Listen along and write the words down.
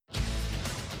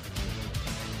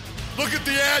Look at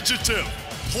the adjective.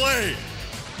 Play.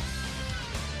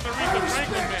 I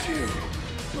respect you,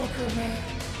 Booker Man.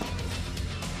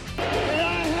 And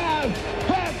I have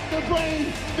half the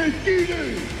brain that you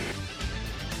do.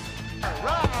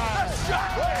 Right.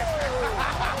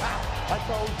 I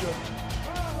told you.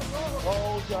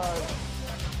 Oh, God.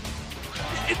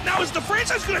 Now is the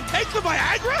franchise going to take the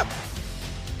Viagra?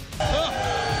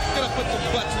 Gonna put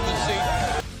some butts in the seat.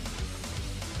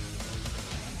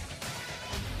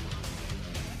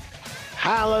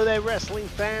 Hello there, wrestling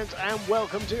fans, and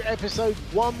welcome to episode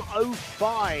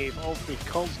 105 of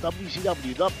Because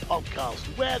WCW, the podcast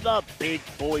where the big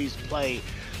boys play.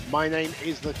 My name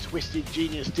is the Twisted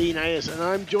Genius Dean Ayers, and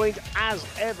I'm joined as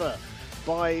ever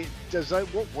by DAZN.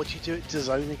 What do you do at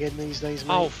DAZN again these days,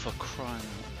 mate? Oh, for crying out.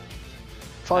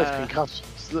 5 concussions.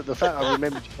 Look, the fact I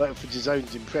remembered you worked for DAZN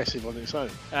is impressive on its own.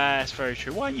 That's very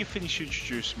true. Why don't you finish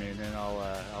introducing me, and then I'll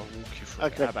walk you through it.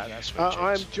 Okay. How about that, sweet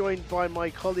I'm cheeks? joined by my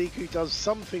colleague who does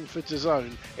something for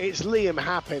DAZN. It's Liam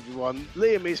Happ, everyone.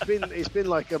 Liam, it's been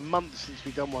like a month since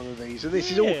we've done one of these, and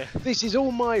this is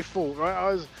all my fault,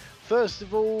 right? First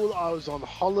of all, I was on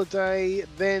holiday.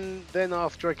 Then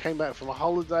after I came back from a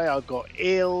holiday, I got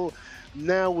ill.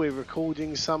 Now we're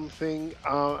recording something,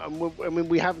 and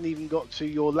we haven't even got to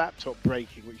your laptop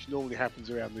breaking, which normally happens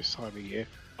around this time of year.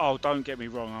 Oh, don't get me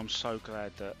wrong. I'm so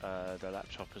glad that the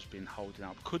laptop has been holding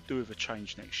up. Could do with a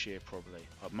change next year, probably.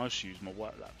 I mostly use my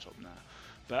work laptop now.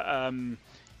 But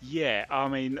yeah, I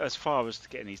mean, as far as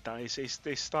getting these done,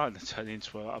 it's starting to turn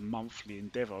into a monthly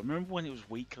endeavour. I remember when it was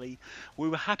weekly, we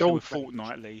were happy with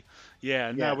fortnightly. Yeah,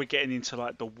 and now we're getting into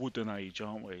like the wooden age,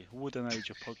 aren't we? Wooden age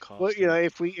of podcasting. Well, you know,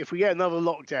 if we get another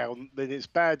lockdown, then it's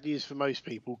bad news for most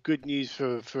people, good news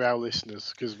for our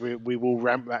listeners, because we will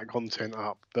ramp that content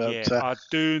up. But yeah, I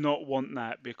do not want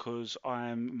that because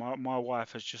my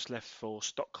wife has just left for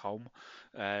Stockholm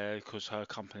because her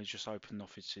company just opened an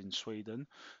office in Sweden,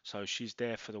 so she's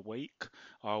there for the week.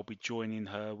 I'll be joining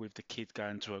her with the kid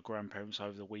going to her grandparents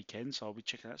over the weekend, so I'll be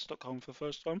checking out Stockholm for the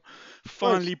first time.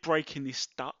 Finally breaking this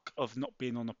duck of not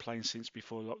being on a plane since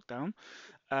before lockdown.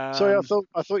 Sorry, I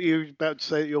thought you were about to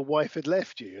say that your wife had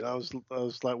left you, and I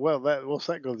was like, well, what's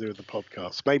that got to do with the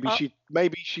podcast?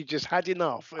 Maybe she just had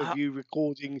enough of you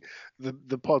recording the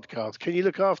podcast. Can you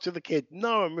look after the kid?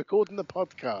 No, I'm recording the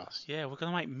podcast. Yeah, we're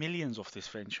gonna make millions off this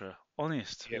venture.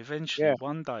 Honest, Yeah. eventually,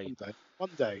 one day.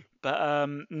 One day. But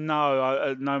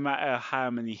no, no matter how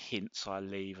many hints I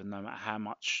leave, and no matter how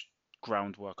much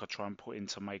groundwork I try and put in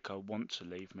to make her want to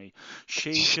leave me,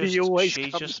 she always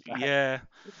comes back. Yeah,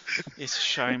 it's a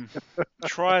shame.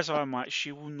 Try as I might,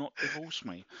 she will not divorce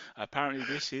me. Apparently,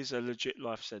 this is a legit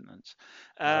life sentence.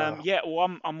 Yeah,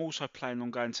 well, I'm also planning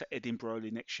on going to Edinburgh early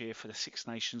next year for the Six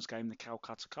Nations game, the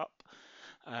Calcutta Cup.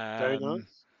 Very nice.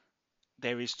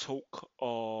 There is talk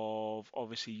of,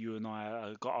 obviously you and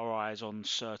I got our eyes on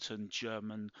certain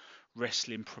German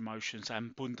wrestling promotions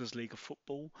and Bundesliga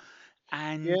football,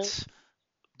 and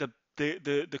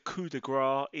the coup de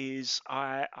grace is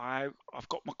I've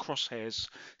got my crosshairs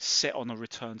set on a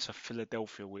return to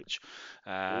Philadelphia, which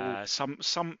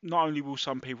some not only will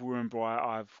some people remember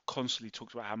I've constantly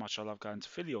talked about how much I love going to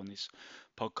Philly on this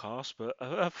podcast, but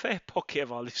a fair pocket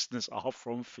of our listeners are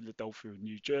from Philadelphia and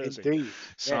New Jersey. Indeed.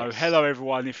 So yes. hello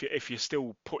everyone, if you're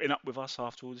still putting up with us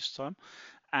after all this time.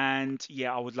 And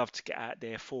yeah, I would love to get out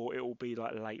there for it will be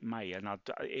like late May, and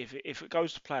if it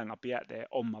goes to plan, I'll be out there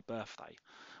on my birthday,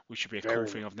 which would be a cool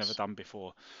thing I've never done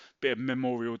before. Bit of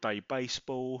Memorial Day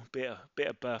baseball, bit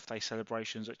of birthday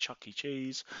celebrations at Chuck E.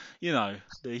 Cheese, you know,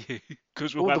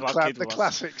 because we'll have our kid with us.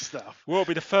 Classic stuff. Well, it'll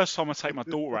be the first time I take my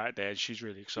daughter out there, and she's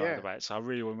really excited about it. So I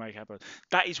really want to make it happen.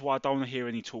 That is why I don't want to hear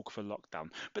any talk of a lockdown.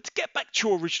 But to get back to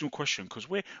your original question, because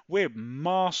we're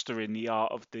mastering the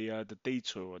art of the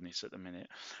detour on this at the minute.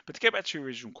 But to get back to your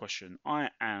original question, I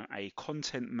am a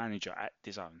content manager at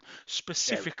DAZN.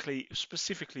 Specifically,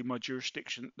 my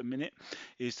jurisdiction at the minute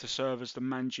is to serve as the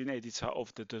managing editor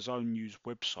of the DAZN News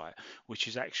website, which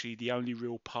is actually the only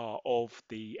real part of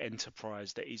the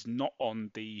enterprise that is not on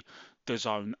the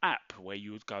DAZN app, where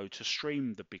you would go to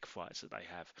stream the big fights that they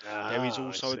have. There is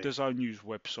also a DAZN News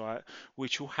website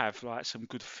which will have like some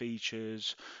good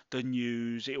features, the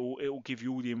news. It will give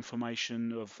you all the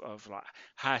information of like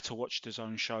how to watch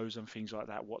DAZN shows and things like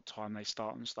that, what time they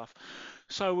start and stuff.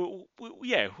 So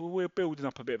we're building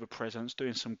up a bit of a presence,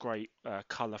 doing some great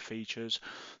colour features.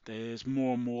 There's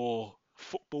more and more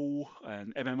football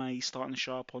and MMA starting to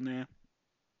show up on there.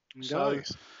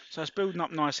 Nice. So it's building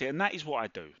up nicely, and that is what I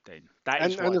do. Then that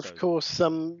is And what I of do. course,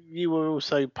 you were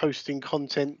also posting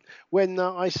content when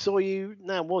I saw you.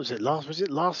 Now, what was it?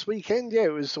 Last weekend? Yeah,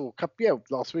 it was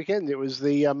last weekend. It was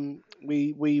the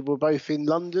we were both in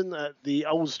London at the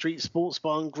Old Street Sports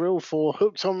Bar and Grill for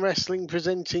Hooked on Wrestling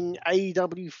presenting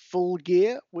AEW Full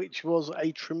Gear, which was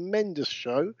a tremendous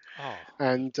show. Oh,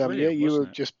 And brilliant, you were wasn't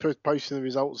it? just posting the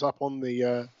results up on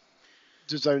the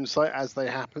DAZN site as they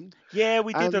happened. Yeah,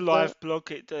 we did a And live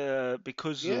blog. It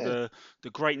because of yeah, the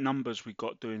great numbers we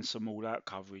got doing some all-out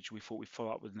coverage. We thought we'd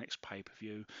follow up with the next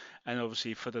pay-per-view, and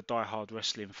obviously for the die-hard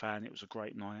wrestling fan, it was a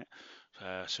great night.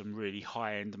 Some really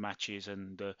high-end matches,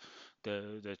 and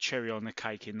the cherry on the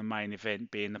cake in the main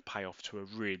event being the payoff to a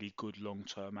really good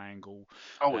long-term angle.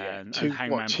 oh yeah, And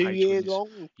Hangman 2 Page years wins. long,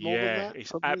 more than Yeah, that,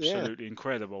 it's probably. Yeah. absolutely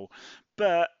incredible.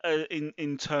 But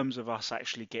in terms of us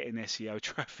actually getting SEO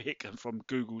traffic and from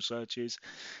Google searches,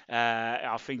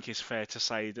 I think it's fair to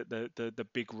say that the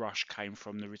big rush came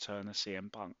from the return of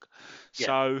CM Punk. Yeah.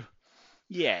 So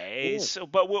yeah,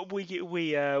 but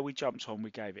we jumped on,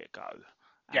 we gave it a go.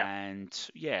 Yeah. And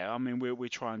yeah, I mean we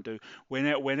try and do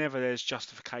whenever there's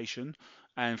justification,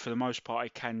 and for the most part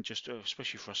it can just,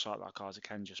 especially for a site like ours, it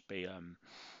can just be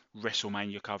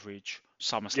WrestleMania coverage,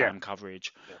 SummerSlam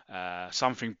coverage,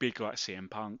 something big like CM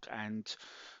Punk, and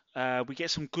we get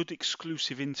some good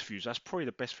exclusive interviews. That's probably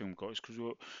the best thing we've got, is because we've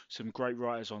got some great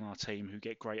writers on our team who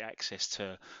get great access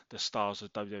to the stars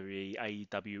of WWE,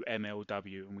 AEW,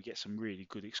 MLW, and we get some really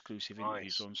good exclusive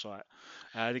interviews on site.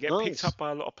 They get picked up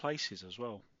by a lot of places as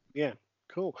well. Yeah,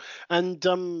 cool. And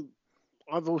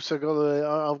I've also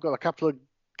got a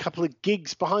couple of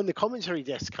gigs behind the commentary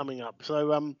desk coming up.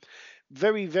 So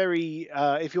very, very.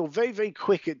 If you're very, very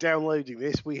quick at downloading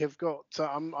this, we have got.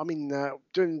 I'm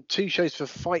doing 2 shows for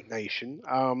Fight Nation.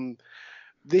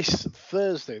 This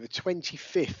Thursday, the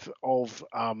 25th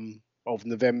of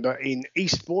November, in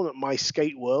Eastbourne at My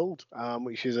Skate World,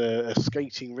 which is a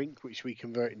skating rink which we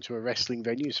convert into a wrestling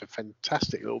venue. It's a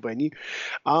fantastic little venue.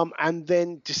 And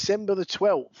then December the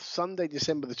 12th, Sunday,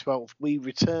 December the 12th, we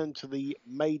return to the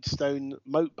Maidstone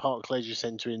Moat Park Leisure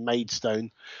Centre in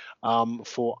Maidstone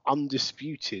for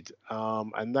Undisputed,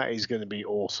 and that is going to be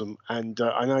awesome. And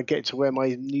I get to wear my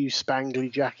new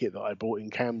spangly jacket that I bought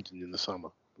in Camden in the summer.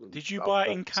 Did you buy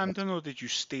it in Camden, or did you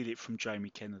steal it from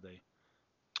Jamie Kennedy?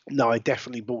 No, I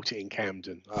definitely bought it in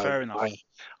Camden. Fair enough.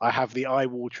 I have the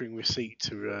eye-watering receipt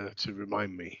to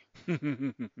remind me.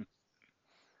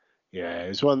 Yeah,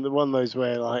 it's one of those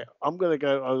where, like, I'm gonna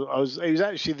go. It was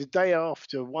actually the day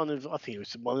after I think it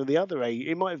was one of the other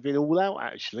it might have been All Out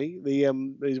actually.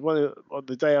 It was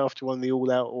the day after one of the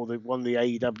All Out or one of the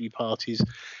AEW parties,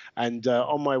 and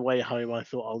on my way home I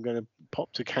thought I'm gonna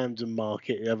pop to Camden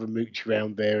Market and have a mooch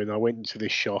around there, and I went into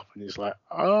this shop and it's like,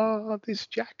 this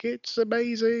jacket's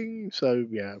amazing. So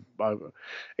yeah,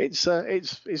 it's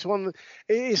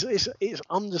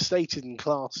understated and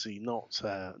classy, not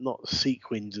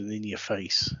sequined and in your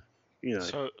face, you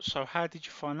know. So how did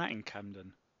you find that in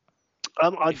Camden?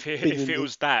 If it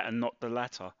was that and not the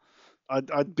latter.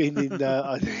 I'd been in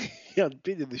I'd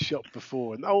been in the shop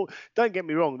before, and don't get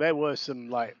me wrong, there were some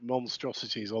like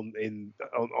monstrosities on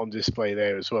display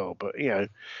there as well. But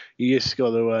you just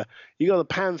gotta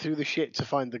pan through the shit to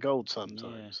find the gold sometimes.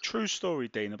 Yeah. True story,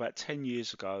 Dean. About 10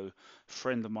 years ago, a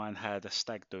friend of mine had a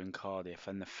stag do in Cardiff,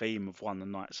 and the theme of one of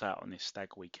the nights out on this stag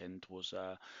weekend was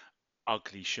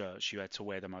ugly shirts. You had to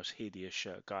wear the most hideous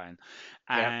shirt going.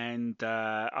 And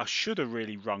I should have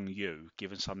really rung you,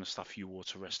 given some of the stuff you wore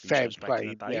to wrestling shows back in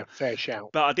the day. Yeah, fair shout.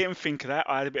 But I didn't think of that.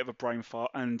 I had a bit of a brain fart,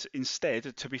 and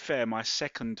instead, to be fair, my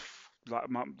second,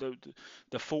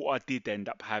 the thought I did end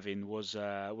up having was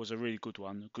a really good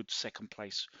one, a good second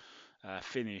place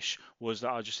finish, was that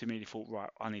I just immediately thought,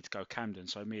 right, I need to go Camden.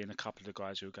 So me and a couple of the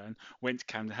guys who were going went to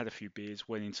Camden, had a few beers,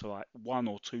 went into like 1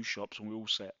 or 2 shops, and we all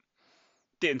set.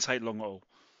 Didn't take long at all.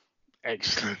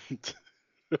 Excellent.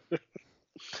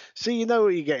 See, you know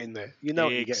what you're getting there. You know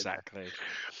exactly.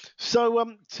 So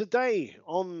today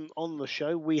on the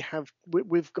show we're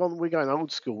going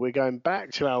old school. We're going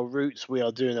back to our roots. We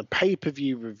are doing a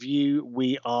pay-per-view review.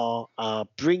 We are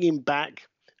bringing back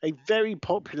a very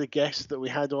popular guest that we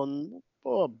had on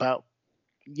about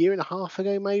a year and a half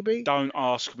ago, maybe. Don't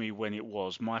ask me when it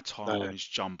was. My timeline is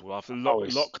jumbled. After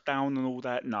lockdown and all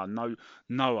that, no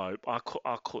hope.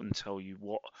 I couldn't tell you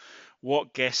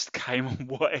what guest came on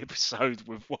what episode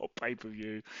with what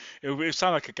pay-per-view. It would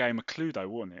sound like a game of Cluedo,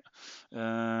 wouldn't it?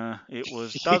 It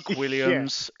was Doug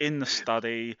Williams in the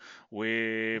study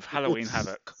with Halloween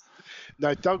Havoc.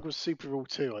 No, Doug was Super Rule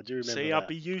 2. I do remember. See, I'd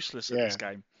be useless at this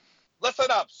game.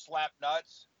 Listen up,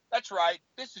 slapnuts. That's right.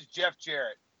 This is Jeff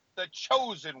Jarrett. the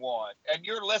chosen one, and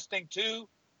you're listening to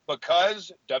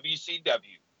Because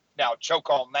WCW. Now choke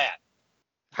on that.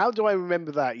 How do I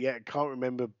remember that? Yeah, can't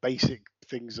remember basic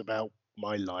things about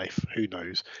my life. Who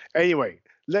knows? Anyway,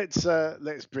 let's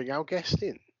bring our guest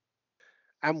in.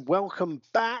 And welcome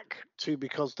back to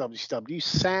Because WCW,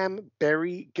 Sam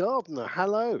Berry Gardner.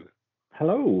 Hello.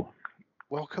 Hello.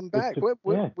 Welcome back.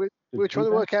 We're trying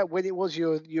to work out when it was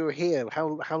you were here. How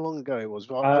long ago it was?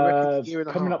 Well, I reckon a year and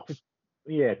a half. Coming up to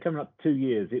 2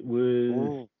 years. It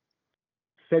was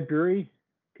February.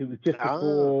 It was just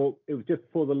before. It was just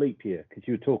before the leap year because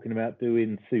you were talking about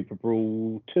doing Super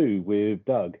Brawl 2 with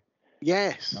Doug.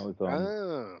 Yes. That was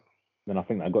on. Then I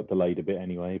think that got delayed a bit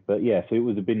anyway. But yeah, so it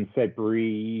would have been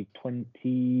February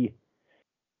 2020.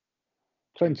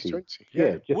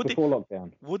 Yeah, just before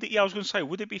lockdown. I was going to say,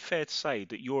 would it be fair to say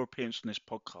that your appearance on this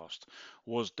podcast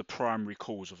was the primary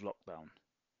cause of lockdown?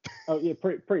 Oh yeah,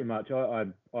 pretty much. I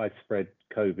spread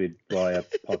COVID via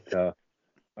podcast,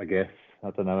 I guess.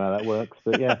 I don't know how that works,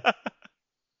 but yeah.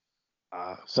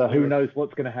 So who knows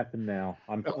what's going to happen now?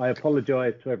 I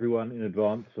apologise to everyone in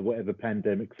advance for whatever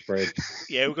pandemic spread.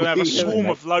 Yeah, we're going to have a swarm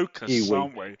of locusts,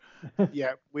 aren't we?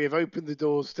 Yeah, we have opened the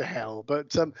doors to hell.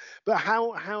 But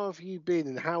how have you been,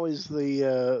 and how is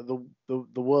the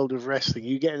world of wrestling?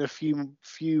 You getting a few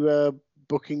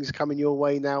bookings coming your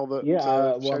way now that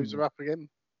shows are up again?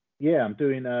 Yeah, I'm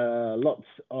doing lots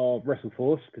of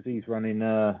WrestleForce because he's running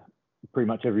pretty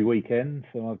much every weekend.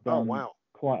 So I've done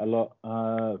quite a lot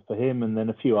for him, and then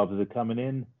a few others are coming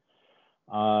in.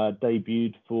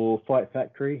 Debuted for Fight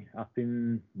Factory up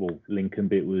in Lincoln,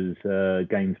 but it was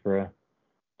Gainsborough.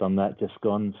 Done that just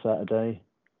gone Saturday.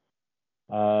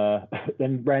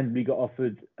 Then randomly got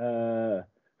offered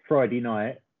Friday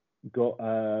night. Got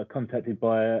contacted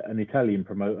by an Italian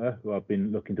promoter who I've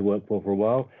been looking to work for a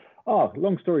while.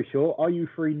 Long story short, are you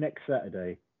free next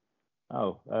Saturday?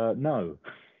 No.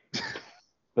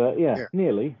 But yeah,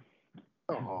 nearly.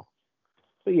 Oh.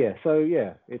 But yeah,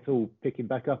 it's all picking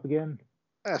back up again.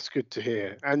 That's good to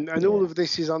hear. And all of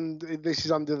this is under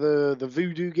the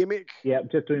Voodoo gimmick? Yeah,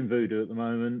 just doing Voodoo at the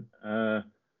moment.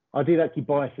 I did actually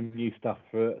buy some new stuff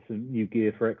some new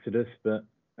gear for Exodus, but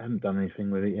I haven't done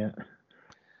anything with it yet.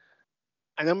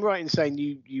 And I'm right in saying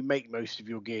you make most of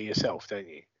your gear yourself, don't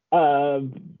you?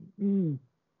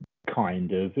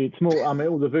 Kind of. It's more. I mean,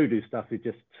 all the Voodoo stuff is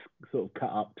just sort of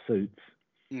cut up suits.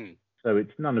 So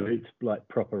it's none of it's like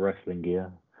proper wrestling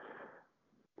gear,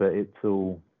 but it's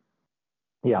all.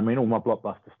 Yeah, I mean, all my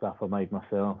Blockbuster stuff I made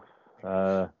myself.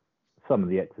 Some of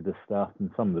the Exodus stuff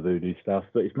and some of the Voodoo stuff,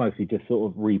 but it's mostly just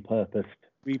sort of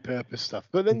repurposed stuff.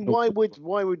 But then why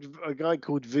would a guy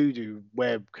called Voodoo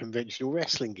wear conventional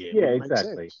wrestling gear? Yeah,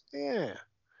 exactly. Yeah.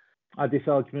 I had this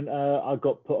argument. I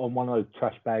got put on one of those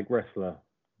trash bag wrestler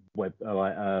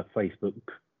Facebook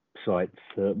sites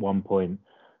at one point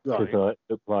because I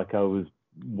looked like I was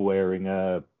wearing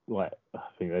I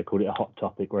think they called it a Hot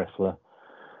Topic wrestler.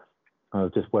 I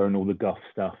was just wearing all the goth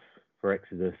stuff for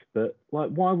Exodus, but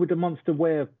why would a monster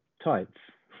wear tights?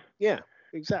 Yeah,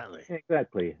 exactly.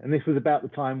 Exactly. And this was about the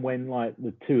time when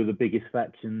the two of the biggest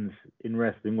factions in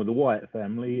wrestling were the Wyatt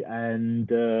family and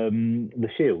the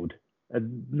Shield.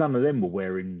 And none of them were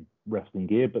wearing wrestling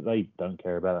gear, but they don't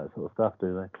care about that sort of stuff,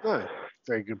 do they? No,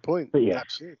 very good point. But yeah,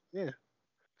 absolutely. Yeah.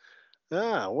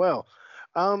 Well,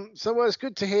 so it's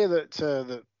good to hear that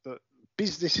that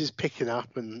business is picking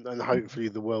up, and hopefully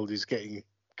the world is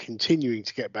continuing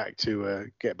to get back to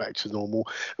normal.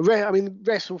 I mean,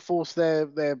 WrestleForce,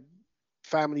 they're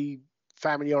family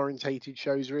orientated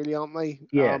shows, really, aren't they?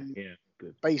 Yeah,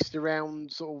 good. Based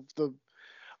around sort of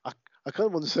I kind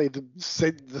of want to say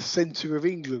the centre of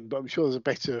England, but I'm sure there's a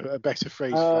better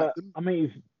phrase for that. I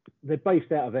mean, they're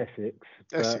based out of Essex.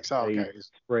 Essex, okay.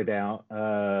 Spread out,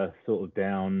 sort of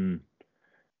down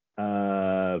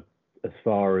as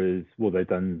far as they've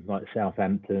done like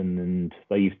Southampton, and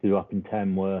they used to do up in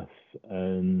Tamworth,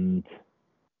 and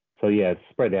so yeah,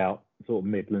 spread out, sort of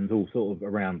Midlands, all sort of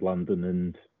around London,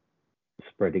 and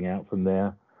spreading out from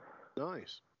there.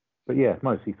 Nice. But yeah,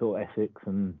 mostly sort of Essex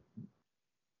and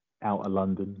out of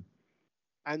London.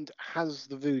 And has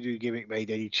the Voodoo gimmick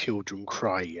made any children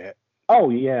cry yet?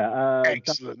 Oh yeah,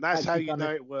 excellent. That's how you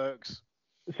know it works.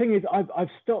 The thing is,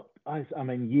 I've stopped. I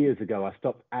mean, years ago, I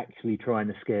stopped actually trying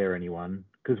to scare anyone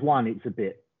because one, it's a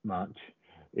bit much,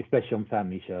 especially on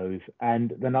family shows.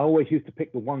 And then I always used to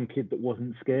pick the one kid that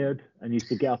wasn't scared and used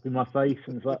to get up in my face,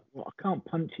 and it's like, I can't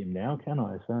punch him now, can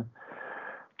I? So,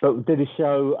 but we did a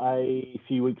show a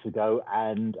few weeks ago,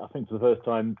 and I think for the first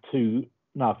time, 3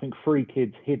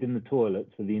 kids hid in the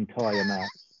toilets for the entire match.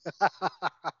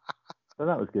 So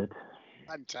that was good.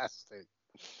 Fantastic.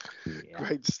 Yeah.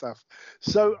 Great stuff.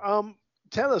 So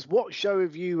tell us, what show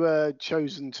have you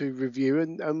chosen to review,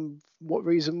 and what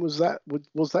reason was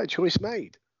that choice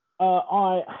made?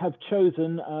 I have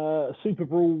chosen Super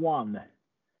Brawl 1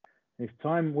 this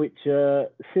time, which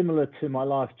similar to my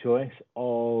last choice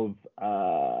of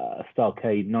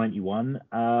Starrcade 91,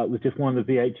 was just one of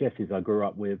the VHSs I grew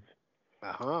up with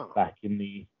back in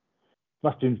the,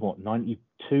 must have been what,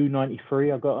 92,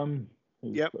 93 I got them.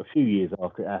 Yep. A few years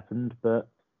after it happened, but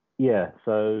yeah,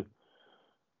 so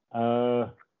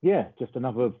yeah, just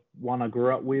another one I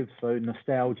grew up with, so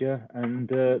nostalgia, and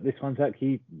this one's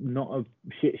actually not a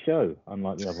shit show,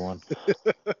 unlike the other one.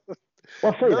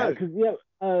 Well, I say that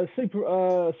because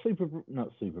Super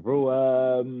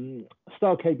Brawl,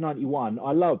 Starrcade 91.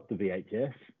 I loved the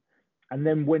VHS, and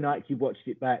then when I actually watched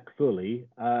it back fully,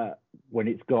 when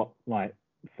it's got like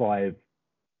five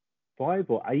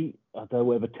or eight, I don't know,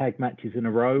 whatever tag matches in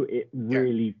a row, it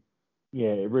really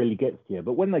gets to you.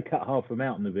 But when they cut half them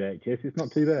out on the VHS, it's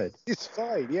not too bad. It's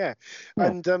fine, yeah.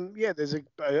 And there's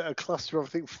a cluster of, I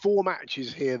think, 4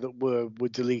 matches here that were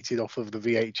deleted off of the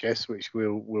VHS, which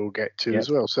we'll get to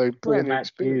as well. So 4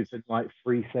 matches and like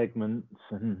 3 segments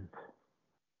and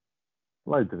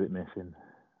loads of it missing.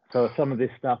 So some of this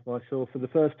stuff I saw for the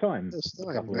first time.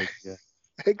 A couple of weeks ago.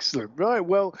 Excellent. Right.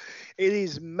 Well, it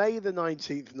is May the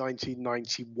 19th,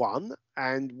 1991,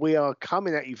 and we are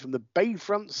coming at you from the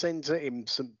Bayfront Center in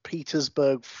St.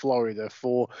 Petersburg, Florida,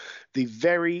 for the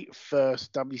very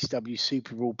first WCW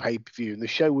Super Brawl pay-per-view. And the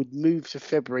show would move to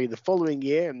February the following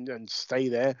year and stay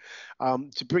there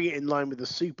to bring it in line with the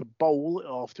Super Bowl,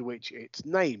 after which it's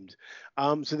named.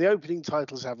 So the opening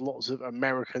titles have lots of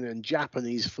American and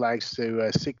Japanese flags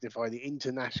to signify the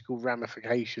international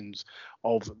ramifications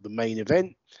of the main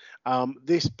event.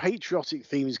 This patriotic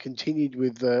theme is continued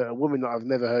with a woman that I've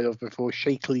never heard of before,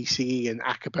 shakily singing an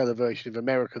a cappella version of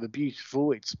America the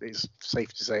Beautiful. It's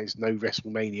safe to say it's no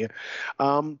WrestleMania.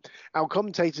 Our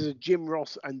commentators are Jim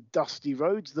Ross and Dusty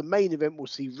Rhodes. The main event will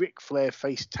see Ric Flair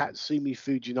face Tatsumi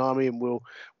Fujinami, and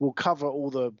we'll cover all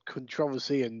the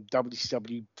controversy and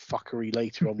WCW fuckery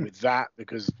later on with that,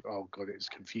 because, oh God, it's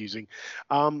confusing.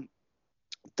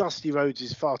 Dusty Rhodes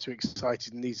is far too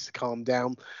excited and needs to calm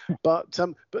down. But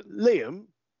Liam.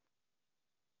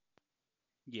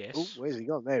 Yes. Oh, where's he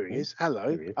gone? There he is.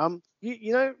 Hello.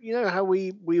 You know how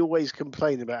we always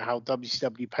complain about how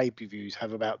WCW pay-per-views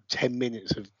have about 10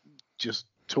 minutes of just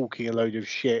talking a load of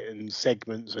shit and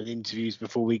segments and interviews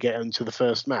before we get into the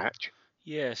first match?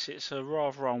 Yes, it's a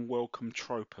rather unwelcome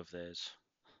trope of theirs.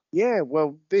 Yeah,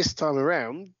 well, this time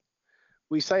around,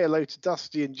 we say hello to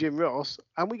Dusty and Jim Ross,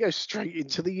 and we go straight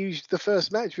into the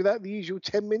first match without the usual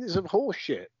 10 minutes of horse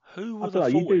shit. Who would have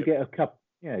thought you do get a couple?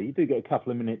 Yeah, you do get a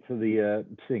couple of minutes of the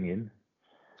singing.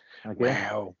 I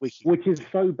guess. Wow, which is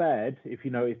so bad, if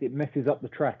you notice, it messes up the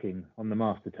tracking on the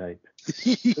master tape.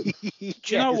 Do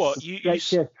you know what?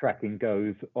 VHS tracking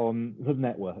goes on the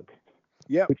network.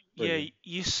 Yeah. Yeah,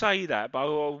 you say that,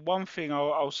 but one thing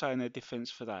I'll say in their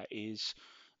defense for that is,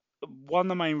 one of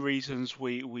the main reasons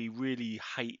we really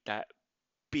hate that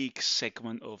big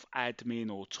segment of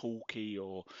admin or talkie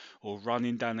or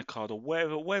running down the card or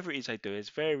whatever it is they do. There's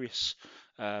various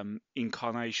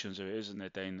incarnations of it, isn't there,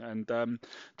 Dean? And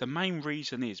the main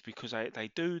reason is because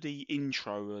they do the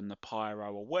intro and the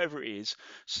pyro or whatever it is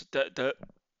that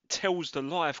tells the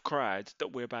live crowd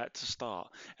that we're about to start,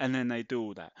 and then they do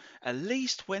all that. At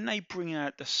least when they bring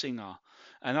out the singer,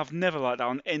 and I've never liked that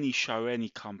on any show, any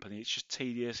company. It's just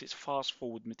tedious. It's fast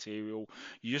forward material.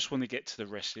 You just want to get to the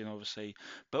wrestling, obviously.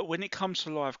 But when it comes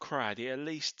to live crowd, it at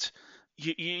least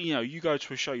you go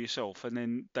to a show yourself, and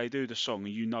then they do the song,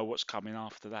 and you know what's coming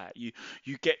after that. You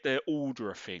get the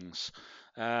order of things.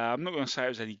 I'm not going to say it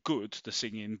was any good, the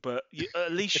singing, but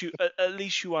at least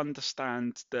you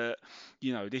understand that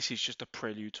this is just a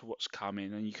prelude to what's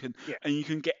coming, and you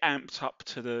can get amped up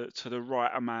to the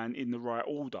right man in the right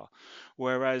order.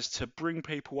 Whereas to bring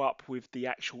people up with the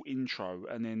actual intro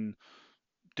and then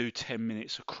do 10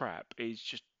 minutes of crap is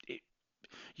just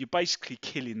you're basically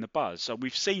killing the buzz. So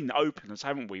we've seen openers,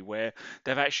 haven't we, where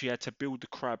they've actually had to build the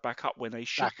crowd back up when they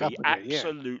should be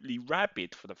absolutely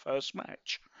rabid for the first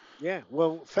match. Yeah,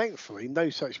 well, thankfully, no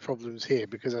such problems here,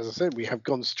 because, as I said, we have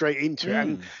gone straight into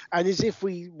it. And as if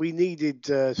we needed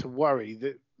to worry,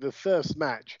 that the first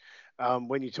match,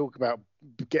 when you talk about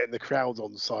getting the crowd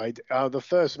on side. The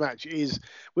first match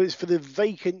it's for the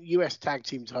vacant US Tag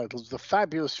Team titles. The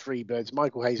Fabulous Freebirds,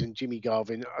 Michael Hayes and Jimmy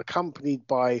Garvin, accompanied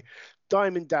by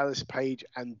Diamond Dallas Page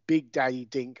and Big Daddy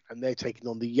Dink, and they're taking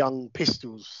on the Young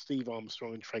Pistols, Steve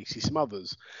Armstrong and Tracy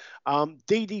Smothers.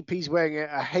 DDP's wearing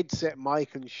a headset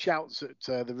mic and shouts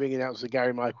at the ring announcer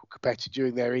Gary Michael Capetta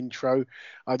during their intro.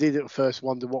 I did at first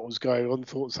wonder what was going on,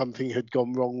 thought something had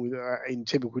gone wrong with, in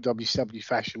typical WCW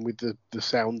fashion with the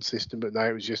sound system, but no,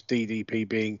 it was just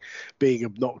DDP being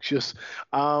obnoxious.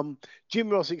 Jim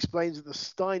Ross explains that the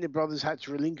Steiner brothers had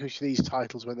to relinquish these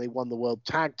titles when they won the World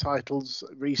Tag titles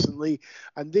recently,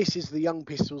 and this is the Young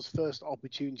Pistols' first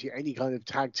opportunity at any kind of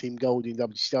tag team gold in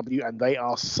WCW, and they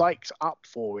are psyched up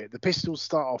for it. The Pistols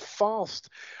start off fast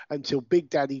until Big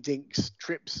Daddy Dinks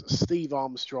trips Steve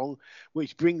Armstrong,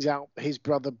 which brings out his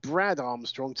brother Brad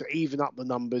Armstrong to even up the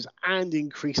numbers and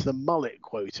increase the mullet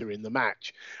quota in the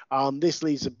match. This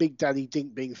leads to Big Daddy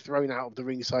Dink being thrown out of the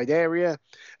ringside area.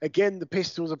 Again, the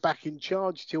Pistols are back in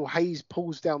charge till Hayes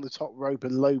pulls down the top rope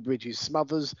and low bridges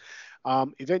Smothers.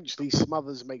 Eventually,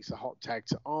 Smothers makes a hot tag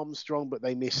to Armstrong, but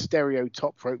they miss stereo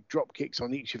top rope drop kicks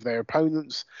on each of their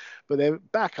opponents. But they're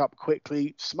back up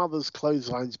quickly. Smothers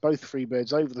clotheslines both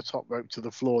Freebirds over the top rope to the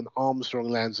floor, and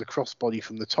Armstrong lands a crossbody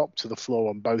from the top to the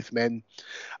floor on both men.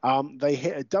 They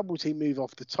hit a double team move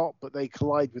off the top, but they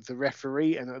collide with the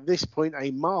referee. And at this point,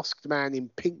 a masked man in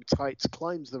pink tights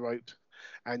climbs the rope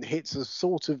and hits a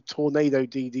sort of tornado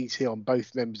DDT on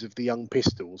both members of the Young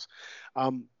Pistols.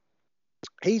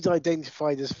 He's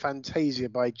identified as Fantasia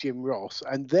by Jim Ross,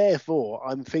 and therefore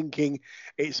I'm thinking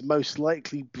it's most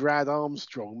likely Brad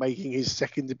Armstrong making his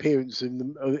second appearance in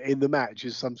the match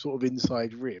as some sort of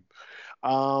inside rib.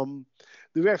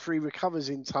 The referee recovers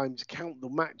in time to count the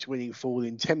match-winning fall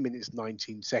in 10 minutes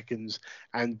 19 seconds,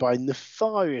 and by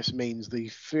nefarious means, the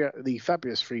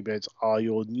Fabulous Freebirds are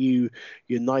your new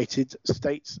United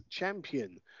States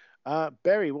champion.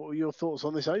 Berry, what were your thoughts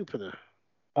on this opener?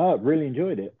 Really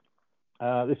enjoyed it.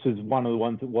 This was one of the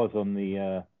ones that was on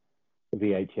the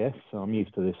VHS, so I'm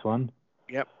used to this one.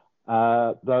 Yep.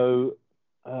 Though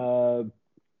on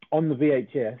the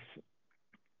VHS,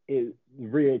 the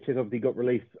VHS obviously got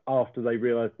released after they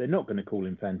realised they're not going to call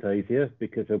him Fantasia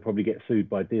because they'll probably get sued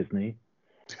by Disney.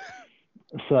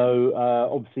 So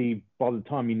obviously, by the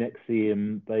time you next see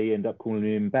him, they end up calling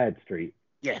him Bad Street.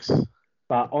 Yes.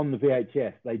 But on the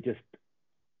VHS, they just...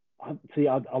 See,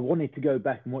 I wanted to go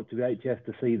back and watch the VHS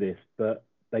to see this, but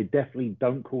they definitely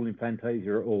don't call him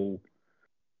Fantasia at all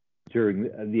during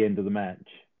the end of the match.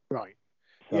 Right.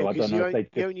 So yeah, I don't know if they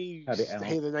you only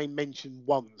hear the name mentioned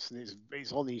once, and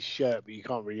it's on his shirt, but you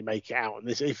can't really make it out. And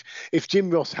this, if Jim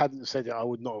Ross hadn't said it, I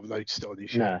would not have noticed it on his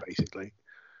shirt, basically.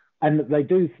 And they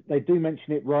do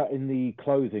mention it right in the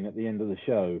closing at the end of the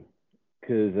show,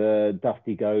 because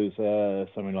Dusty goes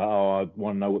something like, "Oh, I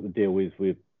want to know what the deal is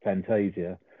with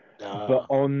Fantasia." But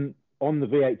on the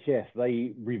VHS,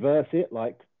 they reverse it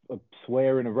like a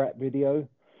swear in a rap video.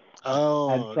 Oh,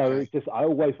 and so it's just, I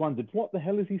always wondered, what the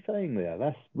hell is he saying there?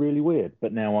 That's really weird.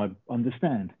 But now I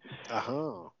understand.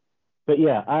 But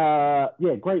yeah,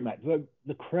 great match.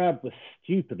 The crowd was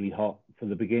stupidly hot for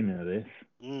the beginning of this.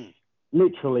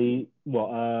 Literally,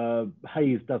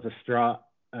 Hayes does a strut,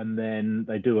 and then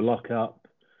they do a lock-up.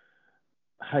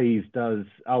 Hayes does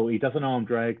an arm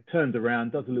drag, turns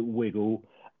around, does a little wiggle,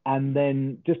 and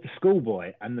then just a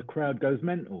schoolboy, and the crowd goes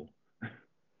mental.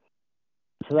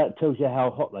 So that tells you how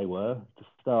hot they were to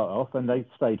start off, and they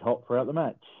stayed hot throughout the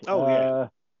match.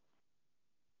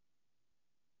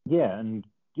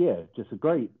 Just a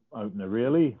great opener,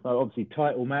 really. Obviously,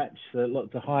 title match,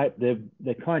 lots of hype.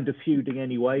 They're kind of feuding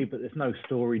anyway, but there's no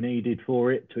story needed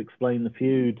for it to explain the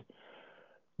feud.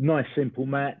 Nice, simple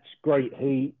match, great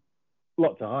heat,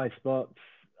 lots of high spots.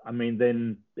 I mean,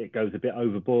 then it goes a bit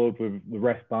overboard with the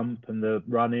ref bump and the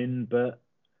run-in, but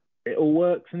it all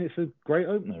works, and it's a great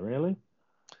opener, really.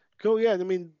 Cool, yeah. I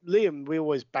mean, Liam, we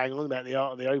always bang on about the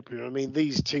art of the opener. I mean,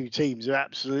 these two teams are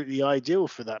absolutely ideal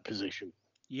for that position.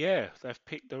 Yeah, they've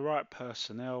picked the right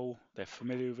personnel. They're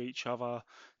familiar with each other.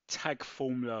 Tag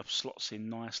formula slots in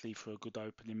nicely for a good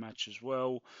opening match as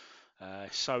well.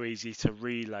 It's so easy to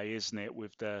relay, isn't it,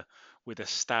 with the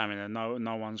stamina.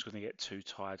 No one's going to get too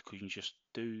tired because you can just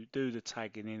do the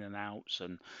tagging in and outs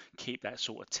and keep that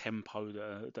sort of tempo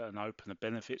that an opener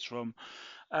benefits from.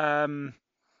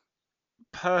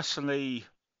 Personally,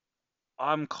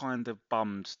 I'm kind of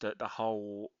bummed that the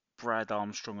whole Brad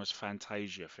Armstrong as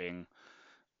Fantasia thing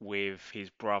with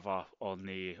his brother on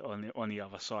the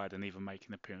other side and even making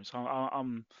an appearance.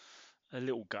 I'm a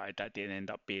little gutted that didn't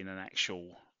end up being an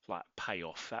actual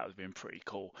payoff. That would have been pretty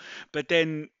cool. But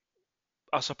then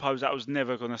I suppose that was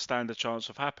never going to stand a chance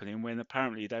of happening when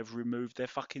apparently they've removed their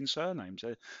fucking surnames.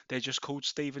 They're just called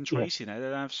Steve and Tracy now. They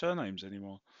don't have surnames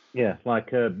anymore. Yeah,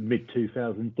 like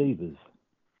mid-2000 divas.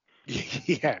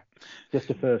 Yeah. Just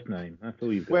a first name. That's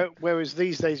all you've got. Whereas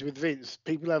these days with Vince,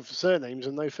 people have surnames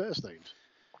and no first names.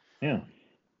 Yeah.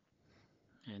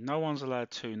 Yeah, no one's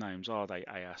allowed two names, are they,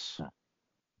 AS? No.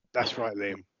 That's right,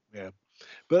 Liam. Yeah.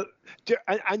 But do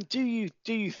you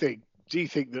think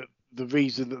that the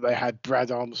reason that they had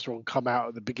Brad Armstrong come out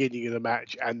at the beginning of the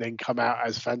match and then come out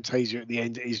as Fantasia at the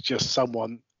end is just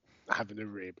someone having a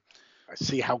rib? I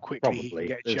see how quickly he can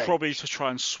get changed. Probably to try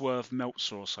and swerve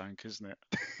Meltzer or something, isn't it?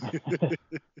 Because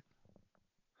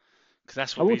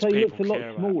that's what these people care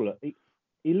about. He looks a lot smaller.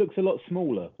 He looks a lot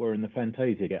smaller wearing the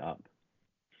Fantasia get up.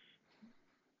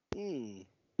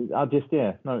 I just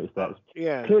noticed that.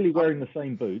 Yeah. Clearly wearing the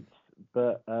same boots,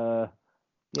 but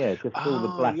just all the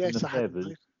black and the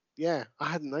feathers. I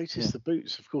hadn't noticed the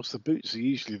boots. Of course, the boots are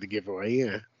usually the giveaway.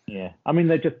 Yeah. Yeah. I mean,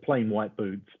 they're just plain white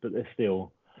boots, but they're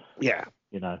still. Yeah.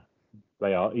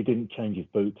 They are. He didn't change his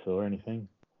boots or anything.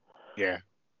 Yeah.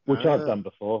 Which I've done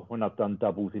before when I've done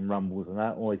doubles in rumbles and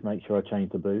that. Always make sure I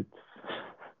change the boots.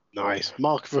 Nice.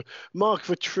 Mark of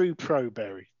a true pro,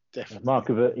 Barry. Definitely. Mark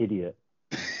of an idiot.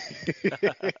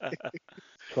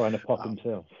 Trying to pop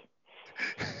himself.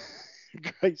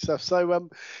 Great stuff. So,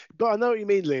 but I know what you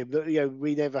mean, Liam. That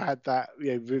we never had that.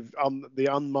 With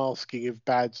the unmasking of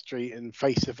Bad Street and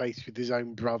face to face with his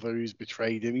own brother who's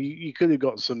betrayed him. You could have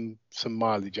got some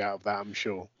mileage out of that, I'm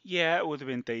sure. Yeah, it would have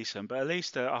been decent, but at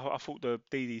least I thought the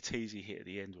DDTs he hit at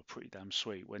the end were pretty damn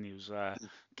sweet when he was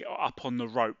up on the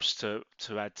ropes to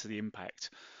add to the impact.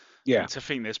 Yeah. And to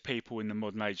think there's people in the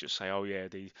modern age that say, "Oh yeah,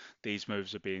 these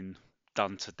moves are being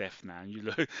done to death now." And you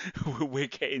look, we're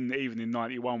getting, even in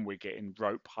 '91, we're getting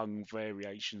rope hung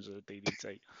variations of the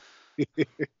DDT.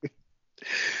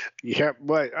 Yeah,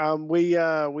 right. We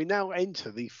now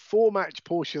enter the 4-match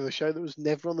portion of the show that was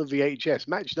never on the VHS.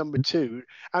 Match number 2,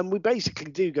 and we basically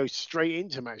do go straight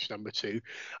into match number 2,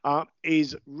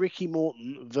 is Ricky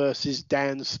Morton versus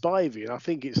Dan Spivey. And I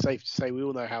think it's safe to say we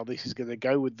all know how this is going to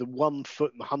go with the 1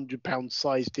 foot and 100 pound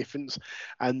size difference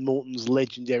and Morton's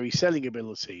legendary selling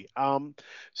ability.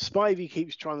 Spivey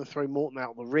keeps trying to throw Morton out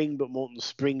of the ring, but Morton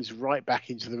springs right back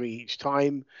into the ring each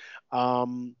time.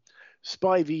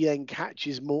 Spivey then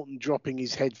catches Morton dropping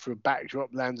his head for a backdrop,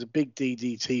 lands a big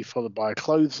DDT followed by a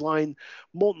clothesline.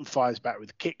 Morton fires back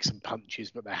with kicks and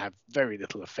punches, but they have very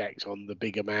little effect on the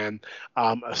bigger man.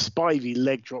 A Spivey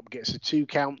leg drop gets a 2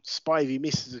 count. Spivey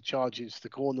misses a charge into the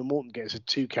corner. Morton gets a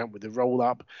 2 count with a roll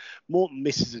up. Morton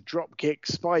misses a drop kick.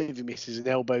 Spivey misses an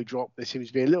elbow drop. There seems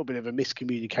to be a little bit of a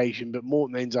miscommunication, but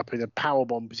Morton ends up in a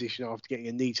powerbomb position after getting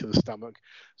a knee to the stomach.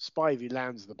 Spivey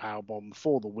lands the powerbomb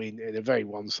for the win in a very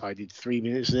one-sided 3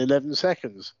 minutes and 11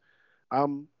 seconds.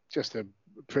 Just a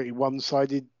pretty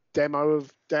one-sided demo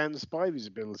of Dan Spivey's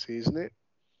ability, isn't it?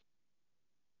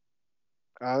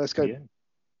 Let's go. Yeah.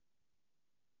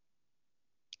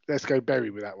 Let's go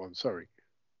Berry with that one. Sorry.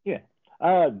 Yeah.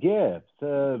 Basically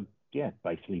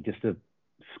just a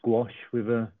squash with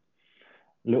a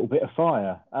little bit of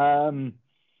fire.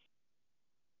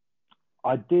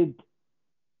 I did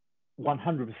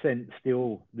 100%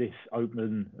 steal this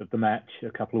opening of the match a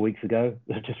couple of weeks ago,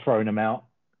 just throwing them out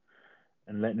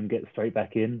and letting them get straight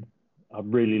back in. I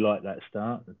really like that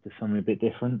start. It's just something a bit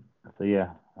different. So yeah,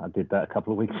 I did that a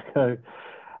couple of weeks ago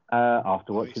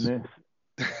after watching this.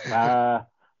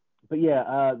 But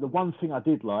yeah, the one thing I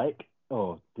did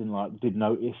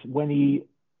notice when he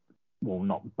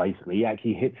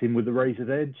actually hits him with the razor's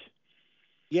edge.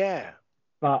 Yeah.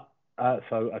 But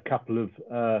so a couple of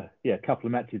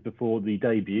matches before the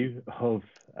debut of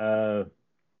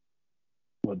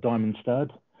Diamond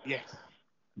Stud. Yes.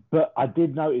 But I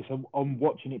did notice on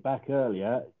watching it back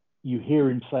earlier, you hear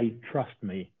him say "trust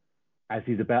me" as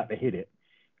he's about to hit it.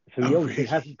 So he obviously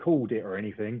hasn't called it or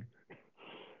anything.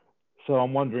 So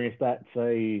I'm wondering if that's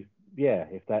a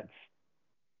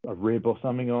rib or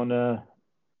something on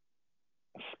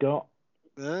Scott.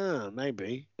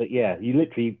 Maybe. But yeah, you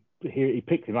literally he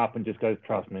picks him up and just goes,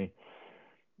 "Trust me,"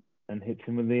 and hits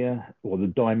him with the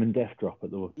Diamond Death Drop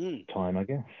at the time, I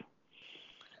guess.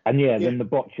 And then the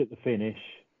botch at the finish,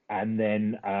 and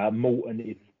then Morton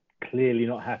is clearly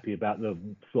not happy about the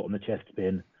foot on the chest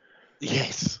pin.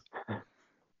 Yes.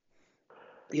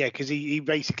 Yeah, because he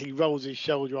basically rolls his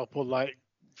shoulder up on like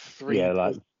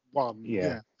 3.1.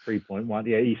 Yeah, 3.1.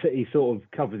 Yeah, he sort of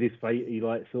covers his face. He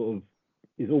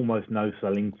is almost no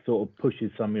selling, sort of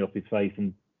pushes something off his face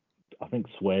and I think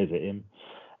swears at him,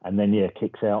 and then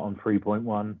kicks out on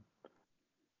 3.1.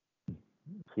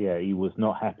 So yeah, he was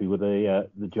not happy with the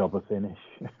jobber finish.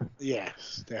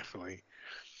 Yes, definitely.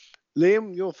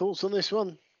 Liam, your thoughts on this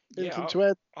one? Anything to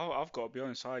add? I've got to be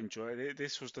honest, I enjoyed it.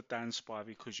 This was the Dan Spivey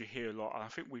because you hear a lot, and I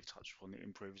think we've touched on it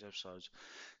in previous episodes.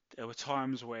 There were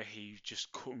times where he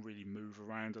just couldn't really move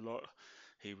around a lot.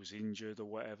 He was injured or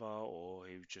whatever, or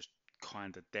he was just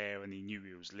kind of there and he knew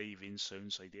he was leaving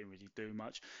soon, so he didn't really do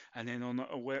much. And then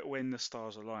when the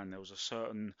stars aligned, there was a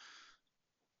certain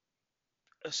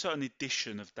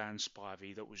edition of Dan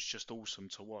Spivey that was just awesome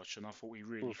to watch, and I thought we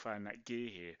really found that gear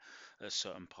here at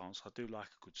certain parts. I do like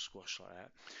a good squash like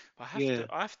that. But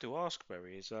I have to ask,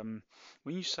 Barry, is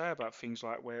when you say about things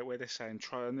like where they're saying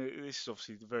try, and this is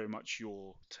obviously very much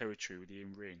your territory with the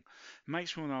in-ring, it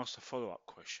makes me want to ask the follow-up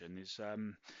question: is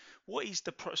what is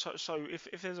the so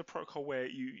if there's a protocol where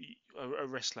a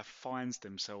wrestler finds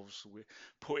themselves with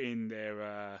putting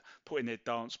their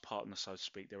dance partner, so to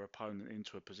speak, their opponent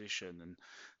into a position, and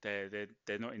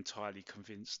they're not entirely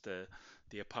convinced the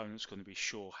opponent's going to be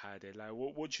sure how they lay.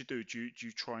 What do you do? Do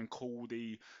you try and call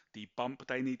the bump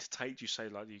they need to take? Do you say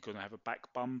like you're going to have a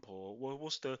back bump, or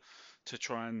what's to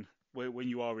try and when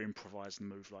you are improvising a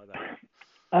move like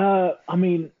that? I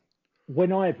mean,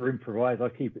 when I ever improvise, I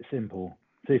keep it simple.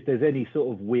 So if there's any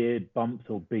sort of weird bumps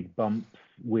or big bumps,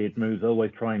 weird moves, I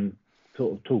always try and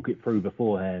sort of talk it through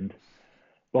beforehand.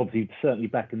 But obviously, certainly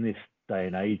back in this day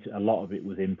and age, a lot of it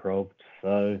was improv.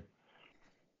 So,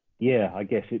 yeah, I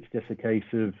guess it's just a case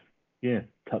of,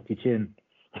 tuck your chin.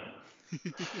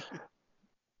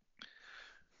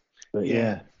 But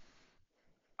yeah.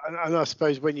 And I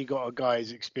suppose when you got a guy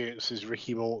as experienced as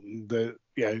Ricky Morton, that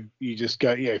you just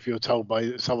go, if you're told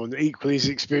by someone equally as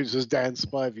experienced as Dan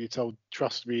Spivey, you're told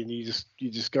trust me, and you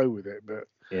just go with it. But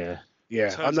yeah.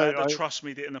 Turns out the trust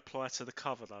me didn't apply to the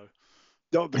cover though.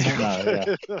 Not the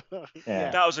cover.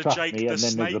 That was a Jake the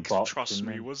Snake trust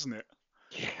me, wasn't it?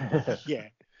 Yeah.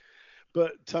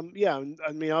 But I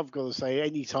mean, I've got to say,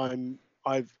 anytime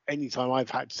I've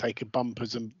had to take a bump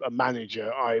as a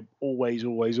manager, I always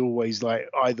like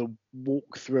either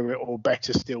walk through it or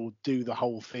better still do the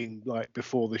whole thing like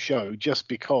before the show, just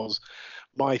because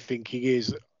my thinking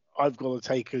is I've got to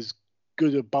take as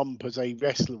good a bump as a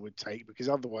wrestler would take, because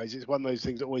otherwise it's one of those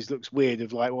things that always looks weird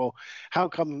of like, well, how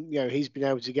come he's been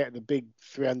able to get the big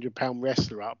 300-pound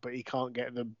wrestler up, but he can't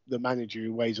get the manager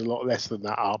who weighs a lot less than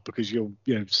that up because you're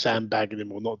sandbagging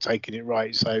him or not taking it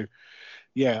right. So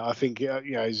yeah, I think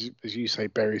as you say,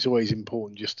 Barry, it's always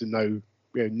important just to know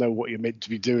what you're meant to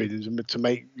be doing and to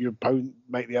make your opponent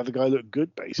make the other guy look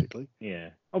good, basically.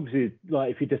 Yeah, obviously,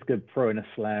 like if you just go throwing a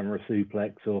slam or a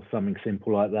suplex or something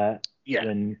simple like that,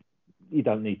 then you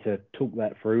don't need to talk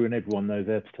that through, and everyone knows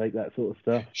how to take that sort of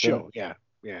stuff. Sure, but,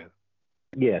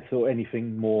 yeah. So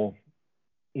anything more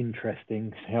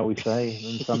interesting, shall we say,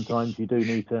 and sometimes you do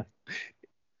need to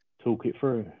talk it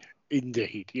through.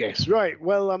 Indeed, yes. Right.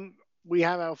 Well, we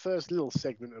have our first little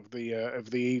segment of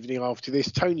the evening after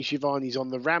this. Tony Schiavone's on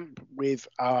the ramp with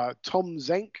Tom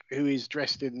Zenk, who is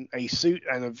dressed in a suit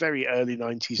and a very early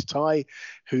 90s tie,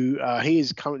 who he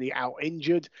is currently out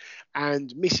injured,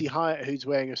 and Missy Hyatt, who's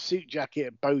wearing a suit jacket,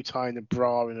 a bow tie and a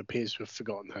bra and appears to have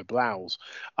forgotten her blouse.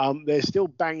 They're still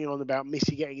banging on about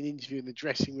Missy getting an interview in the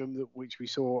dressing room, which we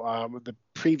saw at the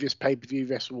previous pay-per-view,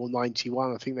 WrestleWar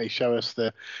 91. I think they show us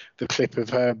the clip of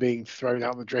her being thrown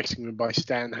out of the dressing room by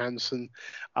Stan Hansen.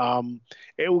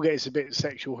 It all gets a bit of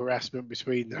sexual harassment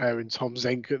between her and Tom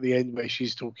Zenk at the end, where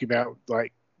she's talking about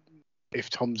like if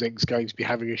Tom Zenk's going to be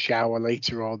having a shower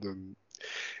later on, and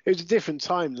it was a different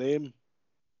time, Liam.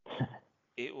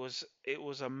 It was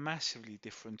a massively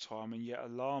different time, and yet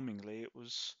alarmingly, it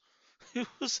was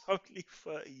only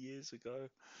 30 years ago.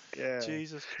 Yeah.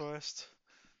 Jesus Christ.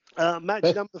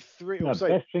 Match number 3. The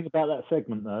best thing about that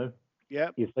segment, though,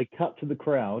 is they cut to the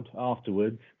crowd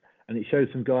afterwards, and it shows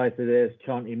some guys that are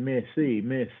chanting "Merci,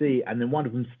 merci," and then one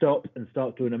of them stops and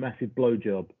starts doing a massive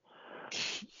blowjob.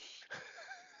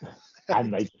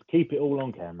 And they just keep it all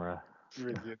on camera.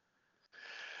 Brilliant.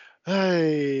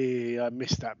 Hey, I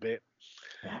missed that bit.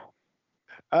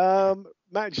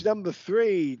 Match number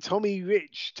 3, Tommy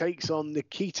Rich takes on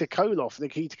Nikita Koloff.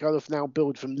 Nikita Koloff, now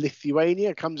billed from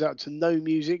Lithuania, comes out to no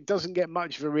music, doesn't get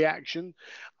much of a reaction.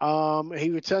 He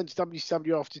returned to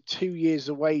WCW after 2 years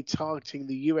away, targeting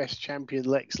the US champion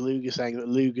Lex Luger, saying that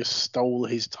Luger stole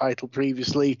his title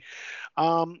previously.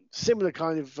 Similar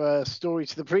kind of story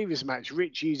to the previous match.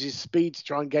 Rich uses speed to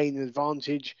try and gain an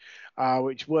advantage,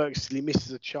 which works till he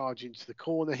misses a charge into the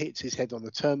corner, hits his head on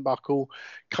the turnbuckle.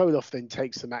 Koloff then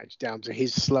takes the match down to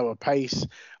his slower pace.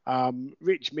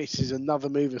 Rich misses another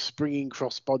move, a springing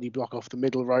crossbody block off the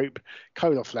middle rope.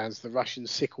 Koloff lands the Russian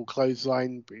sickle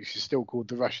clothesline, which is still called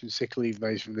the Russian sickle, even though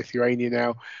he's from Lithuania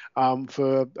now,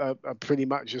 for a pretty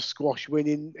much a squash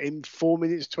win in 4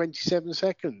 minutes 27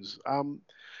 seconds.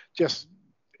 just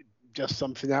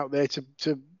something out there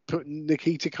to put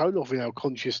Nikita Koloff in our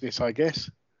consciousness, I guess.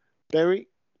 Barry?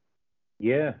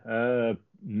 Yeah,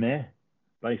 meh.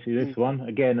 Basically, this one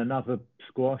again, another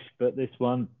squash, but this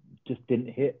one just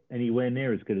didn't hit anywhere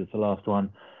near as good as the last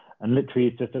one, and literally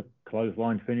it's just a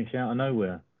clothesline finish out of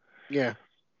nowhere. Yeah.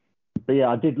 But yeah,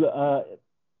 I did look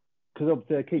because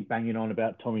obviously I keep banging on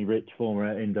about Tommy Rich,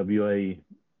 former NWA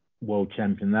world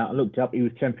champion. That I looked up, he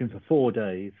was champion for 4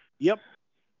 days. Yep.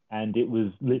 And it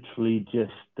was literally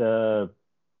just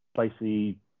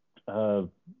basically.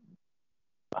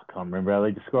 I can't remember how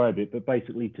they describe it, but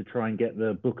basically to try and get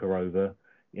the booker over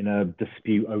in a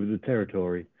dispute over the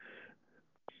territory.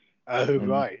 Oh,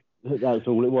 right. That's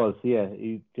all it was. Yeah,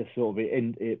 he just sort of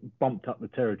it bumped up the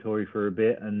territory for a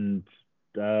bit, and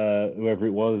whoever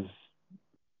it was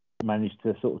managed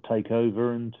to sort of take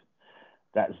over, and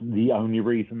that's the only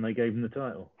reason they gave him the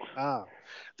title.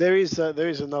 There is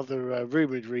another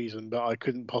rumoured reason, but I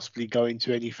couldn't possibly go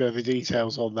into any further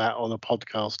details on that on a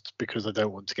podcast because I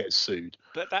don't want to get sued.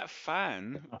 But that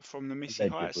fan from the Missy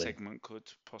Hyatt segment could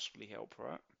possibly help,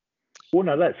 right? Well,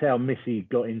 no, that's how Missy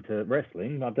got into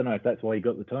wrestling. I don't know if that's why he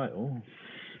got the title,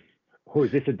 or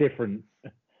is this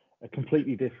a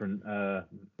completely different?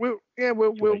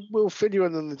 We'll fill you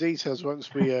in on the details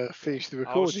once we finish the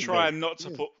recording. I was trying not to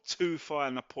put too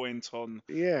fine a point on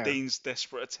Dean's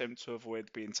desperate attempt to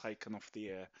avoid being taken off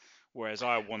the air, whereas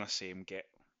I want to see him get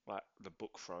like the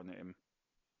book thrown at him.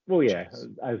 Well, yeah,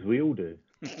 as we all do.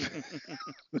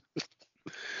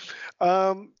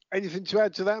 Anything to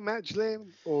add to that match, Liam,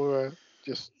 or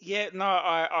just? Yeah, no,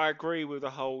 I agree with the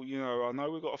whole. I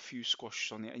know we've got a few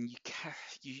squashes on it, and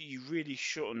you really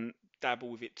shouldn't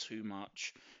dabble with it too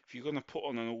much. If you're going to put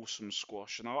on an awesome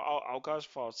squash, and I'll go as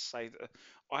far as to say that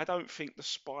I don't think the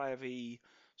Spivey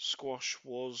squash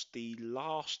was the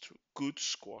last good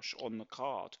squash on the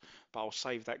card, but I'll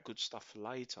save that good stuff for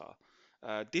later.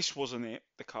 This wasn't it,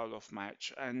 the Koloff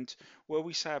match, and where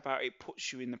we say about it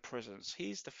puts you in the presence.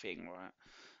 Here's the thing, right?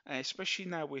 And especially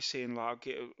now we're seeing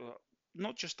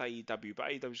not just AEW, but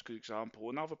AEW is a good example,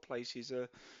 and other places are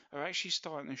actually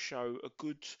starting to show a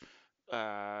good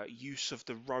use of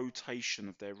the rotation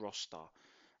of their roster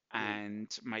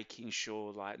and making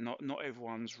sure like not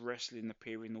everyone's wrestling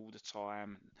appearing all the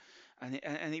time,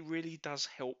 and it really does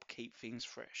help keep things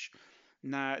fresh.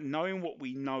 Now, knowing what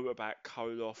we know about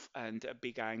Koloff and a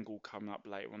big angle coming up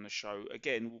later on the show,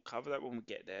 again, we'll cover that when we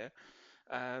get there.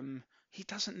 He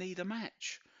doesn't need a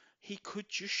match. He could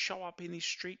just show up in his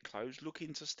street clothes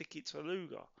looking to stick it to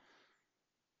Luger.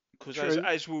 Because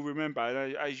as we'll remember,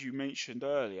 as you mentioned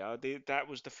earlier, that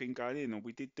was the thing going in, and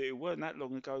it weren't that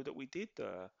long ago that we did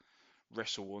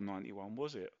Wrestle War 91,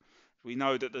 was it? We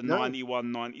know that the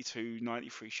 91, 92,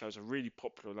 93 shows are really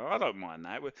popular. Now, I don't mind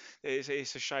that.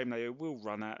 It's a shame they will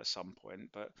run out at some point,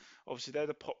 but obviously they're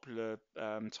the popular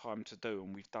time to do,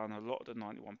 and we've done a lot of the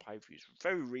 91 pay-per-views.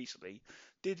 Very recently,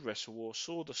 did Wrestle War,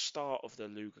 saw the start of the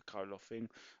Luger Koloff thing.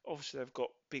 Obviously, they've got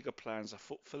bigger plans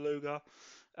afoot for Luger,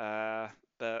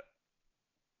 but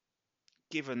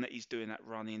given that he's doing that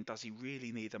run-in, does he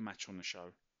really need a match on the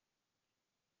show?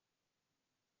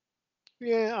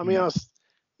 Yeah, I mean, I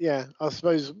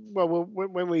suppose. Well,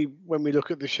 when we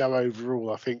look at the show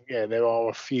overall, I think there are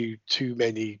a few too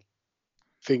many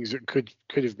things that could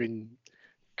have been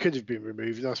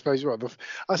removed. And I suppose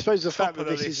the fact that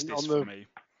this isn't on the me.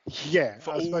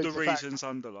 For all the reasons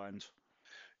underlined.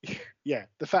 Yeah,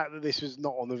 the fact that this was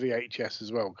not on the VHS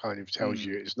as well kind of tells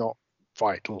you it's not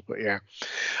vital. But yeah,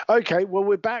 okay. Well,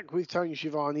 we're back with Tony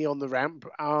Schiavone on the ramp,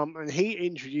 and he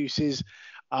introduces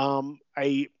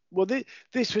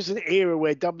this was an era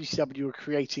where WCW were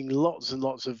creating lots and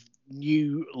lots of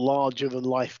new,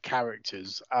 larger-than-life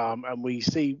characters, and we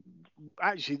see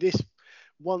actually this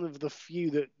one of the few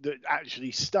that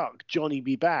actually stuck. Johnny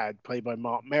B. Bad, played by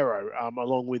Mark Merrow,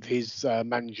 along with his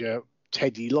manager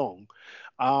Teddy Long.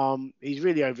 He's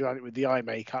really overdone it with the eye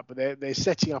makeup, but they're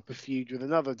setting up a feud with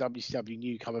another WCW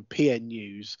newcomer, PN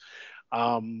News.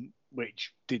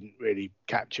 Which didn't really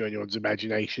capture anyone's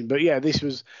imagination, but yeah, this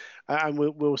was, and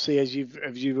we'll see as you've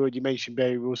already mentioned,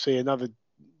 Barry. We'll see another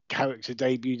character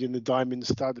debuted in the Diamond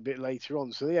Stud a bit later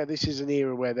on. So yeah, this is an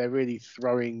era where they're really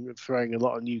throwing a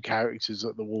lot of new characters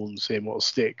at the wall and seeing what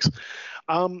sticks.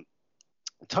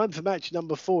 Time for match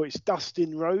number 4. It's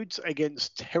Dustin Rhodes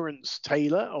against Terence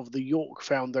Taylor of the York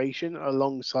Foundation,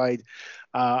 alongside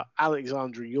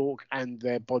Alexandra York and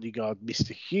their bodyguard,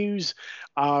 Mr. Hughes.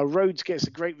 Rhodes gets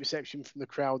a great reception from the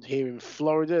crowd here in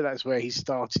Florida. That's where he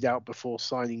started out before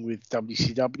signing with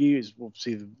WCW. It's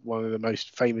obviously one of the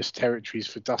most famous territories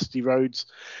for Dusty Rhodes.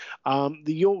 The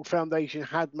York Foundation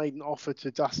had made an offer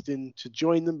to Dustin to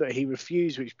join them, but he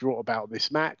refused, which brought about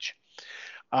this match.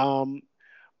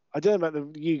 I don't know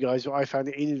about you guys, but I found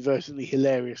it inadvertently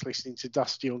hilarious listening to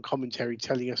Dusty on commentary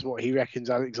telling us what he reckons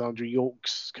Alexandra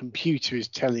York's computer is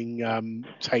telling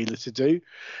Taylor to do.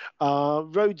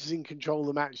 Rhodes is in control of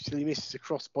the match till he misses a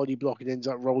crossbody block and ends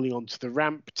up rolling onto the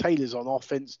ramp. Taylor's on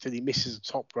offense till he misses a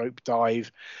top rope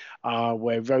dive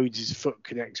where Rhodes' foot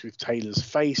connects with Taylor's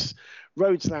face.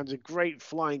 Rhodes lands a great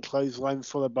flying clothesline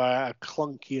followed by a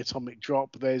clunky atomic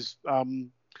drop. There's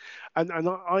And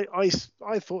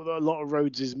I thought that a lot of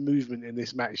Rhodes' movement in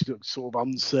this match looked sort of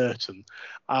uncertain.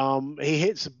 He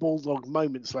hits a bulldog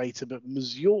moments later, but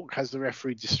Ms. York has the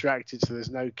referee distracted, so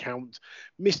there's no count.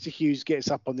 Mr. Hughes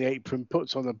gets up on the apron,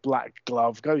 puts on a black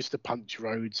glove, goes to punch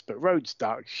Rhodes, but Rhodes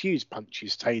ducks. Hughes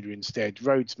punches Taylor instead.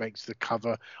 Rhodes makes the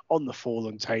cover on the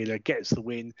fallen Taylor, gets the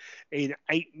win in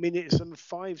 8 minutes and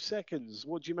 5 seconds.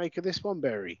 What do you make of this one,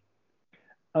 Barry?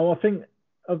 Oh, I think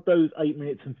of those 8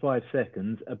 minutes and 5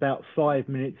 seconds, about 5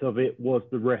 minutes of it was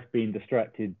the ref being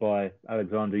distracted by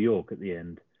Alexander York at the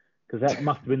end, because that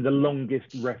must have been the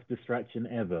longest ref distraction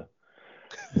ever.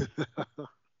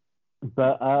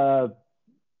 But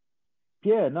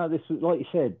yeah, no, this was, like you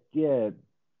said, yeah,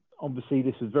 obviously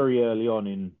this was very early on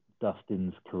in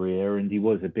Dustin's career, and he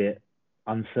was a bit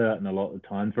uncertain a lot of the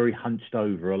time, very hunched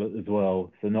over a lot as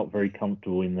well, so not very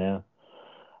comfortable in there.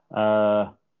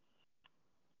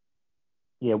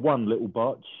 Yeah, one little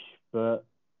botch, but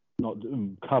not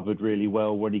covered really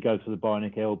well when he goes for the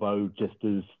bionic elbow just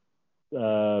as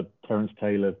Terence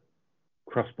Taylor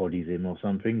crossbodies him or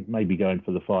something, maybe going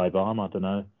for the 5-arm, I don't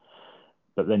know.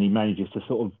 But then he manages to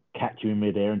sort of catch you in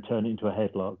midair and turn it into a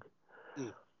headlock.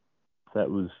 Mm.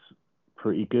 That was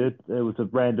pretty good. There was a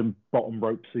random bottom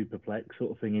rope superplex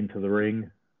sort of thing into the ring,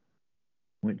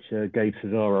 which gave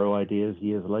Cesaro ideas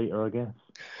years later, I guess.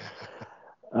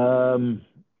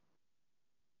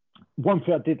 One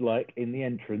thing I did like in the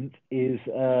entrance is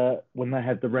when they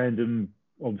had the random,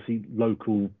 obviously,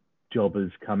 local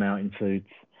jobbers come out in suits.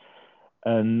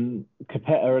 And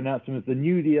Capetta announced them as the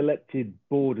newly elected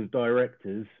board of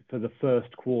directors for the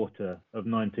first quarter of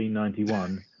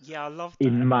 1991. Yeah, I love that.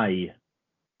 In May.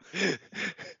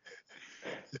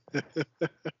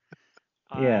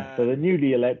 Yeah, so they're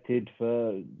newly elected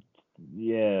for,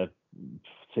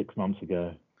 6 months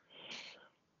ago.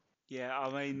 Yeah, I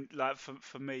mean, like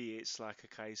for me, it's like a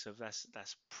case of that's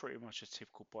pretty much a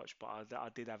typical botch. But I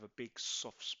did have a big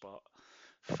soft spot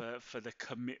for the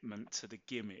commitment to the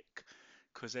gimmick,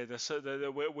 because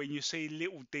when you see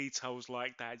little details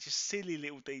like that, just silly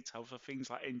little details for things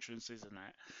like entrances and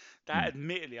that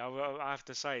admittedly, I have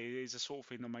to say, is the sort of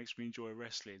thing that makes me enjoy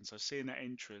wrestling. So seeing that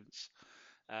entrance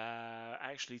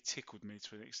actually tickled me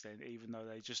to an extent, even though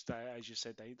they just, as you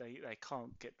said, they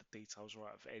can't get the details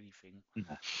right of anything,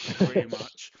 pretty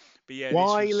much. But yeah,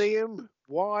 why, Liam?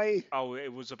 Why? Oh,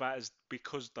 it was about as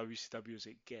because WCW as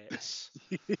it gets.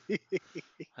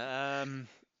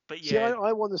 But yeah, see,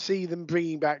 I want to see them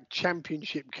bringing back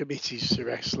championship committees to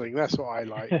wrestling. That's what I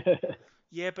like.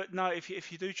 Yeah, but no, if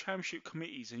you do championship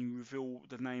committees and you reveal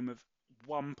the name of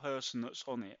one person that's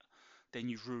on it, then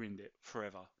you've ruined it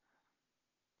forever.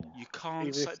 You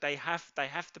can't say they have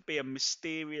to be a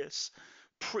mysterious,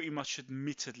 pretty much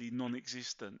admittedly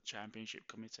non-existent championship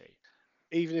committee.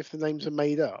 Even if the names are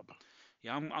made up.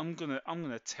 Yeah, I'm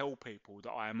gonna tell people that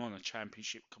I am on a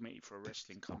championship committee for a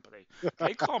wrestling company.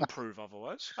 They can't prove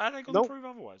otherwise. How are they gonna prove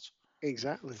otherwise?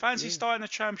 Exactly. Fancy starting a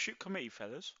championship committee,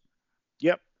 fellas?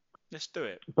 Yep. Let's do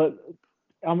it. But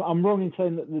I'm wrong in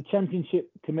saying that the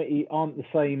championship committee aren't the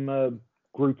same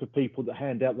group of people that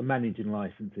hand out the managing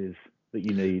licenses that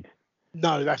you need.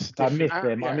 No, that's different. I miss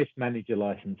them. I miss manager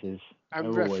licenses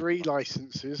and referee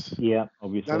licenses. Yeah,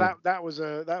 obviously. Now that was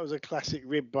a classic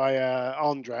rib by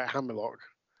Andre at Hammerlock,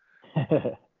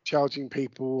 charging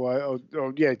people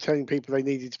telling people they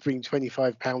needed to bring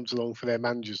 £25 along for their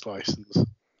manager's license.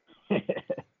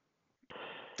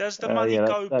 Does the money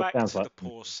go back to the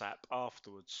poor sap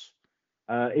afterwards?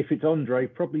 If it's Andre,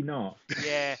 probably not.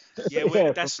 Yeah.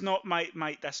 Well, that's not,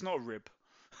 mate. That's not a rib.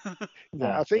 No,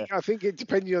 I think it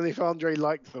depended on if Andre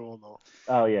liked them or not.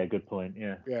 Oh yeah, good point.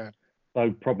 Yeah. Yeah.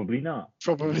 So probably not.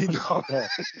 Probably not.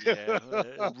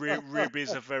 Rib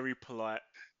is a very polite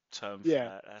term for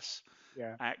that. That's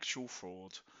actual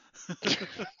fraud.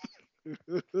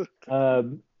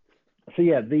 So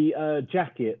yeah, the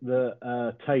jacket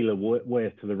that Taylor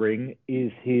wears to the ring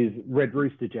is his Red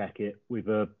Rooster jacket with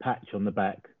a patch on the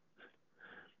back.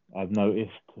 I've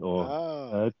noticed,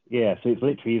 yeah. So it's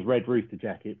literally his Red Rooster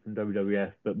jacket from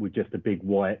WWF, but with just a big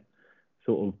white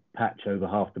sort of patch over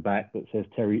half the back that says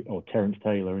Terrence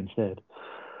Taylor instead.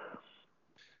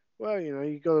 Well,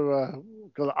 you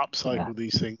got to upcycle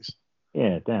these things.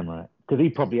 Yeah, damn right. Because he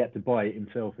probably had to buy it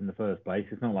himself in the first place.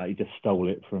 It's not like he just stole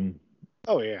it from.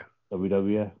 Oh yeah.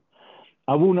 WWF.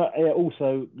 I will not.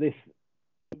 Also, this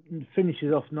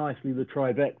finishes off nicely the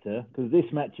trifecta because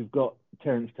this match you've got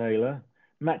Terrence Taylor.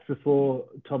 Match before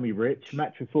Tommy Rich.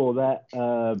 Match before that.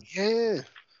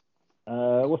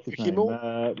 What's his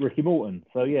name? Ricky Morton.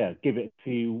 So yeah, give it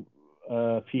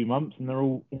a few months and they're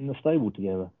all in the stable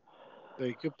together.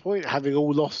 Very good point. Having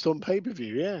all lost on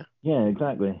pay-per-view, yeah. Yeah,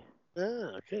 exactly.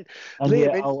 Okay. And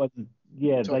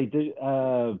they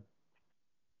do.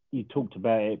 You talked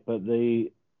about it, but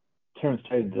the Terrence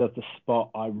Taylor does the spot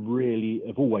I really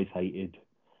have always hated,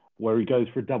 where he goes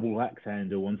for a double axe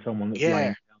handle on someone that's laying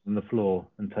down on the floor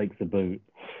and takes the boot.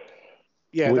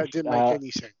 Yeah, that didn't make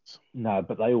any sense. No,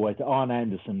 but they always. Arn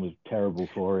Anderson was terrible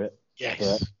for it. Yes.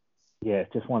 But, yeah,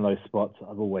 just one of those spots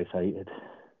I've always hated.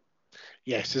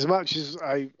 Yes, as much as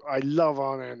I love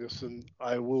Arn Anderson,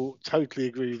 I will totally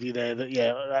agree with you there that,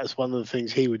 that's one of the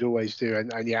things he would always do.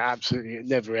 And yeah, absolutely, it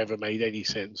never, ever made any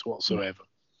sense whatsoever.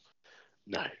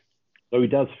 No. So he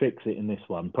does fix it in this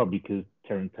one, probably because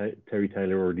Terry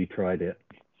Taylor already tried it.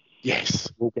 Yes.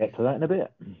 We'll get to that in a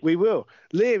bit. We will.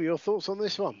 Liam, your thoughts on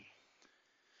this one?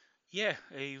 Yeah,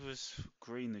 he was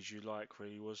green as you like,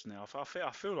 really, wasn't he?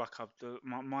 I feel like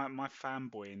my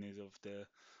fanboying is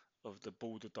of the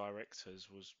board of directors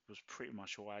was pretty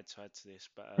much all I had to add to this,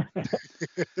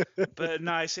 but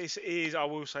no, it is. I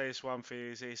will say this one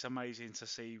thing: it's amazing to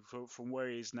see from where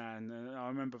he is now, and I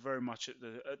remember very much at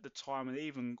the time, and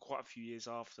even quite a few years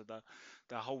after,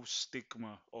 the whole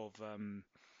stigma of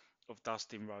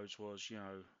Dustin Rhodes was,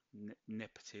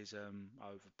 nepotism,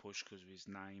 over push because of his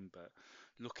name, but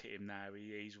look at him now;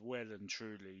 he's well and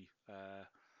truly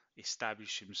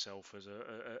established himself as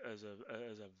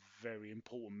a very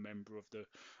important member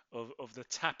of the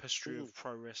tapestry of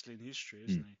pro wrestling history,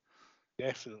 isn't he?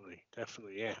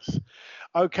 Definitely, yes.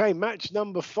 Okay, match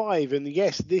number 5, and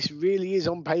yes, this really is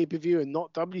on pay-per-view and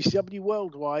not WCW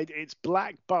Worldwide. It's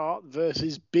Black Bart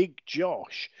versus Big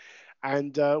Josh.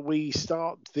 And we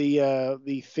start the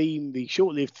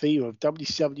short-lived theme of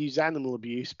WCW's animal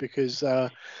abuse because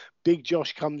Big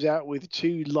Josh comes out with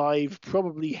 2 live,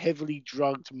 probably heavily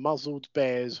drugged, muzzled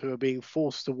bears who are being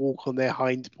forced to walk on their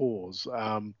hind paws.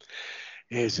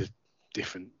 Here's a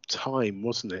different time,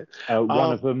 wasn't it?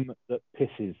 One of them that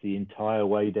pisses the entire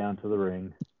way down to the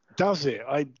ring. Does it?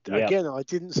 Again, I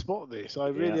didn't spot this. I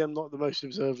really am not the most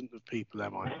observant of people,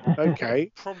 am I?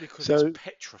 Okay. Probably because it's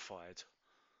petrified.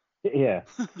 Yeah.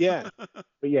 Yeah.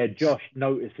 But yeah, Josh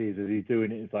notices as he's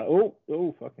doing it. It's like, oh,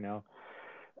 fucking hell.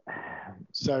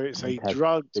 So it's a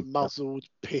drugged, muzzled,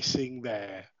 pissing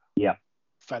bear. Yeah.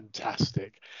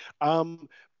 Fantastic.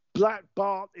 Black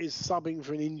Bart is subbing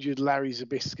for an injured Larry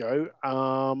Zbyszko.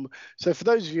 So for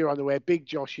those of you unaware, Big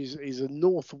Josh is a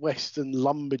Northwestern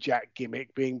lumberjack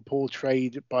gimmick being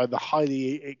portrayed by the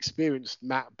highly experienced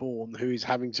Matt Bourne, who is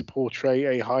having to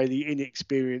portray a highly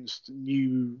inexperienced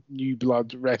new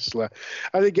blood wrestler.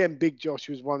 And again, Big Josh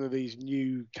was one of these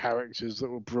new characters that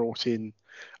were brought in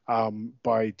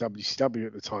by WCW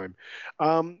at the time.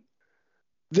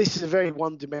 This is a very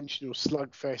one-dimensional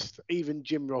slugfest. Even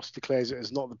Jim Ross declares it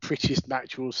as not the prettiest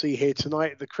match we'll see here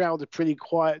tonight. The crowd are pretty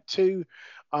quiet too.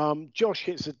 Josh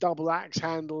hits a double axe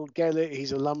handle. Gellert,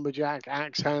 he's a lumberjack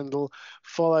axe handle,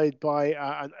 followed by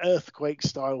an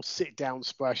earthquake-style sit-down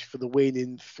splash for the win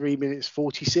in 3 minutes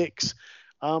 46.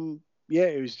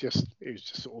 It was just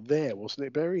sort of there, wasn't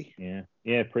it, Barry?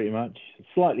 Yeah, pretty much.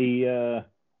 Slightly. It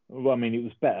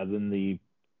was better than the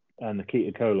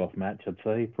Nikita Koloff match, I'd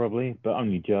say, probably, but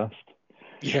only just.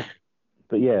 Yeah.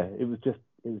 But yeah, it was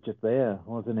just there,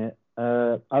 wasn't it?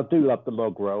 I do love the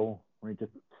log roll where he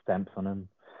just stamps on him.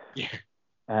 Yeah.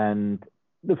 And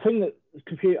the thing that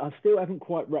I still haven't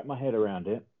quite wrapped my head around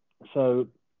it. So,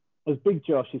 as Big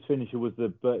Josh, his finisher was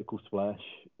the vertical splash,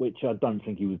 which I don't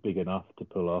think he was big enough to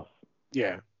pull off.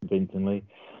 Yeah. Convincingly.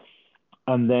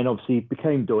 And then obviously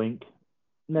became Doink,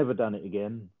 never done it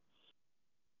again.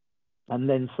 And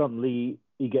then suddenly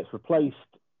he gets replaced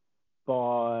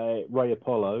by Ray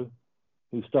Apollo,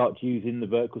 who starts using the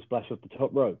vertical splash off the top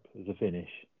rope as a finish.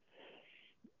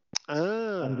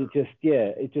 And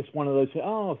it's just one of those,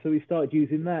 so he started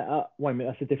using that. Wait a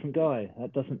minute, that's a different guy.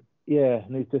 That doesn't,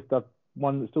 and he's just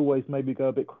one that's always made me go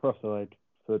a bit cross-eyed.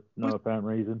 for no apparent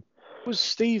reason. Was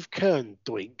Steve Kern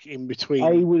Doink in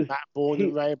between Matt Bourne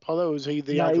and Ray Apollo, or was he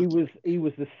the other? He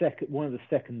was the one of the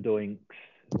second Doinks,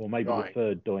 or maybe the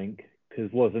third Doink,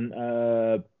 because wasn't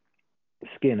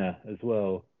Skinner as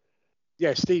well.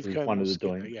 Yeah, Steve Kern one of the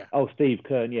Skinner, Doinks. yeah. Oh, Steve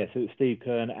Kern, yeah. So it's Steve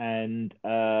Kern and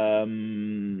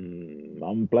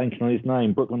I'm blanking on his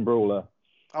name, Brooklyn Brawler.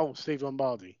 Oh, Steve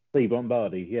Lombardi. Steve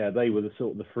Lombardi, yeah. They were the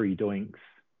sort of the three Doinks,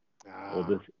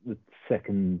 or the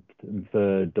second and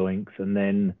third Doinks, and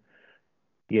then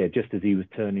just as he was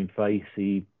turning face,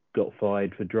 he got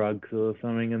fired for drugs or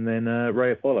something, and then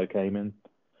Ray Apollo came in.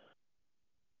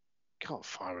 Can't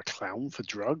fire a clown for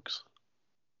drugs.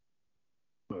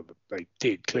 Well, they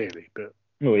did clearly, but.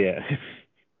 Oh yeah.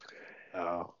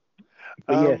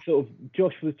 But sort of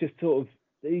Josh was just sort of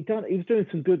he was doing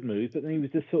some good moves, but then he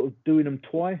was just sort of doing them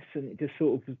twice, and it just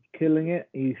sort of was killing it.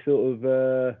 He sort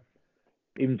of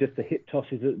even just the hip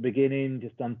tosses at the beginning,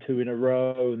 just done 2 in a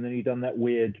row, and then he done that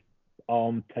weird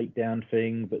arm takedown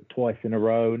thing, but twice in a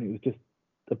row, and it was just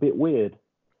a bit weird.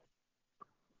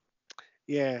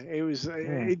 Yeah, it was.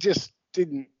 It just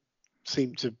didn't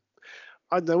seem to.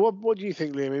 I don't know. What do you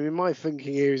think, Liam? I mean, my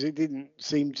thinking here is it didn't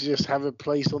seem to just have a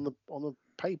place on the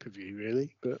pay-per-view,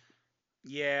 really. But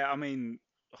yeah, I mean,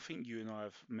 I think you and I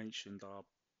have mentioned our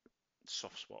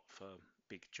soft spot for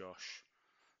Big Josh,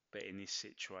 but in this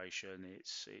situation,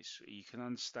 it's you can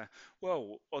understand.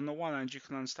 Well, on the one hand, you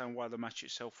can understand why the match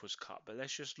itself was cut, but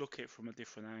let's just look at it from a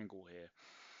different angle here.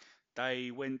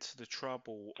 They went to the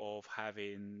trouble of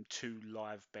having 2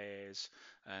 live bears,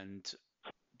 and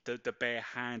the bear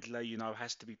handler,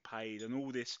 has to be paid, and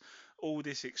all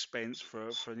this expense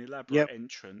for an elaborate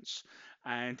entrance,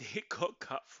 and it got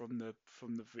cut from the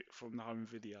home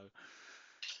video.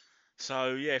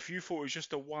 So yeah, if you thought it was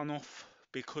just a one-off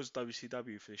because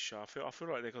WCW for this show, I feel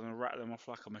like they're gonna rattle them off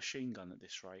like a machine gun at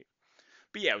this rate.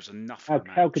 But yeah, it was a nothing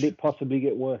match. How could it possibly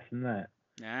get worse than that?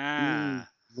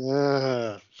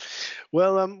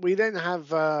 Well, we then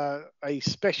have a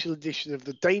special edition of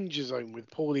the Danger Zone with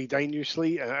Paulie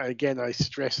Dangerously. Again, I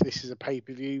stress this is a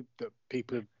pay-per-view that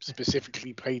people have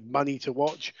specifically paid money to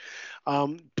watch.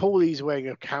 Paulie's wearing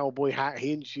a cowboy hat.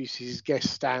 He introduces his guest,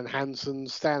 Stan Hansen.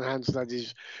 Stan Hansen had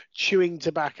his chewing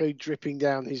tobacco dripping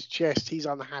down his chest. He's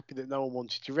unhappy that no one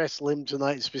wanted to wrestle him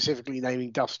tonight, specifically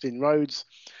naming Dustin Rhodes.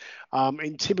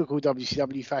 In typical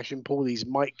WCW fashion, Paulie's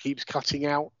mic keeps cutting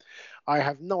out. I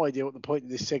have no idea what the point of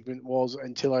this segment was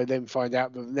until I then find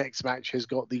out that the next match has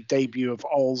got the debut of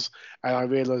Oz, and I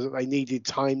realised that they needed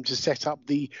time to set up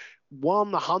the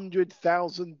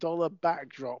 $100,000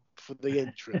 backdrop for the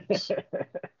entrance.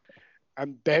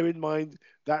 And bear in mind,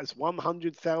 that's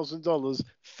 $100,000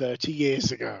 30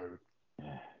 years ago.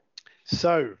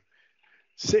 So,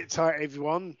 sit tight,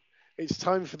 everyone. It's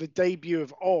time for the debut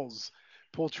of Oz,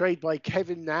 portrayed by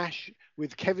Kevin Nash,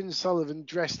 with Kevin Sullivan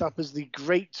dressed up as the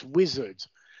Great Wizard.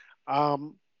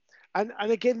 And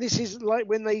again, this is like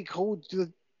when they called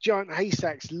the Giant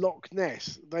Haystacks Loch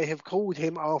Ness. They have called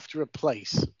him after a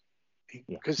place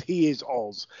because he is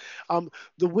Oz.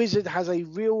 The Wizard has a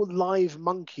real live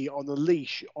monkey on a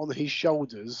leash on his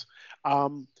shoulders,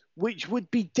 which would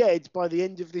be dead by the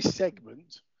end of this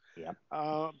segment.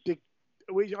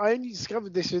 Which I only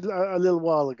discovered this a little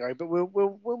while ago, but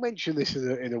we'll mention this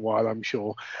in a while, I'm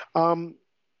sure.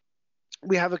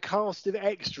 We have a cast of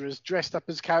extras dressed up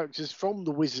as characters from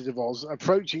The Wizard of Oz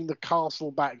approaching the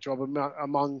castle backdrop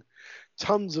among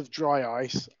tons of dry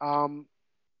ice.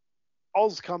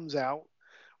 Oz comes out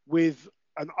with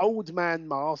an old man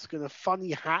mask and a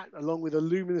funny hat, along with a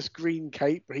luminous green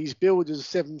cape. He's billed as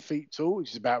 7 feet tall,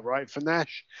 which is about right for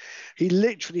Nash. He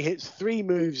literally hits 3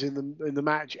 moves in the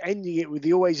match, ending it with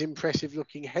the always impressive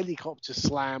looking helicopter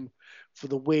slam for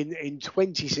the win in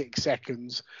 26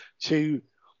 seconds to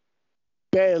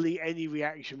barely any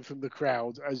reaction from the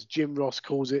crowd, as Jim Ross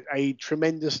calls it, a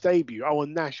tremendous debut. Oh,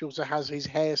 and Nash also has his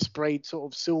hair sprayed sort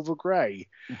of silver grey.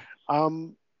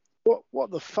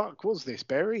 What the fuck was this,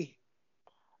 Barry?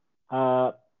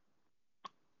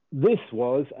 This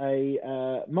was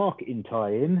a marketing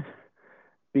tie-in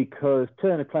because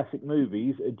Turner Classic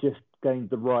Movies had just gained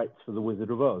the rights for The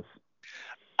Wizard of Oz.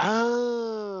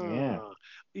 Yeah.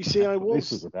 You see, I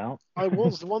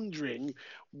was wondering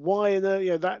why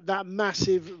that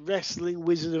massive wrestling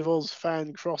Wizard of Oz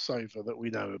fan crossover that we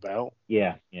know about.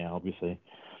 Yeah, obviously.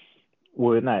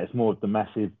 Well, no, it's more of the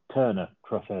massive Turner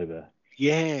crossover.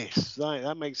 Yes,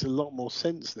 that makes a lot more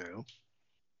sense now.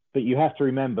 But you have to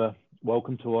remember,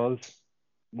 welcome to Oz,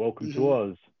 welcome to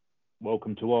Oz,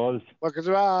 welcome to Oz, welcome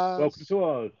to Oz, welcome to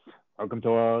Oz, welcome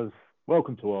to Oz,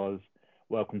 welcome to Oz,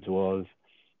 welcome to Oz.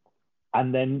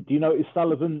 And then, do you notice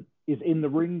Sullivan is in the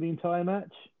ring the entire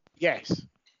match? Yes.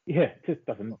 Yeah, just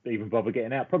doesn't even bother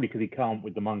getting out. Probably because he can't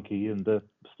with the monkey and the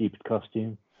stupid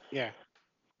costume. Yeah.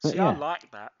 See, yeah. I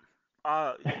like that.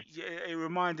 It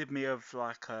reminded me of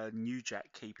like New Jack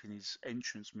keeping his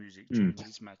entrance music during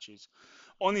his matches.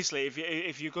 Honestly,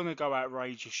 if you're gonna go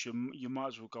outrageous, you might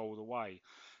as well go all the way.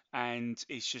 And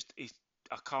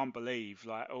I can't believe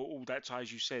like all that time,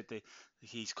 as you said,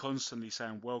 he's constantly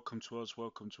saying welcome to us,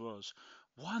 welcome to us.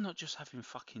 Why not just have him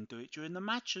fucking do it during the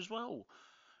match as well?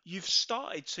 You've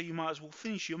started, so you might as well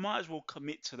finish. You might as well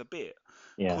commit to the bit,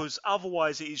 Yeah. because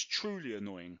otherwise it is truly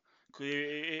annoying. 'Cause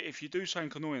if you do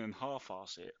something annoying and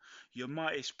half-ass it,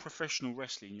 it's professional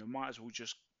wrestling. You might as well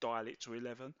just dial it to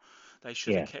 11. They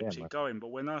should have kept it going. But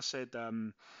when I said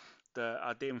that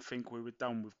I didn't think we were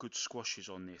done with good squashes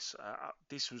on this,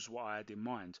 this was what I had in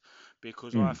mind,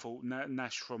 because I thought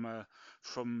Nash from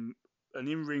an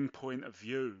in-ring point of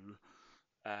view,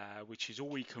 which is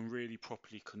all he can really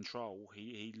properly control.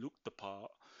 He looked the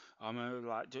part. I mean,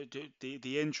 like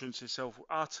the entrance itself,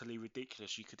 utterly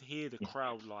ridiculous. You could hear the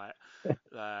crowd like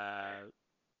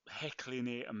heckling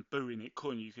it and booing it.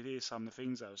 Couldn't you? Could hear some of the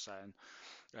things they were saying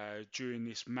during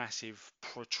this massive,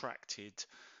 protracted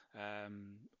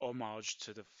homage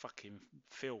to the fucking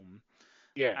film.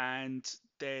 Yeah. And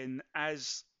then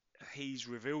as he's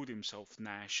revealed himself,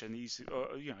 Nash, and he's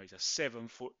he's a 7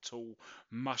 foot tall,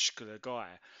 muscular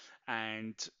guy,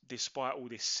 and despite all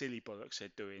this silly bollocks they're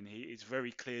doing, it's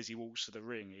very clear as he walks to the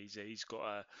ring, he's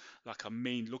got a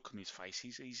mean look on his face.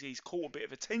 He's caught a bit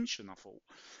of attention, I thought.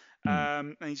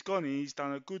 And he's gone in, he's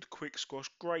done a good quick squash,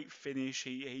 great finish.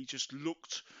 He just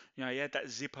looked, he had that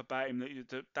zip about him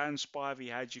that Dan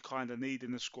Spivey had, you kind of need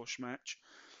in a squash match.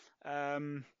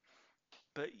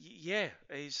 But yeah,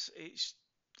 it's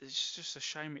just a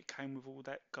shame it came with all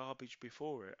that garbage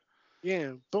before it.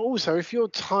 Yeah, but also if you're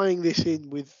tying this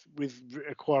in with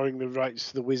acquiring the rights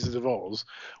to the Wizard of Oz,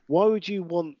 why would you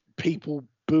want people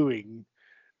booing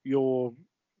your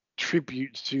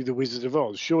tribute to the Wizard of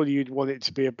Oz? Surely you'd want it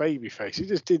to be a babyface. It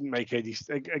just didn't make any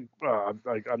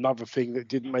another thing that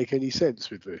didn't make any sense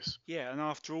with this. Yeah, and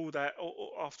after all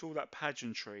that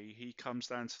pageantry, he comes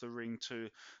down to the ring to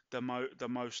the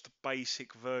most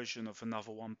basic version of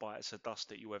Another One Bites the Dust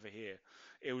that you ever hear.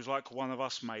 It was like one of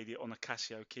us made it on a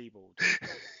Casio keyboard.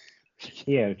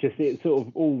 Yeah, just it's sort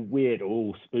of all weird,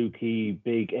 all spooky,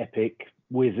 big, epic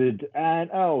wizard, and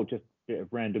just a bit of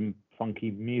random funky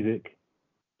music.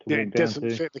 Yeah, it doesn't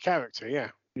fit the character.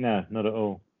 Yeah. No, not at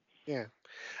all. Yeah,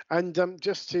 and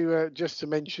just to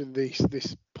mention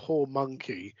this poor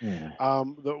monkey,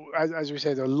 that, as we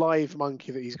said, a live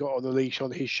monkey that he's got on a leash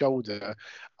on his shoulder.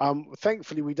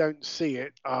 Thankfully, we don't see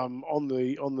it on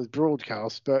the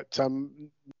broadcast, but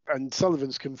and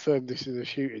Sullivan's confirmed this in a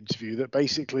shoot interview that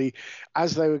basically,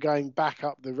 as they were going back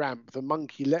up the ramp, the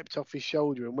monkey leapt off his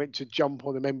shoulder and went to jump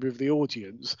on a member of the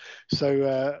audience.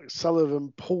 So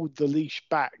Sullivan pulled the leash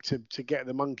back to get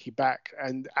the monkey back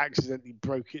and accidentally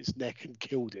broke its neck and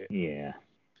killed it. Yeah.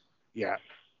 Yeah.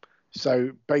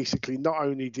 So basically, not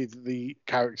only did the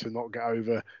character not get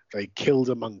over, they killed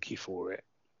a monkey for it.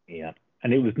 Yeah.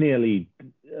 And it was nearly,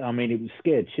 it was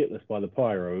scared shitless by the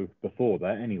pyro before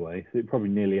that anyway, so it probably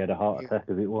nearly had a heart attack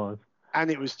as it was.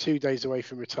 And it was 2 days away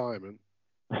from retirement.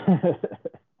 Poor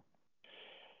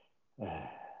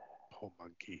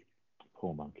monkey.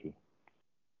 Poor monkey.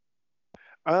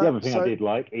 The other thing I did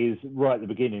like is right at the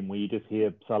beginning where you just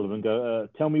hear Sullivan go,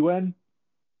 tell me when?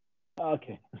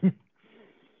 Okay.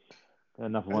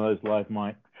 Another one of those live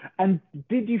mics. And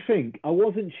did you think, I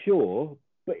wasn't sure,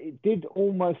 but it did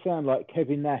almost sound like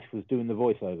Kevin Nash was doing the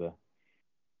voiceover.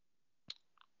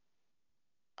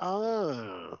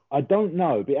 Oh. I don't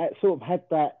know, but it sort of had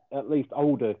that at least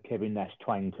older Kevin Nash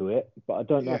twang to it, but I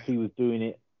don't know if he was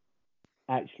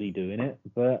actually doing it,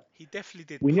 but he definitely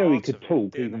did. We knew he could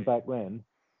talk even back then.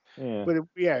 Yeah. But it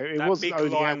that wasn't big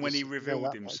only line when he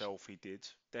revealed himself, he did,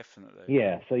 definitely.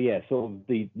 Yeah, so sort of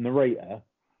the narrator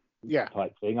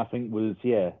type thing, I think was,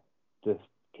 just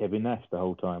Kevin Nash the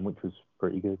whole time, which was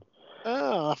pretty good.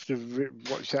 I'll have to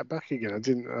watch that back again. I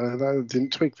didn't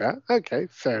tweak that. Okay,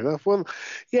 fair enough. Well,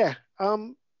 yeah.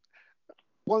 One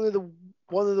of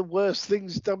the worst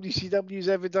things WCW's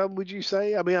ever done, would you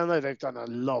say? I mean, I know they've done a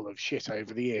lot of shit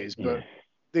over the years, but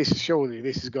this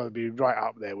is going to be right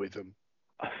up there with them.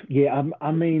 Yeah,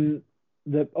 I mean,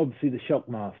 obviously the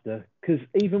Shockmaster, because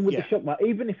even with the Shockmaster,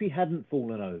 even if he hadn't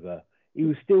fallen over, he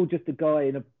was still just a guy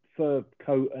in a fur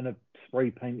coat and a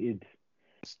spray painted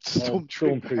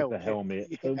Stormtrooper helmet.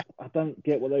 Yeah. So I don't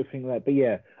get what they think of that.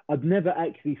 But I'd never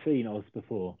actually seen Oz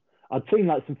before. I'd seen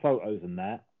like some photos and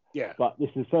that. Yeah. But this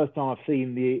is the first time I've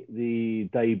seen the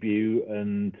debut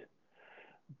and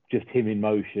just him in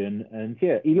motion. And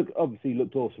yeah, he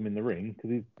looked awesome in the ring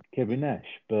because he's Kevin Nash.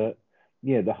 But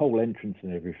yeah, the whole entrance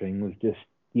and everything was just,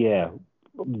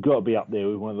 got to be up there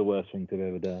with one of the worst things I've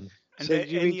ever done. And So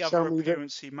any other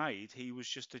appearance he made, he was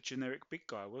just a generic big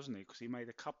guy, wasn't he? Because he made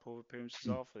a couple of appearances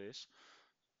after this.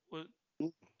 Well,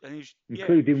 and he was,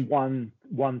 including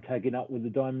one tagging up with the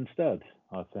Diamond Stud,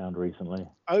 I found recently.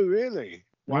 Oh, really?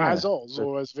 Well, as Oz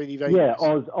or as Vinny Vegas? Yeah,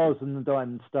 Oz and the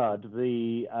Diamond Stud.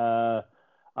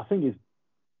 I think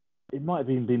it might have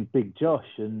even been Big Josh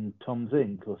and Tom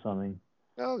Zink or something.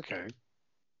 Okay.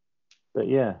 But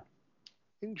yeah.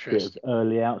 Interesting. Bit of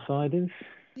early outsiders.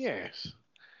 Yes.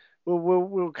 Well,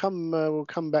 we'll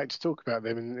come back to talk about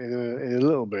them in a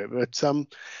little bit. But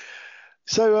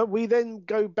so we then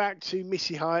go back to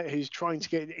Missy Hyatt, who's trying to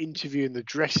get an interview in the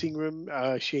dressing room.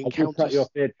 She encounters. I'll cut you off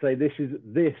there to say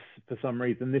this for some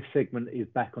reason this segment is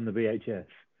back on the VHS.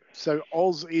 So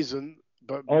Oz isn't,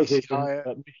 but Missy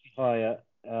Hyatt.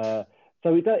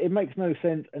 So it makes no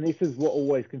sense, and this is what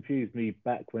always confused me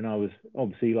back when I was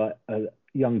obviously like a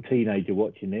young teenager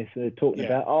watching this. Talking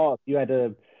about you had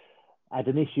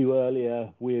an issue earlier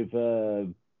with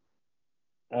in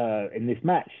this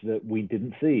match that we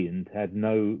didn't see and had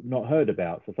not heard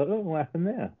about. So I thought, what happened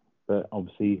there? But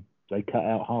obviously they cut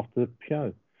out half the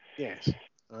show. Yes.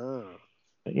 Oh.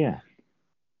 But yeah.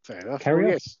 Fair enough. Carry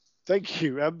on. Yes. Thank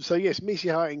you. So yes, Missy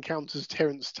Hyatt encounters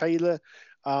Terence Taylor.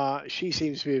 She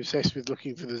seems to be obsessed with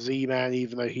looking for the Z-Man,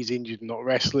 even though he's injured and not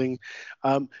wrestling.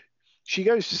 She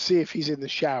goes to see if he's in the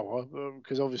shower,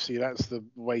 because obviously that's the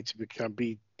way to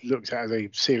be looked at as a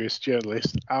serious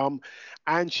journalist.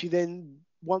 And she then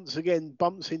once again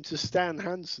bumps into Stan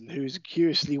Hansen, who is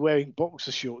curiously wearing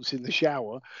boxer shorts in the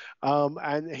shower.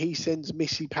 And he sends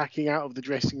Missy packing out of the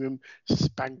dressing room,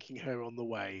 spanking her on the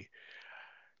way.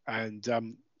 And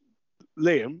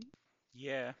Liam?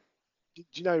 Yeah. Do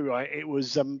you know, right? It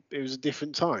was a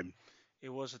different time. It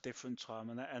was a different time,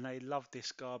 and they loved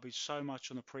this garbage so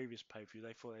much on the previous pay-per-view.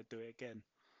 They thought they'd do it again.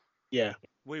 Yeah.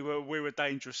 We were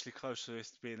dangerously close to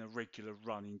this being a regular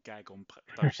running gag on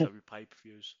WCW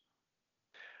pay-per-views.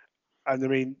 And I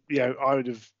mean, I would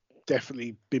have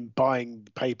definitely been buying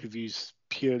pay-per-views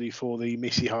purely for the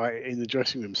Missy Hyatt in the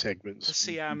dressing room segments. To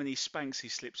see how many spanks he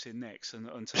slips in next,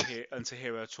 and to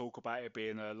hear her talk about it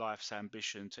being her life's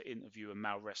ambition to interview a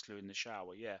male wrestler in the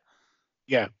shower.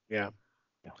 Yeah.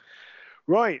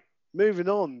 Right, moving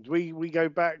on. We go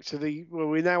back to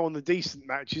we're now on the decent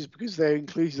matches because they're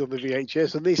included on the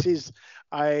VHS, and this is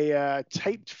a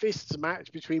taped fists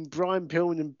match between Brian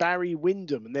Pillman and Barry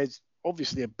Windham, and there's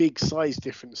obviously a big size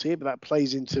difference here, but that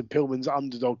plays into Pillman's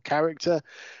underdog character.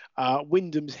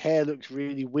 Wyndham's hair looks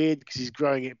really weird because he's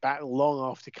growing it back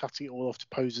long after cutting it all off to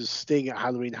pose as Sting at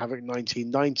Halloween Havoc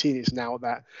 1919. It's now at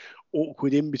that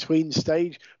awkward in-between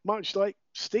stage, much like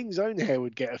Sting's own hair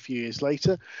would get a few years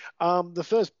later. The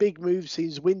first big move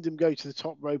sees Windham go to the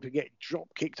top rope and get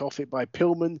drop-kicked off it by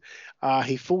Pillman.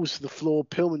 He falls to the floor.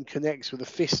 Pillman connects with a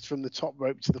fist from the top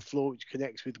rope to the floor, which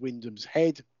connects with Wyndham's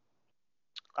head.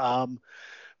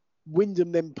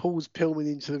 Windham then pulls Pillman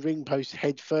into the ring post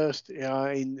head first.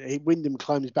 Windham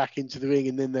climbs back into the ring,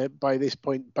 and then by this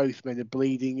point, both men are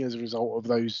bleeding as a result of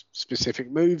those specific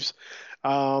moves.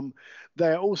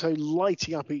 They're also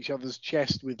lighting up each other's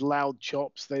chest with loud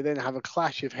chops. They then have a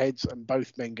clash of heads, and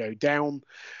both men go down.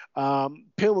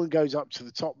 Pillman goes up to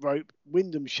the top rope.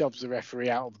 Windham shoves the referee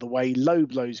out of the way. Low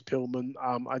blows Pillman.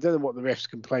 I don't know what the ref's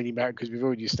complaining about because we've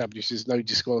already established there's no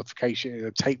disqualification in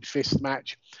a taped fist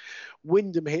match.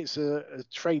 Windham hits a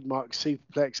trademark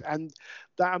superplex, and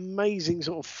that amazing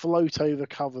sort of float over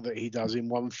cover that he does in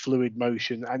one fluid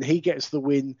motion, and he gets the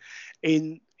win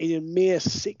in a mere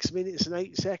 6 minutes and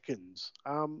 8 seconds.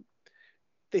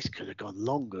 This could have gone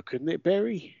longer, couldn't it,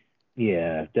 Barry?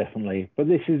 Yeah, definitely. But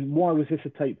why was this a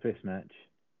taped fist match?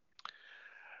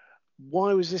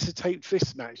 Why was this a taped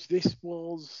fist match?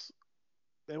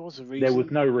 There was a reason. There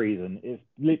was no reason. It's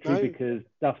literally because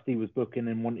Dusty was booking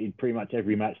and wanted pretty much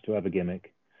every match to have a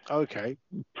gimmick. Okay.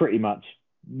 Pretty much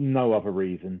no other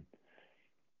reason.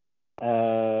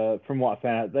 From what I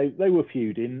found out, they were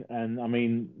feuding, and I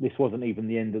mean, this wasn't even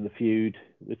the end of the feud.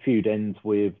 The feud ends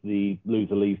with the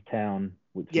loser leaves town,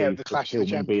 which the Clash of the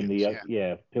Champions,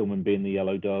 Pillman being the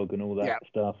yellow dog and all that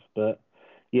stuff. But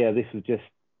yeah, this was just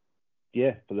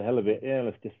for the hell of it. Yeah,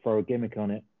 let's just throw a gimmick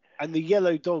on it. And the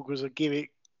yellow dog was a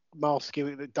mask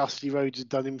gimmick that Dusty Rhodes had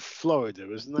done in Florida,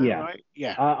 wasn't that right?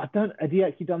 Yeah. Had he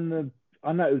actually done the?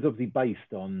 I know it was obviously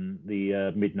based on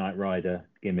the Midnight Rider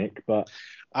gimmick, but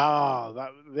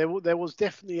there was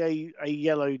definitely a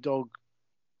yellow dog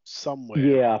somewhere.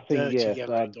 Yeah, I think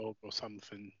yellow dog or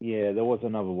something. Yeah, there was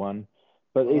another one,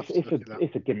 But I'll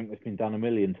it's a gimmick that's been done a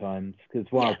million times. Because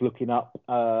while I was looking up,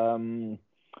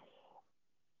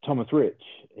 Thomas Rich,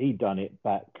 he'd done it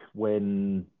back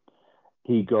when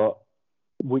he got,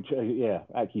 which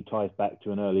actually ties back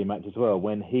to an earlier match as well,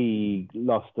 when he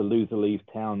lost the loser leave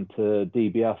town to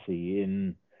DiBiase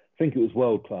in, I think it was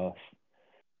World Class,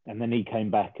 and then he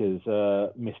came back as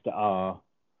Mr. R,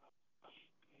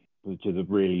 which is a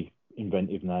really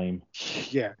inventive name.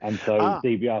 Yeah. And so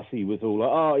DiBiase was all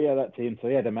like, oh yeah, that's him. So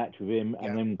he had a match with him,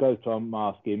 and then goes to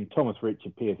unmask him. Thomas Rich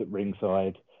appears at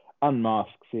ringside,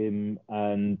 unmasks him,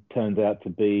 and turns out to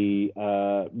be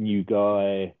new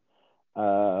guy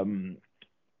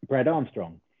Brad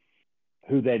Armstrong,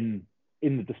 who then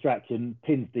in the distraction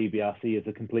pins DiBiase as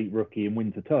a complete rookie and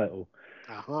wins the title,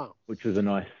 which was a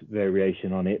nice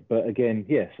variation on it. But again,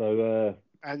 so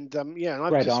and I've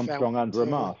Brad just Armstrong found, under a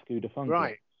mask, who'd have thunk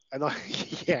it? And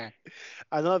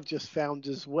and I've just found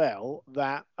as well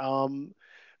that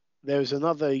there's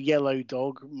another yellow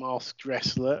dog masked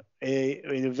wrestler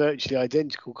in a virtually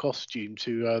identical costume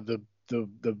to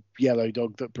the yellow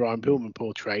dog that Brian Pillman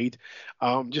portrayed.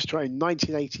 Just trying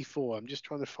 1984. I'm just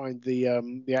trying to find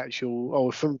the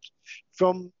actual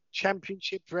from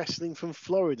Championship Wrestling from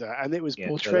Florida, and it was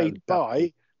portrayed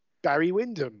by Barry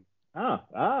Windham.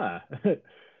 That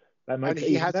makes it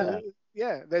even better.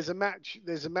 There's a match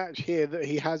here that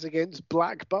he has against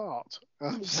Black Bart.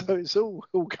 So it's all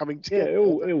coming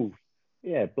together.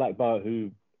 Black Bart,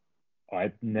 who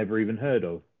I'd never even heard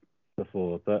of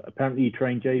before, but apparently he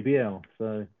trained JBL.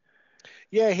 So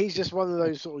he's just one of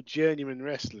those sort of journeyman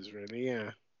wrestlers, really.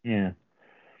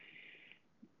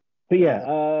 But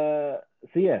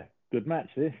good match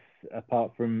this.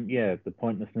 Apart from the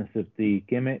pointlessness of the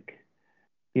gimmick.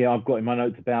 I've got in my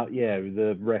notes about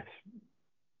the refs.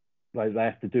 Like they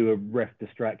have to do a ref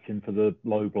distraction for the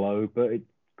low blow, but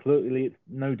clearly it's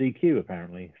no DQ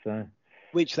apparently. So,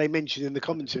 which they mentioned in the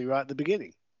commentary right at the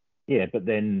beginning. Yeah, but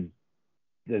then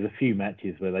there's a few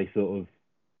matches where they sort of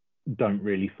don't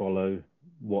really follow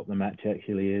what the match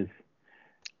actually is.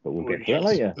 But we'll get to that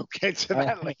later. We'll get to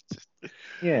that later.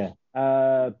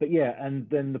 And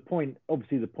then the point of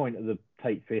the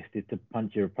tape fist is to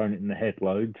punch your opponent in the head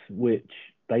loads, which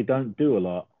they don't do a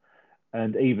lot.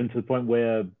 And even to the point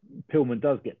where Pillman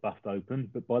does get bust open,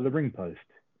 but by the ring post.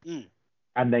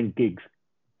 And then Giggs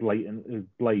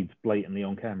blades blatantly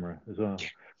on camera as well.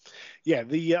 Yeah,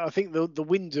 I think the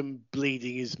Wyndham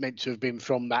bleeding is meant to have been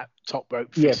from that top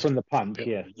rope. From the punch.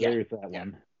 There is that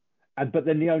one. But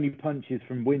then the only punches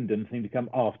from Wyndham seem to come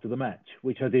after the match,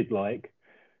 which I did like.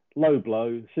 Low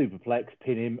blow, superplex,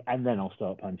 pin him, and then I'll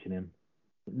start punching him.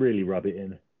 Really rub it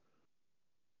in.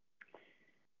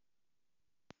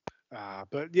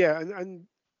 And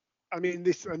I mean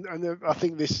this, and I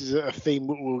think this is a theme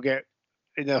that we'll get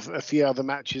in a few other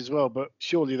matches as well. But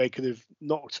surely they could have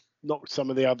knocked some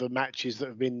of the other matches that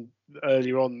have been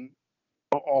earlier on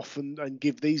off and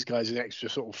give these guys an extra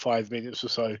sort of 5 minutes or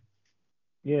so.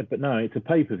 Yeah, but no, it's a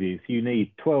pay-per-view, so you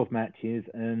need 12 matches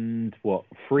and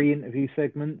 3 interview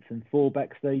segments and 4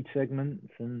 backstage segments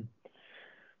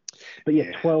But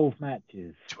 12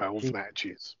 matches. 12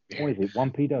 matches. What is it?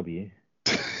 1 PW.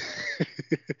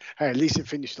 Hey, at least it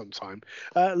finished on time.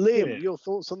 Liam, your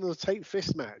thoughts on the tape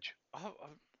fist match?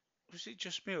 Was it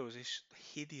just me, or was this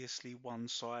hideously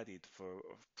one-sided for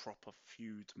a proper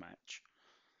feud match?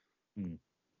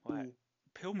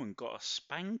 Pillman got a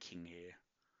spanking here.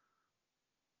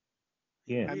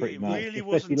 Yeah, he pretty much. Really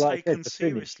wasn't taken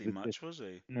seriously much, was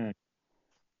he? No.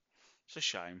 It's a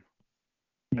shame.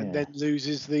 And then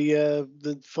loses the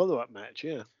follow-up match.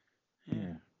 Yeah.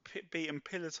 Beating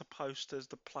pillar to post as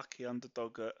the plucky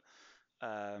underdog at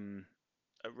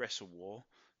Wrestle War,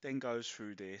 then goes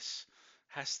through this,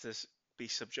 has to be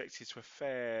subjected to a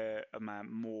fair amount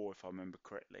more, if I remember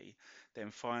correctly.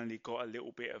 Then finally got a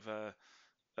little bit of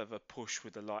a push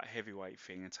with the light heavyweight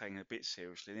thing and taking it a bit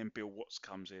seriously. Then Bill Watts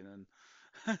comes in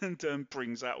and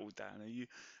brings that all down.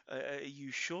 Are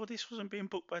you sure this wasn't being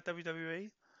booked by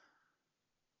WWE?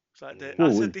 It's like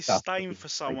the disdain for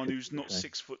someone who's not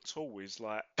 6 foot tall is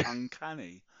like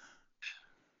uncanny.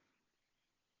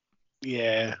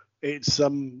 Yeah, it's I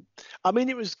mean,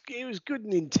 it was good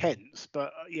and intense,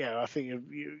 but I think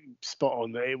you spot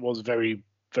on that it was very,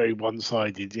 very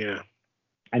one-sided. Yeah,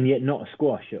 and yet not a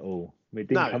squash at all. It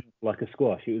didn't come like a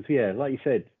squash. It was like you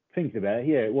said, thinking about it,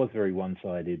 it was very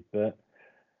one-sided, but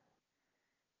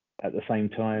at the same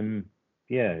time,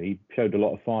 he showed a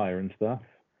lot of fire and stuff.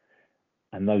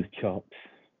 And those chops.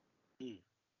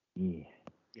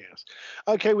 Yes.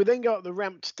 Okay, we then got the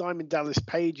ramped Diamond Dallas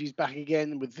Page. He's back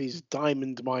again with his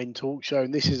Diamond Mine talk show,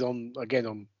 and this is on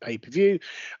pay-per-view.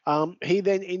 He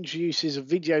then introduces a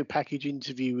video package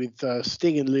interview with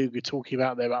Sting and Luger talking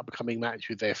about their upcoming match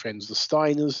with their friends, the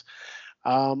Steiners.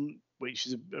 Which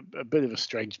is a bit of a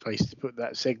strange place to put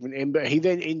that segment in. But he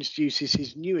then introduces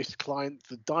his newest client,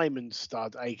 the Diamond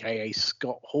Stud, aka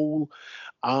Scott Hall,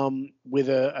 with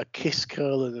a kiss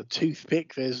curl and a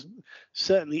toothpick. There's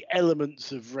certainly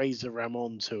elements of Razor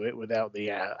Ramon to it, without the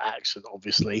accent,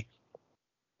 obviously.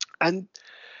 And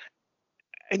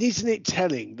isn't it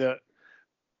telling that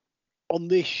on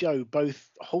this show, both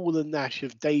Hall and Nash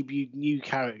have debuted new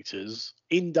characters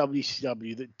in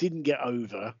WCW that didn't get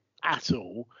over at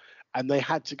all, and they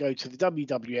had to go to the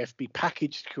WWF, be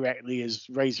packaged correctly as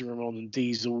Razor Ramon and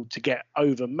Diesel to get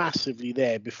over massively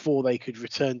there before they could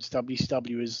return to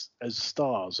WCW as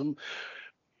stars. And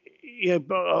yeah,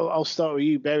 but I'll start with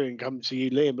you, Barry, and come to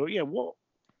you, Liam. But yeah,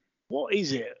 what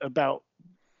is it about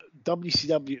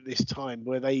WCW at this time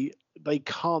where they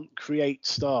can't create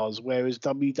stars, whereas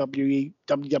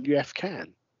WWF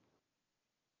can?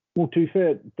 Well, to be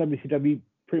fair, WCW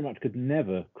pretty much could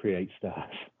never create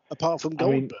stars. Apart from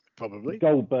Goldberg, probably.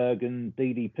 Goldberg and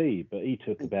DDP, but he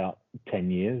took about 10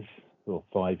 years or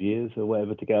 5 years or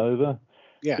whatever to get over.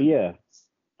 Yeah. But yeah,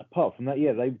 apart from that,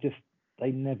 yeah,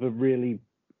 they never really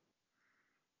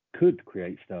could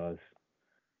create stars.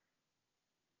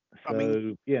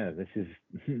 So, yeah, this is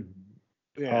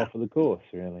half of the course,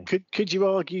 really. Could you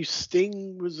argue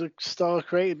Sting was a star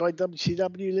created by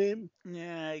WCW, Liam?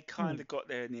 Yeah, he kind of got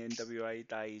there in the NWA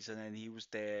days, and then he was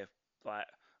there, like,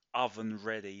 oven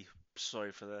ready.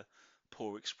 Sorry for the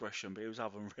poor expression, but he was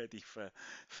oven ready for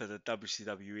the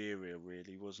WCW era,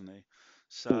 really, wasn't he?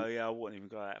 So yeah, I wouldn't even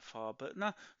go that far. But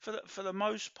no, for the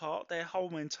most part, their whole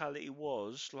mentality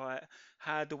was like,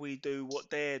 how do we do what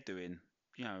they're doing?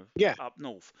 You know, up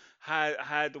north.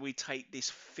 How do we take this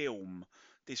film,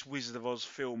 this Wizard of Oz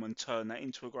film, and turn that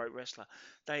into a great wrestler?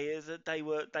 They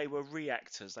were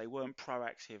reactors. They weren't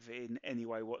proactive in any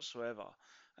way whatsoever,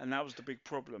 and that was the big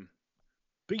problem.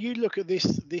 But you look at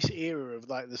this era of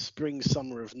like the spring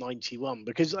summer of '91,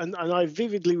 because and I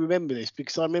vividly remember this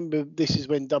because I remember this is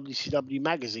when WCW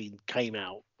magazine came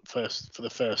out for the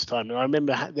first time, and I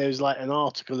remember there was like an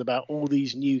article about all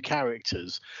these new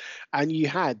characters, and you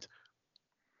had,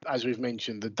 as we've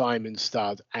mentioned, the Diamond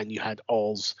Stud, and you had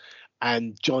Oz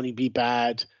and Johnny B.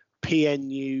 Bad, PN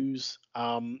News.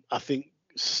 I think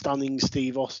Stunning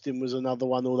Steve Austin was another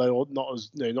one, although not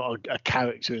a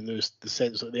character in the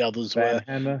sense that the others were.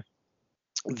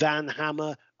 Van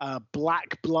Hammer,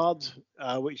 Black Blood,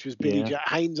 which was Billy Jack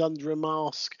Haynes under a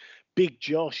mask. Big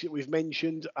Josh that we've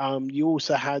mentioned. You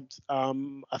also had, I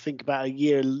think about a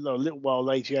little while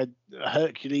later, you had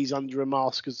Hercules under a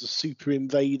mask as the Super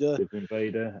Invader.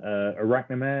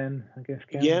 Arachnaman, I guess.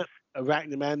 Yeah,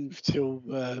 Arachnaman till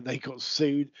they got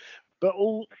sued. But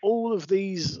all of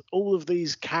these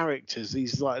characters,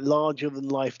 these like larger than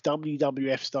life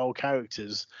WWF style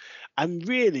characters, and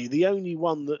really the only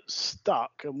one that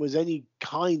stuck and was any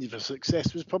kind of a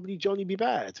success was probably Johnny B.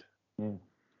 Bad. Mm.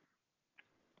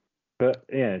 But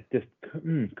yeah, just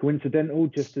coincidental,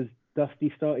 just as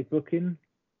Dusty started booking,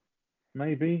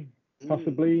 maybe,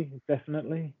 possibly,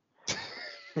 definitely.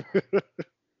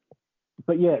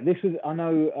 But yeah, this was, I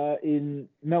know in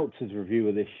Meltzer's review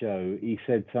of this show, he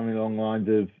said something along the lines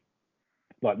of,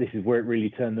 like, this is where it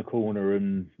really turned the corner,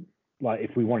 and like,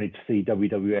 if we wanted to see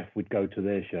WWF, we'd go to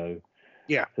their show.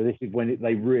 Yeah. So this is when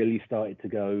they really started to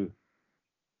go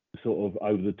sort of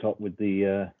over the top with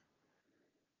the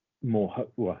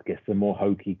I guess the more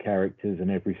hokey characters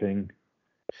and everything.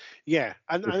 Yeah,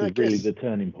 and I guess really the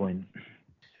turning point.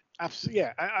 Absolutely,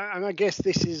 yeah, and I guess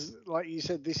this is, like you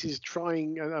said, this is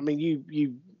trying. I mean,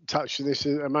 you touched on this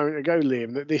a moment ago,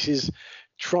 Liam, that this is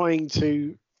trying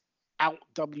to out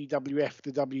WWF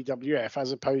the WWF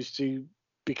as opposed to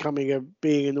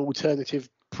being an alternative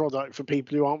product for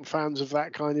people who aren't fans of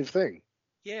that kind of thing.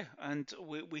 Yeah, and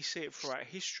we see it throughout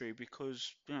history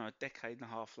because, you know, a decade and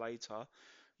a half later,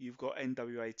 you've got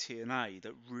NWA TNA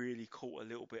that really caught a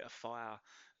little bit of fire.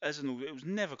 It was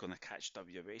never going to catch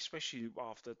WWE, especially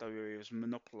after WWE was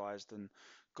monopolised and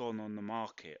gone on the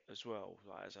market as well,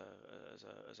 like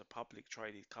as a public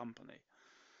traded company.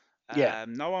 Yeah.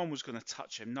 No one was going to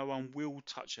touch him. No one will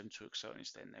touch him to a certain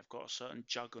extent. They've got a certain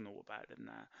juggernaut about them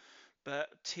now. But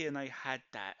TNA had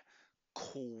that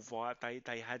cool vibe.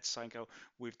 They had something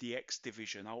with the X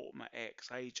Division, Ultimate X,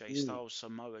 AJ Styles,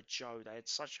 Samoa Joe. They had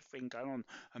such a thing going on.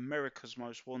 America's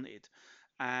Most Wanted,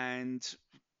 and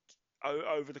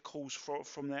over the course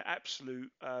from their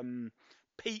absolute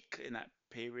peak in that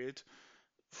period,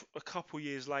 a couple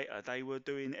years later, they were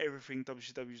doing everything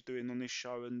WCW was doing on this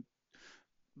show and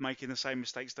making the same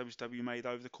mistakes WCW made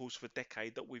over the course of a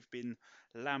decade that we've been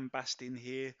lambasting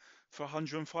here for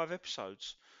 105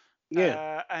 episodes.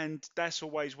 Yeah. And that's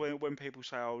always when people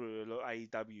say, "Oh, look,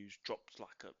 AEW's dropped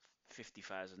like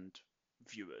 50,000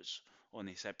 viewers on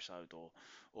this episode,"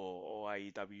 or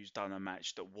AEW's done a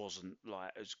match that wasn't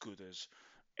like as good as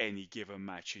any given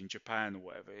match in Japan or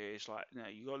whatever. It's like, no,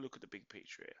 you got to look at the big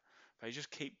picture here. If they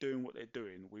just keep doing what they're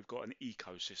doing, we've got an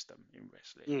ecosystem in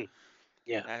wrestling.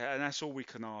 Yeah. And that's all we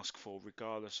can ask for,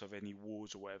 regardless of any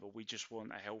wars or whatever. We just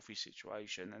want a healthy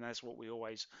situation, and that's what we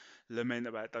always lament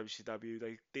about WCW.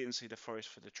 They didn't see the forest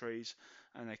for the trees,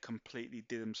 and they completely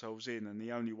did themselves in. And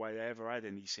the only way they ever had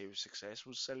any serious success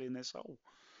was selling their soul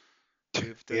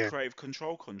with the creative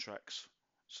control contracts.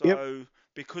 So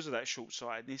because of that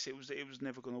short-sightedness, it was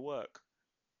never going to work.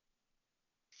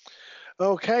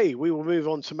 Okay, we will move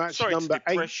on to match number 8. Sorry to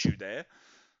depress you there.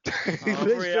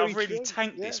 I've really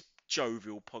tanked this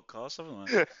jovial podcast, haven't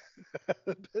I?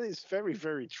 But it's very,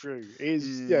 very true. It's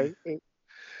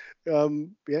it's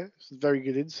a very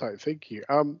good insight. Thank you.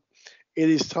 It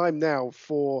is time now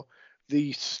for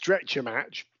the stretcher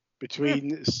match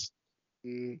between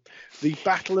the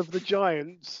Battle of the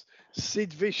Giants,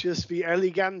 Sid Vicious v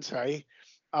Elegante.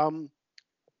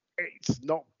 It's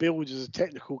not billed as a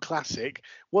technical classic.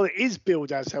 What it is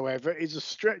billed as, however, is a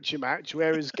stretcher match,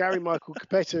 whereas Gary Michael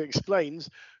Capetta explains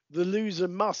the loser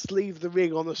must leave the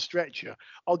ring on a stretcher.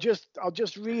 I'll just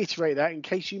reiterate that in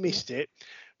case you missed it.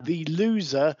 The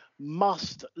loser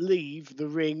must leave the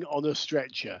ring on a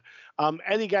stretcher.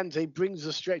 Elegante brings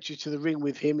the stretcher to the ring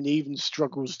with him, and he even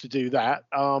struggles to do that.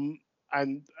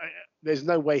 There's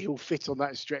no way he'll fit on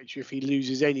that stretcher if he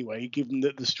loses anyway, given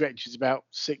that the stretcher is about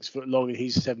 6 foot long and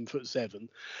he's 7'7".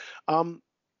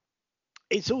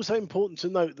 It's also important to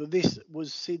note that this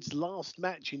was Sid's last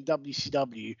match in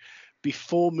WCW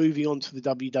before moving on to the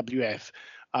WWF,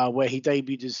 where he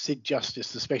debuted as Sid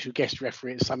Justice, the special guest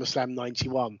referee at SummerSlam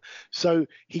 91. So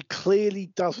he clearly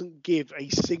doesn't give a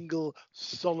single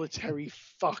solitary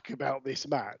fuck about this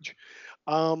match.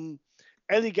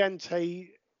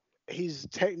 Elegante, his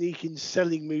technique in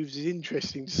selling moves is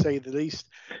interesting, to say the least.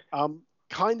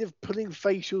 Kind of putting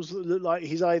facials that look like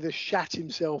he's either shat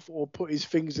himself or put his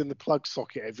fingers in the plug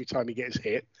socket every time he gets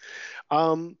hit.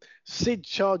 Sid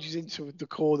charges into the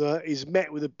corner, is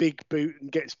met with a big boot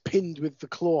and gets pinned with the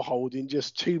claw hold in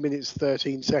just 2 minutes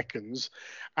 13 seconds.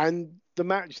 And the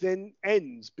match then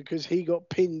ends because he got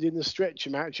pinned in the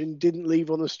stretcher match and didn't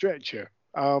leave on a stretcher.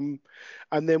 And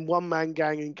then One Man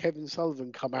Gang and Kevin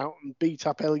Sullivan come out and beat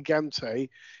up Elegante,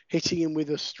 hitting him with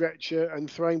a stretcher and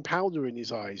throwing powder in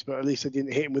his eyes. But at least they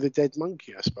didn't hit him with a dead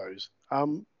monkey, I suppose.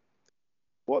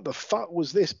 What the fuck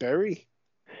was this, Barry?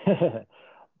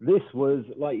 This was,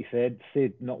 like you said,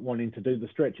 Sid not wanting to do the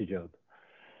stretcher job.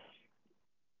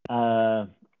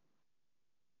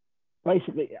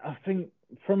 Basically, I think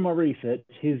from my research,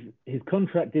 his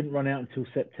contract didn't run out until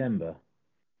September.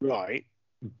 Right.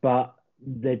 But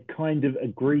they'd kind of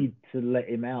agreed to let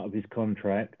him out of his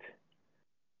contract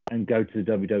and go to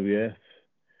the WWF.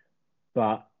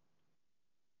 But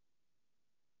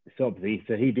so obviously,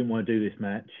 so he didn't want to do this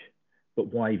match.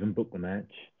 But why even book the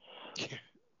match?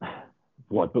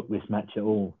 Why book this match at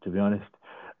all, to be honest?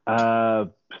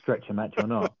 Stretcher match or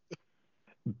not.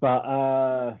 But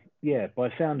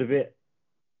by sound of it,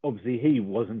 obviously he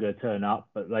wasn't going to turn up,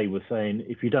 but they were saying,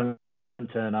 if you don't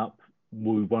turn up,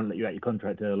 we won't let you out your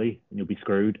contract early and you'll be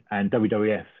screwed. And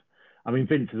WWF, I mean,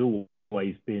 Vince has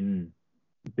always been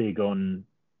big on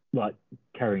like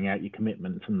carrying out your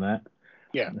commitments and that.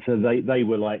 Yeah. So they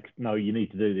were like, no, you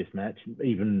need to do this match,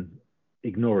 even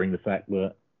ignoring the fact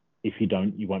that if you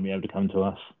don't, you won't be able to come to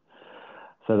us.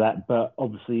 So that, but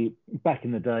obviously back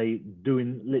in the day,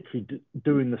 doing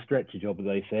the stretcher job, as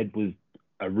they said, was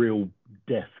a real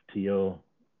death to your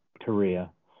career.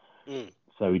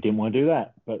 So he didn't want to do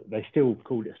that, but they still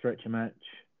called it a stretcher match.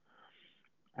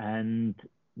 And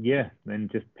then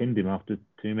just pinned him after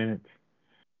 2 minutes.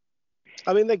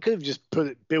 I mean, they could have just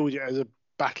billed it as a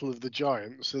Battle of the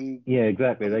Giants. And yeah,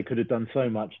 exactly. They could have done so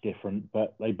much different,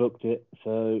 but they booked it,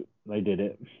 so they did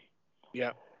it.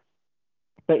 Yeah.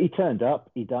 But he turned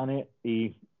up, he done it,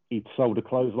 he sold a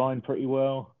clothesline pretty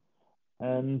well.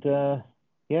 And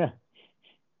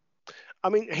I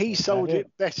mean, he sold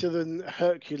it better than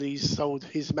Hercules sold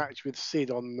his match with Sid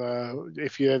on,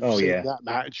 if you ever seen that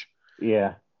match.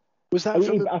 Yeah. Was that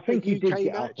from the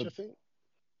UK match, I think?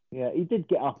 Yeah, he did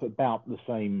get up about the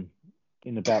same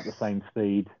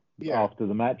speed after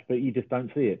the match, but you just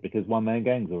don't see it because One Man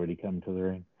Gang's already come to the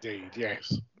ring. Indeed,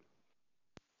 yes.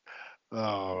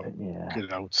 Oh,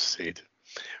 good old Sid.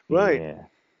 Right.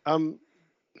 Liam,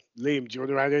 do you want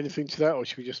to add anything to that, or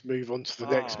should we just move on to the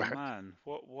next match? Oh man,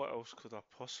 what else could I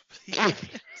possibly?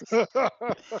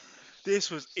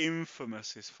 This was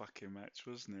infamous. This fucking match,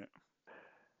 wasn't it?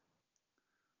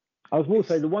 I will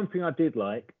say the one thing I did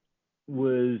like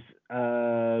was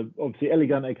obviously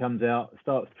Elegante comes out,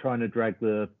 starts trying to drag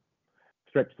the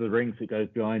stretch of the ring, so it goes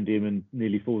behind him and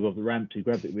nearly falls off the ramp. So he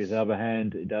grabs it with his other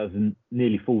hand, it doesn't,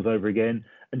 nearly falls over again,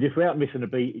 and just without missing a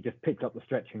beat, he just picks up the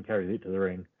stretch and carries it to the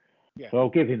ring. Yeah. So I'll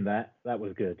give him that. That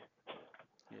was good.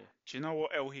 Yeah. Do you know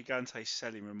what El Gigante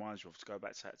selling reminds me of? To go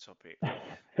back to that topic,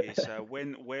 is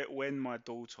when my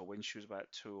daughter, when she was about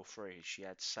 2 or 3, she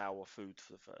had sour food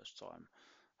for the first time.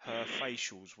 Her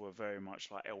facials were very much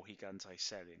like El Gigante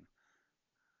selling.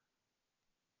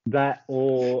 That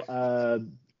or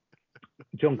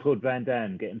Jean-Claude Van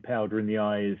Damme getting powder in the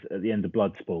eyes at the end of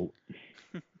Bloodsport.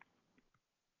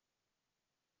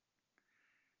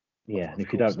 Yeah, and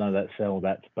if you don't know that cell,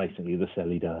 that's basically the cell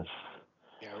he does.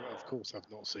 Yeah, of course I've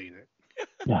not seen it.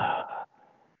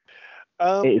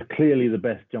 It is clearly the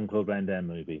best Jean-Claude Van Damme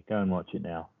movie. Go and watch it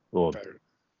now, or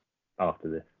after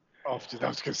this. After I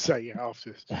was going to say, yeah,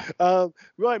 after this.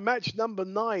 Right, match number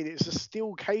 9. It's a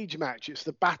steel cage match. It's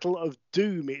the Battle of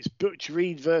Doom. It's Butch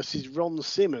Reed versus Ron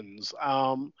Simmons.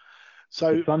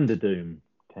 So the Thunder Doom.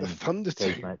 The Thunder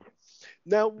Doom. Match.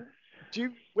 Now,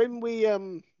 when we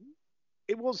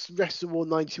it was WrestleWar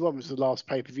 91 was the last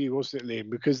pay-per-view, wasn't it, Liam?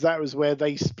 Because that was where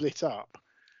they split up.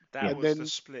 That was the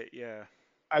split, yeah.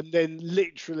 And then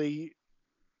literally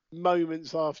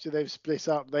moments after they've split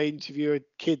up, they interview a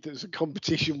kid that's a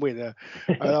competition winner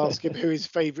and ask him who his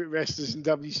favourite wrestlers in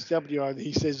WCW are, and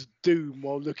he says Doom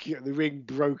while looking at the ring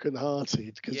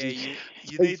broken-hearted. Yeah,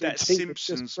 you need that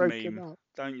Simpsons meme,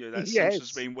 don't you? That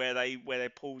Simpsons meme where they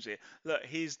pause it. Look,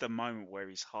 here's the moment where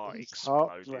his heart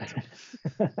exploded.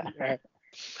 Yeah.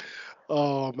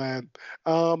 Oh man.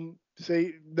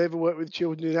 See, never worked with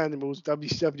children and animals.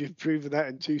 WCW have proven that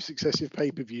in 2 successive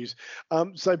pay-per-views.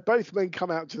 So both men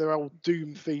come out to their old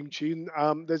Doom theme tune.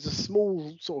 There's a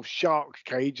small sort of shark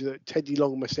cage that Teddy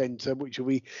Long must enter, which will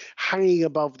be hanging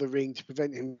above the ring to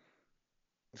prevent him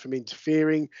from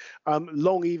interfering.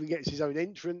 Long even gets his own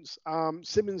entrance.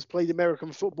 Simmons played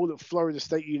American football at Florida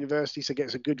State University, so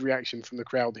gets a good reaction from the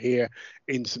crowd here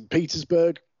in St.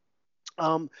 Petersburg.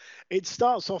 It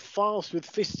starts off fast with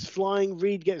fists flying.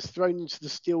 Reed gets thrown into the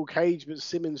steel cage, but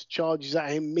Simmons charges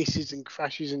at him, misses, and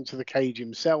crashes into the cage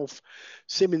himself.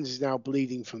 Simmons is now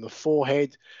bleeding from the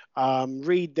forehead.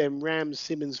 Reed then rams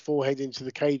Simmons' forehead into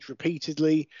the cage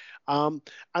repeatedly. And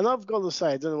I've got to say,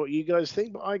 I don't know what you guys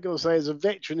think, but I got to say, as a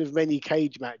veteran of many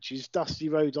cage matches, Dusty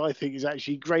Rhodes, I think, is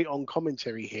actually great on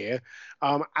commentary here,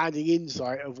 adding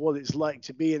insight of what it's like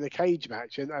to be in a cage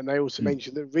match. And they also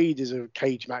mentioned that Reed is a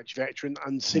cage match veteran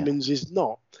and Simmons is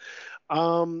not.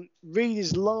 Reed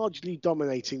is largely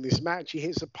dominating this match. He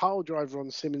hits a pile driver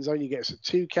on Simmons, only gets a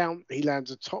 2 count. He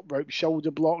lands a top rope shoulder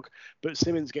block, but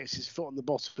Simmons gets his foot on the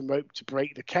bottom rope to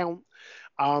break the count.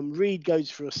 Reed goes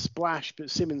for a splash, but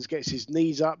Simmons gets his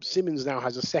knees up. Simmons now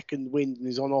has a second wind and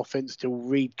is on offense till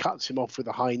Reed cuts him off with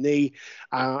a high knee.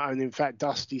 And in fact,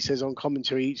 Dusty says on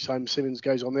commentary, each time Simmons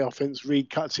goes on the offense, Reed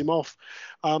cuts him off.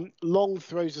 Long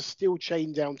throws a steel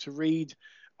chain down to Reed.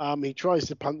 He tries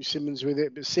to punch Simmons with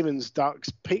it, but Simmons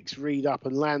ducks, picks Reed up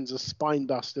and lands a spine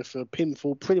buster for a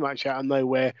pinfall pretty much out of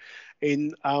nowhere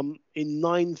in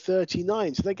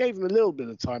 9:39. So they gave him a little bit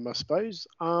of time, I suppose.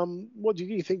 What did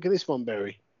you think of this one,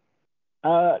 Barry?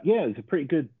 Yeah, it was a pretty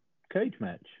good cage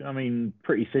match. I mean,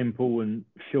 pretty simple and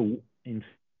short in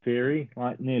theory,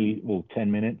 like nearly 10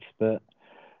 minutes, but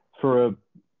for a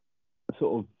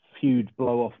sort of feud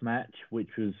blow-off match,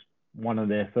 which was one of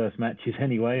their first matches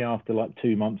anyway, after like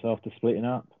 2 months after splitting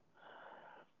up.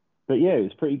 But yeah, it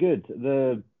was pretty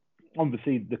good.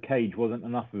 Obviously the cage wasn't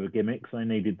enough of a gimmick, so they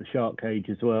needed the shark cage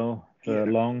as well for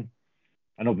Long.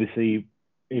 And obviously,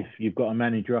 if you've got a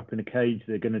manager up in a cage,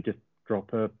 they're going to just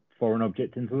drop a foreign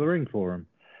object into the ring for him.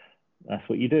 That's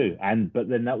what you do. But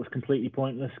then that was completely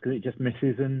pointless because it just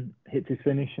misses and hits his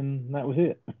finish, and that was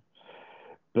it.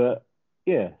 But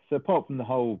yeah, so apart from the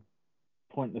whole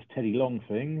pointless Teddy Long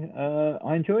thing,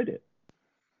 I enjoyed it.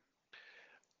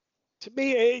 To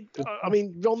me, I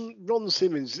mean, Ron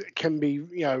Simmons can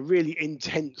be, a really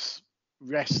intense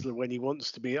wrestler when he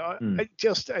wants to be.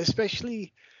 Just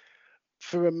especially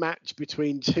for a match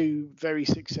between 2 very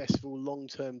successful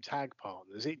long-term tag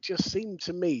partners, it just seemed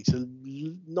to me to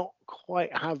not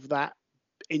quite have that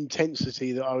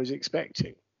intensity that I was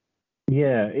expecting.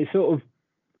 Yeah, it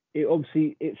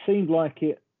seemed like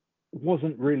it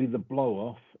wasn't really the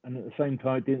blow-off, and at the same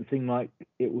time it didn't seem like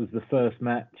it was the first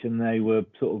match and they were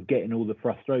sort of getting all the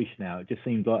frustration out. It just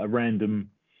seemed like a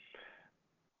random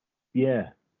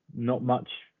not much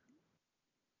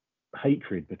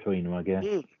hatred between them, I guess.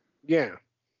 Yeah.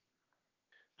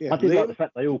 I did like the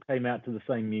fact they all came out to the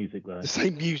same music, though. The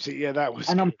same music, yeah, that was.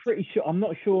 And I'm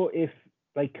not sure if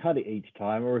they cut it each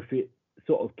time or if it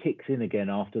sort of kicks in again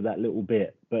after that little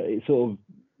bit, but it sort of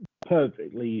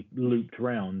perfectly looped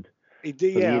round. It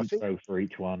did, the intro for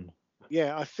each one.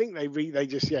 Yeah, I think they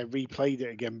just replayed it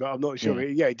again, but I'm not sure.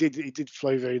 It did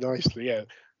flow very nicely. Yeah,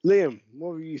 Liam,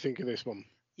 what do you think of this one?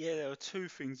 Yeah, there were two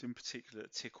things in particular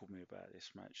that tickled me about this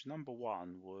match. Number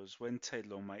one was when Ted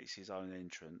Long makes his own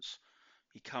entrance.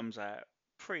 He comes out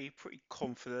pretty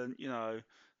confident,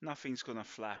 nothing's gonna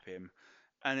flap him,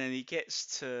 and then he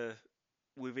gets to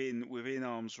within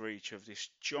arm's reach of this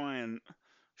giant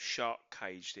shark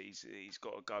cage that he's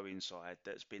got to go inside,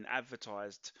 that's been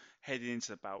advertised heading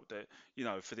into the belt that,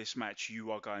 for this match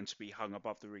you are going to be hung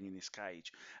above the ring in this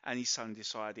cage, and his son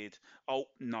decided, oh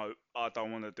no, I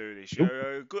don't want to do this.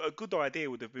 A good idea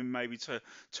would have been maybe to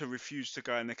refuse to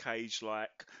go in the cage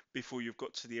like before you've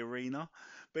got to the arena,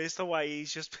 but it's the way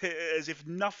he's just as if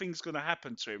nothing's going to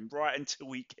happen to him right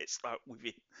until he gets like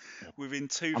within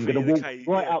 2 feet of the cage.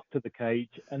 Right up to the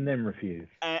cage and then refuse.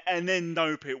 And then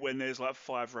nope it when there's like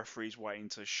 5 referees waiting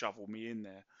to shovel me in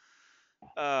there.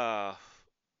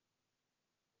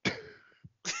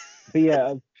 But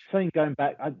yeah, saying going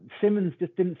back, Simmons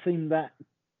just didn't seem that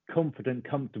confident,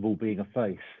 comfortable being a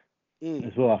face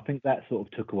as well. I think that sort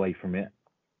of took away from it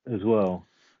as well.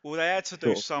 Well, they had to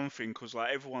do something because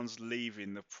like everyone's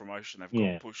leaving the promotion. They've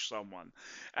got to push someone,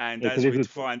 and as we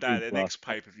find out, their next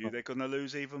pay-per-view, they're going to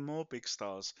lose even more big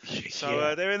stars.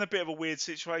 So they're in a bit of a weird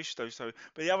situation, though.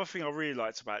 But the other thing I really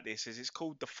liked about this is it's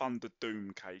called the Thunder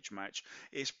Doom cage match.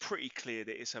 It's pretty clear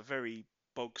that it's a very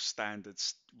bog standard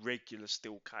regular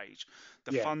steel cage.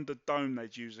 The Thunder Dome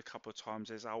they'd used a couple of times.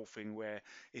 There's a whole thing where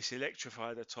it's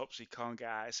electrified at the top so you can't get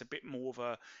out. It's a bit more of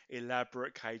a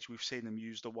elaborate cage. We've seen them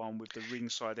use the one with the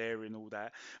ringside area and all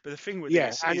that. But the thing with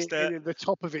this is that the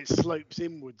top of it slopes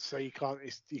inwards so you can't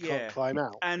climb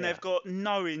out. And they've got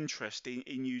no interest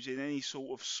in using any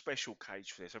sort of special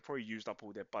cage for this. They've probably used up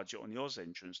all their budget on the Oz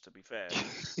entrance, to be fair.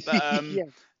 But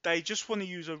they just want to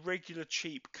use a regular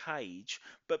cheap cage,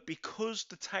 but because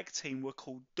the tag team were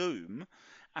called Doom,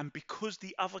 and because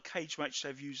the other cage match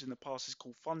they've used in the past is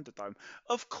called Thunderdome,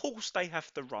 of course they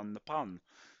have to run the pun.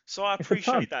 So I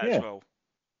appreciate that as well.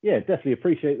 Yeah, definitely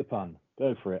appreciate the pun.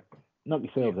 Go for it. Knock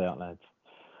yourselves out, lads.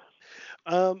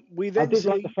 I did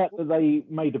like the fact that they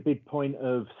made a big point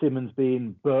of Simmons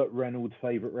being Burt Reynolds'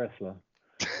 favourite wrestler.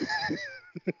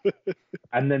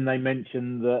 And then they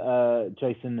mentioned that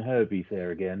Jason Hervey's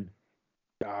there again.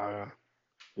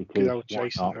 Good old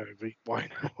Jason Hervey. Why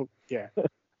not? Yeah.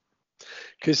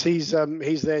 Because he's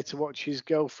there to watch his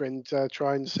girlfriend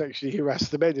try and sexually harass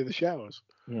the men in the showers.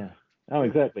 Yeah. Oh,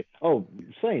 exactly. Oh,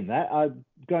 saying that,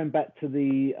 going back to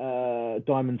the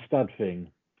Diamond Stud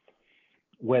thing,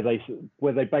 where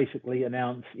they basically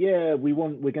announce, we're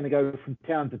going to go from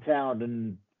town to town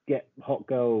and get hot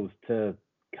girls to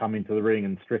come into the ring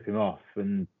and strip him off,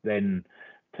 and then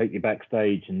take you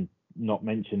backstage and not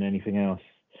mention anything else.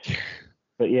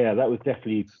 But yeah, that was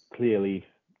definitely clearly,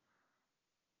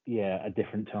 a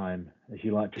different time, as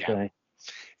you like to say.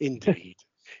 Indeed.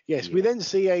 Yes, we then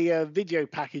see a video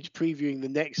package previewing the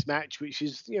next match, which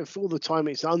is, for all the time,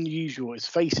 it's unusual. It's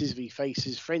faces v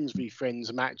faces, friends v friends,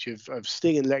 a match of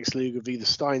Sting and Lex Luger v the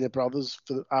Steiner brothers.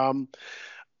 And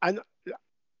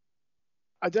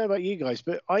I don't know about you guys,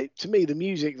 but to me, the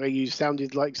music they used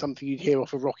sounded like something you'd hear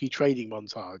off a Rocky training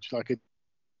montage, like a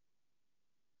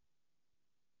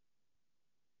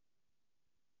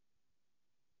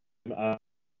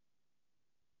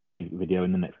video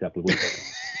in the next couple of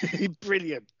weeks.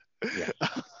 Brilliant. Yeah.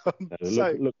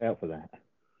 Look out for that.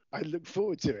 I look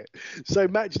forward to it. So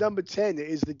match number 10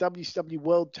 is the WCW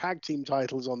World Tag Team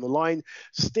titles on the line.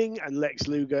 Sting and Lex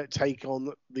Luger take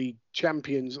on the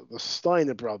champions, the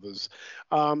Steiner brothers.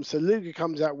 So Luger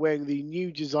comes out wearing the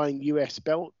new design US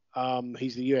belt.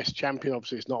 He's the US champion.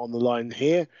 Obviously, it's not on the line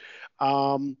here.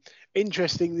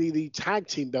 Interestingly, the tag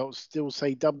team belts still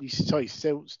say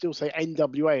still say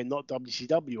NWA and not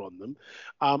WCW on them.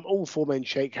 All 4 men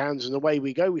shake hands, and away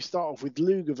we go. We start off with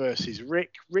Luger versus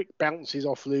Rick. Rick bounces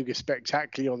off Luger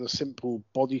spectacularly on a simple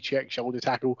body check, shoulder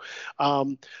tackle.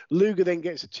 Luger then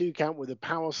gets a 2 count with a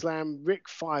power slam. Rick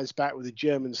fires back with a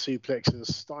German suplex and a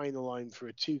Steiner line for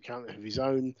a 2 count of his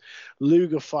own.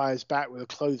 Luger fires back with a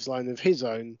clothesline of his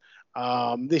own.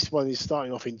 This one is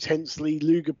starting off intensely.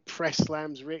 Luger press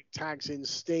slams Rick, tags in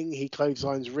Sting. He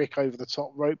clotheslines Rick over the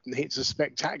top rope and hits a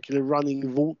spectacular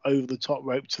running vault over the top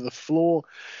rope to the floor.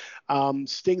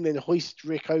 Sting then hoists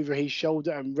Rick over his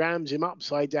shoulder and rams him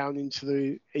upside down into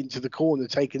the corner,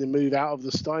 taking a move out of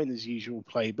the Steiner's usual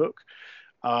playbook.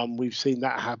 We've seen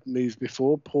that move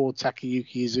before. Poor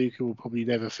Takayuki Iizuka will probably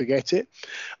never forget it.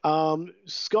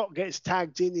 Scott gets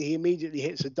tagged in. He immediately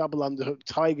hits a double underhook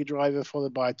Tiger Driver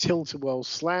followed by a tilt-a-whirl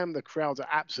slam. The crowd are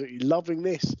absolutely loving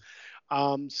this.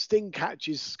 Sting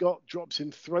catches Scott, drops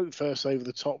him throat first over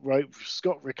the top rope.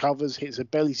 Scott recovers, hits a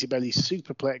belly-to-belly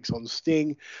superplex on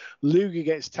Sting. Luger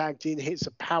gets tagged in, hits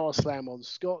a power slam on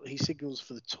Scott. He signals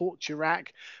for the torture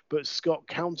rack, but Scott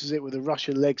counters it with a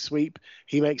Russian leg sweep.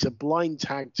 He makes a blind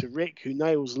tag to Rick, who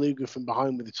nails Luger from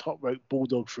behind with a top rope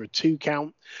bulldog for a 2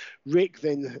 count.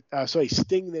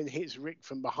 Sting then hits Rick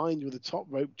from behind with a top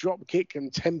rope drop kick,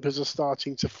 and tempers are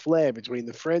starting to flare between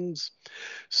the friends.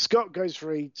 Scott goes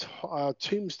for a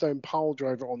tombstone pile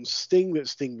driver on Sting, but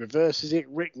Sting reverses it.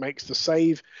 Rick makes the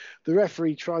save. The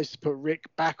referee tries to put Rick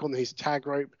back on his tag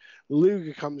rope.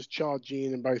 Luger comes charging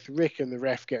in, and both Rick and the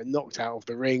ref get knocked out of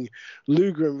the ring.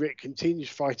 Luger and Rick continue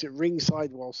to fight at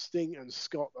ringside while Sting and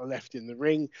Scott are left in the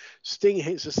ring. Sting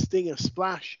hits a Stinger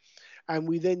splash, and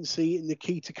we then see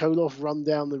Nikita Koloff run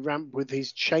down the ramp with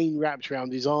his chain wrapped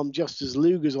around his arm just as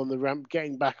Luger's on the ramp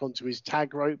getting back onto his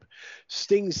tag rope.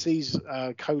 Sting sees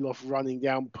Koloff running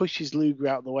down, pushes Luger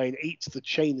out of the way and eats the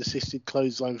chain-assisted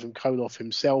clothesline from Koloff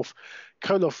himself.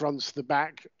 Koloff runs to the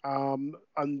back, and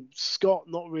Scott,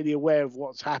 not really aware of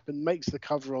what's happened, makes the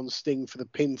cover on Sting for the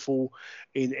pinfall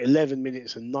in 11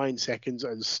 minutes and 9 seconds,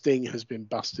 and Sting has been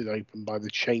busted open by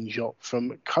the chain shot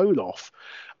from Koloff.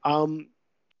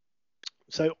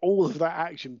 So all of that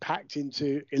action packed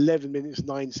into 11 minutes,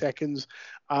 9 seconds.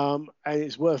 And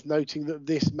it's worth noting that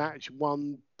this match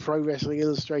won Pro Wrestling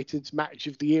Illustrated's Match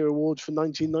of the Year award for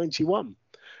 1991.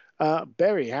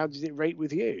 Berry, how did it rate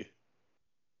with you?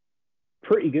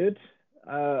 Pretty good.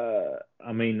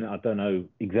 I mean, I don't know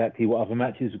exactly what other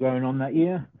matches were going on that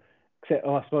year, except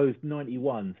I suppose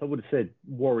 91. So I would have said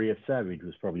Warrior Savage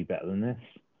was probably better than this.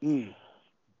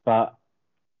 But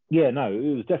yeah, no,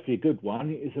 it was definitely a good one.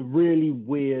 It's a really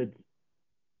weird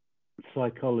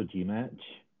psychology match,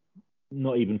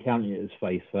 not even counting it as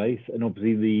face-face. And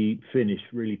obviously the finish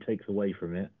really takes away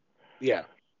from it. Yeah.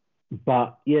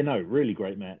 But, yeah, no, really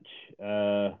great match.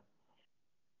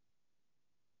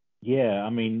 Yeah, I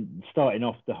mean, starting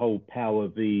off the whole power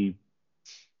of the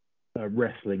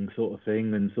wrestling sort of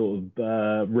thing, and sort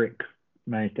of Rick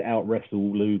managed to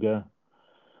out-wrestle Luger.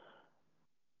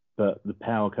 But the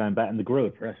power coming back, and the gorilla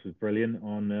press was brilliant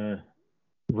on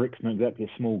Rick's not exactly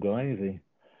a small guy, is he?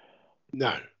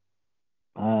 No.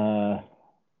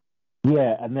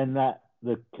 Yeah, and then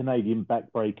the Canadian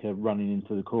backbreaker running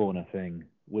into the corner thing,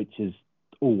 which has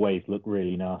always looked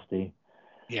really nasty.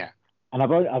 Yeah. And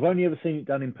I've only ever seen it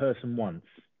done in person once,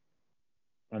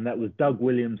 and that was Doug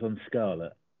Williams on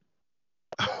Scarlett.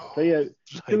 So yeah,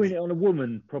 doing it on a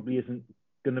woman probably isn't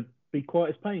going to be quite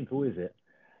as painful, is it?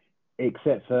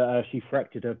 Except for she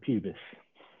fractured her pubis.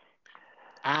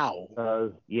 Ow.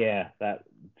 So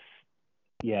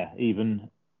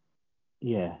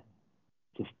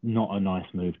just not a nice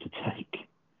move to take.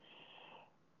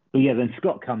 But yeah, then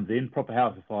Scott comes in, proper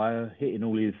House of Fire, hitting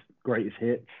all his greatest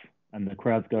hits, and the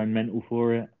crowd's going mental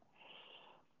for it.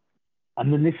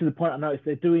 And then this is the point I noticed,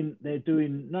 they're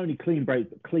doing not only clean breaks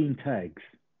but clean tags.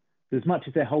 So as much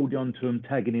as they're holding on to them,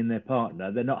 tagging in their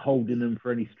partner, they're not holding them for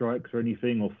any strikes or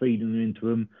anything, or feeding them into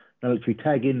them. They're literally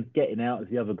tagging, getting out as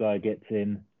the other guy gets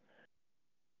in.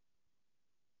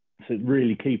 So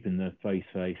really keeping the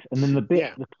face. And then the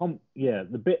bit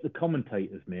the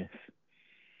commentators miss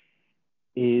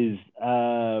is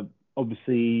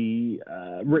obviously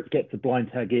Rick gets a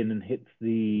blind tag in and hits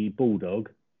the bulldog.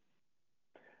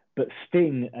 But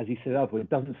Sting, as he said otherwise,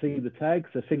 doesn't see the tag,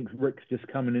 so thinks Rick's just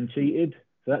come in and cheated.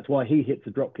 So that's why he hits a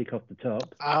drop kick off the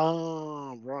top.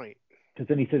 Oh, right. Because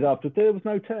then he says after, there was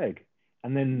no tag.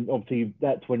 And then obviously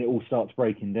that's when it all starts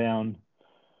breaking down.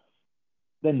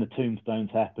 Then the tombstones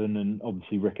happen, and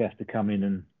obviously Rick has to come in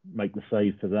and make the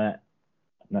save for that.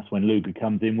 And that's when Luger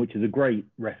comes in, which is a great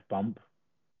ref bump.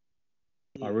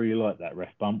 I really like that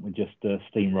ref bump with just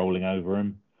steamrolling over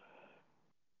him.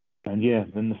 And yeah,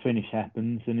 then the finish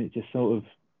happens, and it just sort of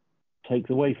takes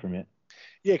away from it.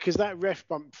 Yeah, because that ref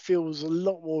bump feels a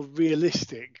lot more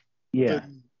realistic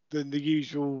than the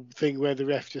usual thing where the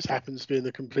ref just happens to be in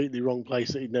the completely wrong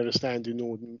place that he'd never stand in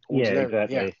ordinarily. Yeah,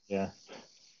 exactly.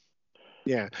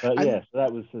 Yeah. So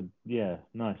that was a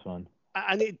nice one.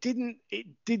 And it didn't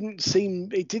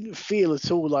feel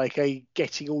at all like a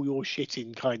getting all your shit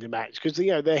in kind of match, because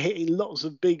they're hitting lots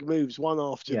of big moves one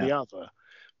after the other,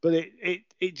 but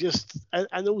it just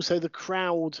and also the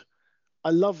crowd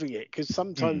are loving it because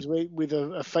sometimes with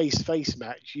a face-to-face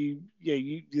match,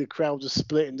 the crowd are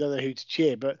split and don't know who to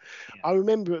cheer. But I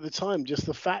remember at the time just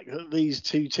the fact that these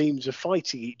two teams are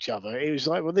fighting each other. It was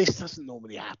like, well, this doesn't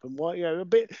normally happen. Why, a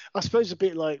bit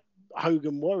like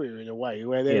Hogan Warrior in a way,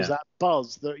 where there's that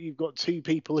buzz that you've got two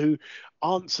people who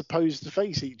aren't supposed to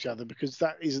face each other because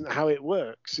that isn't how it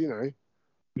works,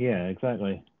 Yeah,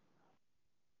 exactly.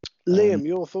 Liam,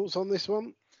 your thoughts on this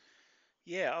one?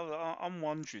 Yeah, I'm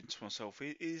wondering to myself,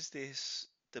 is this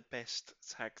the best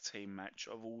tag team match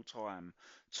of all time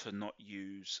to not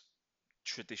use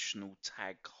traditional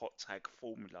hot tag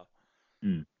formula?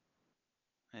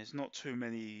 There's not too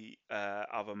many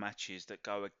other matches that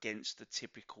go against the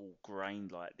typical grain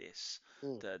like this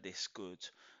that are this good.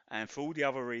 And for all the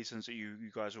other reasons that you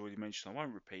guys already mentioned, I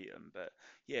won't repeat them, but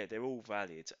yeah, they're all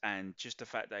valid. And just the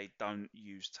fact they don't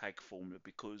use tag formula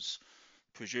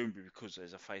presumably because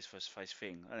there's a face-versus-face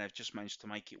thing, and they've just managed to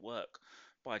make it work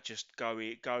by just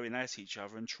going at each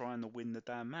other and trying to win the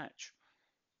damn match.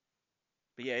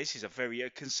 But yeah, this is a very,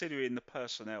 considering the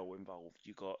personnel involved,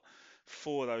 you got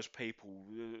 4 of those people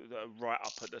that are right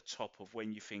up at the top of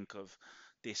when you think of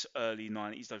this early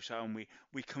 90s, and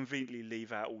we conveniently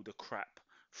leave out all the crap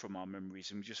from our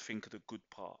memories and we just think of the good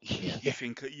part. Yeah.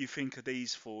 You think of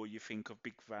these 4, you think of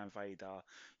Big Van Vader,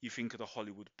 you think of the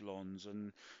Hollywood Blondes,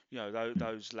 and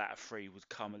those latter 3 would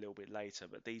come a little bit later,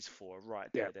 but these 4 are right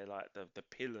there. They're like the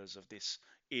pillars of this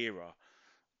era,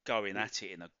 going at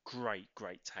it in a great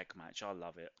tag match. I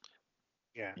love it.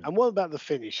 Yeah. And what about the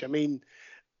finish? I mean,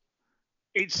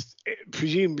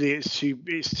 presumably it's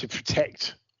to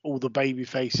protect all the baby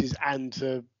faces and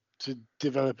to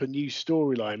develop a new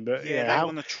storyline, but they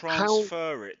want to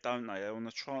transfer it, don't they? They want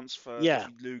to transfer the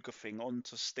Luger thing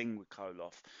onto Sting with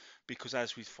Koloff, because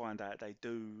as we find out, they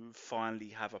do finally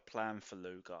have a plan for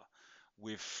Luger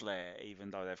with Flair,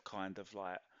 even though they've kind of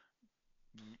like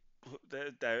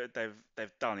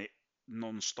they've done it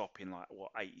non-stop in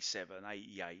 87,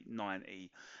 88,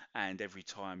 90, and every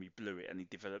time he blew it and he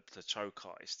developed a choke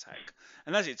artist tag.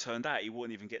 And as it turned out, he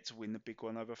wouldn't even get to win the big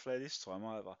one over Flair this time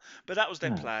either. But that was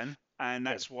their plan, and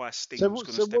that's why Sting was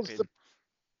going to step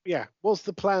in. What's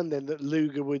the plan then, that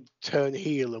Luger would turn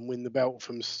heel and win the belt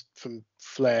from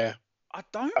Flair? I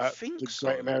don't think so.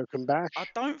 Great American Bash. I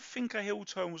don't think a heel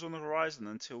turn was on the horizon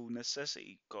until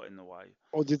necessity got in the way.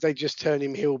 Or did they just turn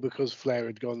him heel because Flair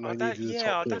had gone? I'd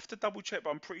have to double check,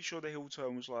 but I'm pretty sure the heel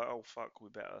turn was like, oh fuck, we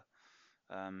better.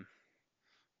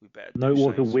 No, it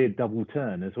was a weird double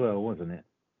turn as well, wasn't it?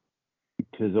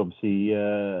 Because obviously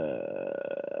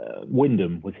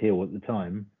Wyndham was heel at the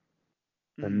time,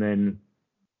 and then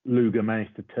Luger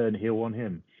managed to turn heel on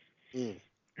him.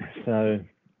 So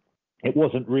it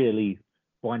wasn't really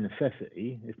by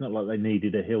necessity. It's not like they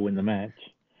needed a heel in the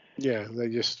match. Yeah, they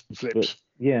just flipped.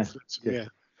 But,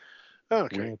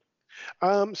 Okay. Weird.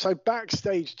 So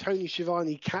backstage, Tony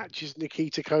Schiavone catches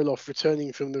Nikita Koloff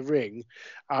returning from the ring,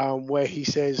 where he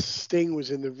says Sting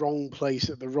was in the wrong place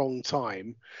at the wrong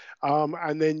time.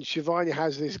 And then Schiavone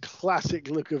has this classic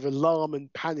look of alarm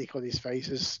and panic on his face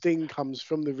as Sting comes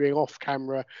from the ring off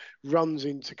camera, runs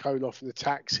into Koloff and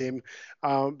attacks him.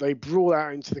 They brawl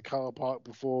out into the car park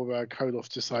before Koloff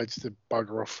decides to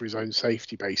bugger off for his own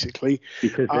safety, basically.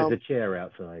 Because there's a chair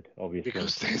outside, obviously.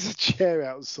 Because there's a chair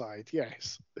outside,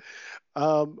 yes.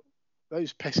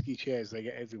 Those pesky chairs they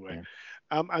get everywhere.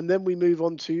 And then we move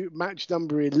on to match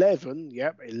number 11.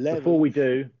 Yep, 11. Before we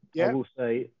do, I will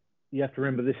say, you have to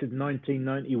remember this is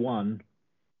 1991.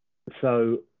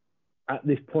 So at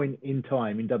this point in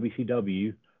time in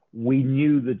WCW, we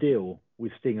knew the deal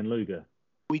with Sting and Luger.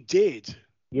 We did.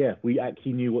 Yeah, we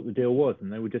actually knew what the deal was,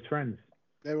 and they were just friends.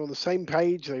 They were on the same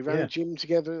page. They ran a gym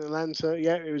together in Atlanta.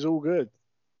 Yeah, it was all good.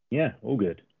 Yeah, all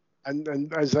good.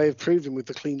 And as they have proven with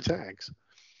the clean tags.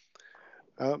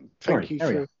 Thank you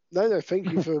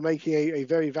for making a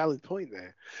very valid point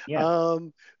there. Yeah.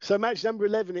 So match number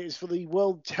 11 is for the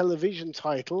World Television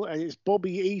title, and it's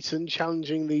Bobby Eaton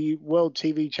challenging the World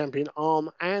TV champion Arn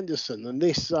Anderson. And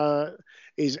this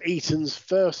is Eaton's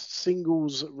first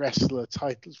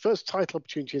title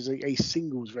opportunity as a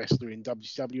singles wrestler in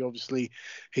WCW. Obviously,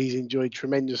 he's enjoyed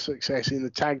tremendous success in the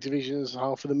tag division as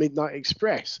half of the Midnight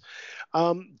Express.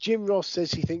 Jim Ross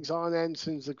says he thinks Arn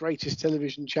Anderson's the greatest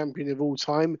television champion of all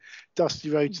time. Dusty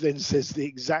Rhodes then says the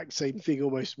exact same thing,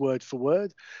 almost word for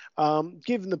word.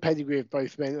 Given the pedigree of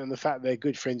both men and the fact they're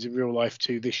good friends in real life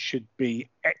too, this should be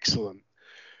excellent.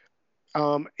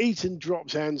 Eaton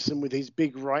drops Anderson with his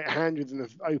big right hand within the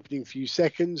opening few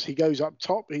seconds. He goes up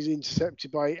top. He's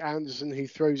intercepted by Anderson, who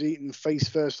throws Eaton face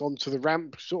first onto the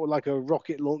ramp, sort of like a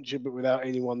rocket launcher, but without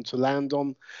anyone to land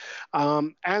on.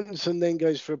 Anderson then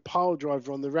goes for a pile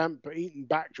driver on the ramp, but Eaton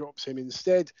backdrops him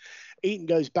instead. Eaton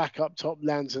goes back up top,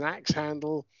 lands an axe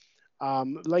handle.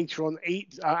 Later on,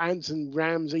 Anderson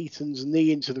rams Eaton's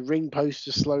knee into the ring post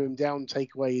to slow him down,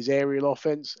 take away his aerial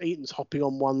offense. Eaton's hopping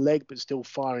on one leg, but still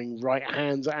firing right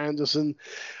hands at Anderson.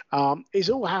 It's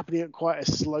all happening at quite a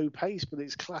slow pace, but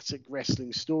it's classic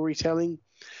wrestling storytelling.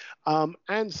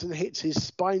 Anderson hits his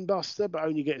spine buster, but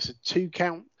only gets a 2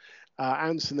 count.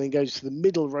 Anderson then goes to the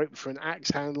middle rope for an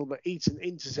axe handle, but Eaton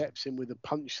intercepts him with a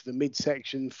punch to the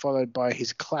midsection, followed by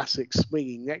his classic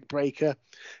swinging neck breaker.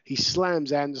 He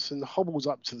slams Anderson, hobbles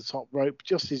up to the top rope.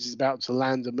 Just as he's about to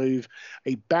land a move,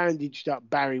 a bandaged up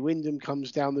Barry Windham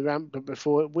comes down the ramp, but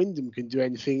before Windham can do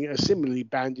anything, a similarly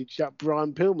bandaged up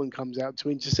Brian Pillman comes out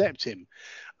to intercept him.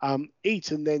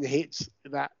 Eaton then hits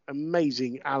that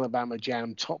amazing Alabama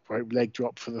Jam top rope leg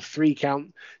drop for the 3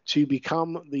 count to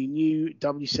become the new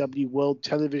WCW World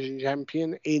Television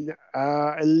Champion in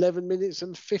 11 minutes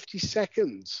and 50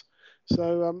 seconds.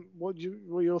 So what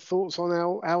were your thoughts on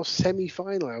our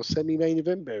semi-final, our semi-main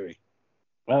event, Barry?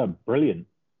 Brilliant.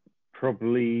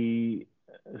 Probably,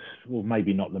 well,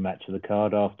 maybe not the match of the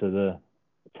card after the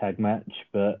tag match,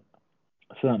 but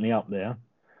certainly up there.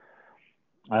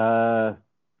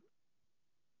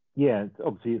 Yeah,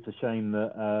 obviously it's a shame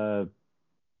that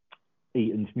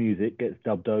Eaton's music gets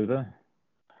dubbed over.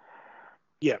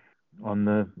 Yeah. On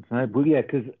the well, yeah,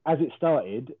 because as it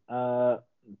started,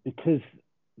 because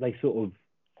they sort of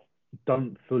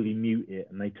don't fully mute it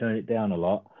and they turn it down a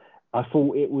lot, I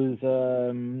thought it was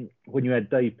when you had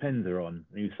Dave Penzer on,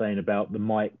 and he was saying about the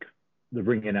mic, the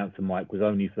ring announcer mic was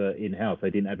only for in-house. They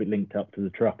didn't have it linked up to the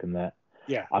truck and that.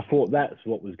 Yeah. I thought that's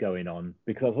what was going on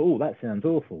because I thought, oh, that sounds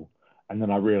awful. And then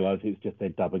I realised it's just they're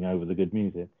dubbing over the good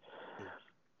music.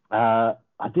 I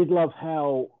did love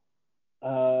how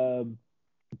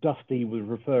Dusty was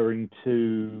referring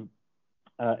to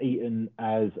Eaton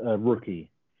as a rookie,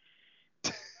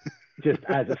 just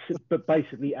but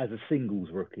basically as a singles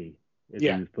rookie. As he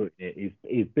was putting it,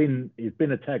 he's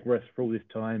been a tag wrestler for all this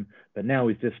time, but now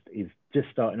he's just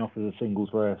starting off as a singles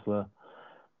wrestler,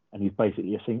 and he's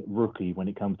basically a rookie when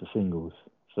it comes to singles.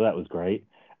 So that was great.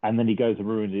 And then he goes and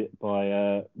ruins it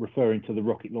by referring to the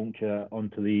rocket launcher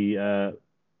onto the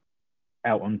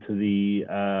out onto the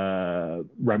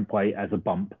rampway as a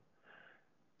bump.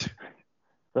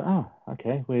 But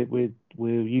okay, we're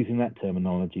using that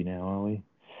terminology now, are we?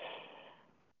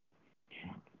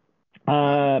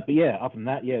 But yeah, other than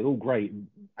that, yeah, all great.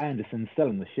 Anderson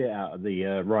selling the shit out of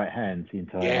the right hands the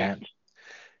entire match.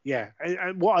 Yeah,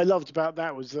 and what I loved about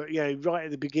that was that right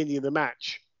at the beginning of the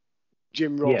match,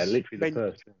 Jim Ross, literally the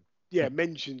first one. Yeah,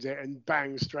 mentions it and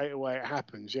bang, straight away it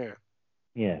happens.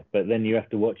 Yeah, but then you have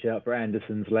to watch out for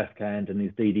Anderson's left hand and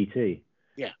his DDT.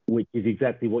 Yeah, which is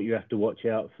exactly what you have to watch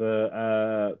out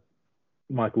for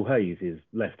Michael Hayes, his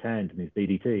left hand and his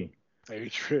DDT. Very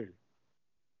true.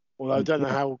 Although I don't know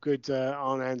how good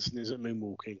Arn Anderson is at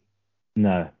moonwalking.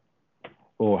 No,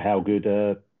 or how good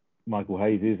Michael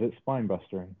Hayes is at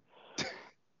spinebustering.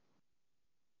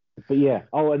 But yeah,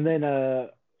 and then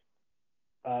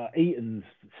Eaton's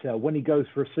cell, when he goes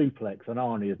for a suplex on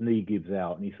Arnie, his knee gives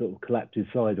out and he sort of collapses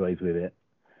sideways with it.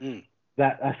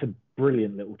 That's a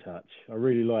brilliant little touch. I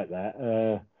really like that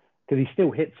because he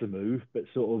still hits the move, but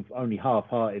sort of only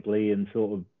half-heartedly and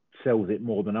sort of sells it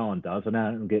more than Arn does, and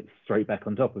Arn gets straight back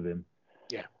on top of him.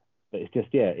 Yeah. But it's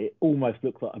just, it almost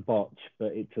looks like a botch,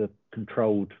 but it's a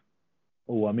controlled,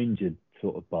 I'm injured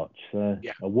sort of botch. A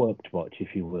worked botch,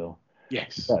 if you will.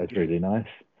 Yes. That was really nice.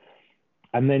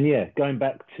 And then, going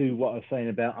back to what I was saying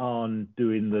about Arn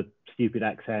doing the stupid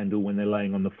axe handle when they're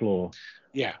laying on the floor.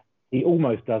 Yeah. He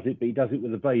almost does it, but he does it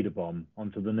with a Vader bomb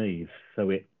onto the knees, so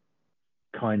it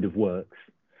kind of works.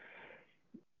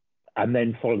 And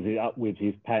then follows it up with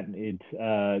his patented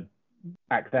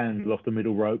axe handle off the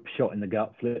middle rope, shot in the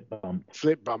gut, flip bump.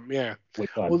 Flip bump, yeah. Which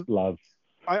I love.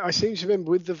 I seem to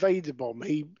remember with the Vader bomb,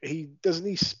 he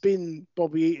doesn't spin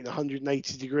Bobby Eaton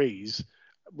 180 degrees,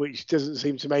 which doesn't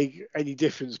seem to make any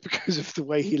difference because of the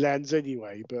way he lands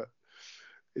anyway, but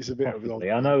it's a bit Possibly.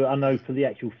 of a long. I know for the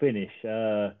actual finish,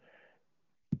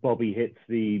 Bobby hits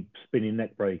the spinning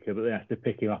neck breaker, but they have to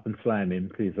pick him up and slam him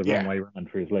because he's the wrong way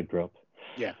around for his leg drop.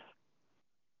 Yeah.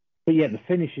 But yeah, the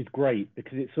finish is great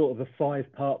because it's sort of a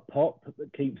 5-part pop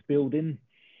that keeps building.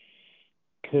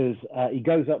 Because he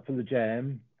goes up for the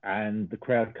jam and the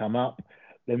crowd come up.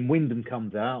 Then Windham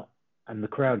comes out and the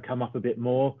crowd come up a bit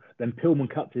more. Then Pillman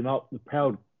cuts him up.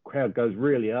 The crowd goes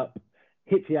really up.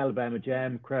 hits the Alabama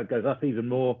Jam, crowd goes up even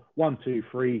more. 1, 2,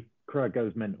 3, crowd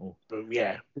goes mental.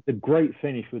 Yeah, it's a great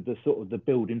finish with the sort of the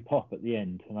building pop at the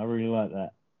end, and I really like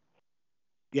that.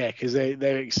 Yeah, because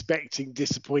they're expecting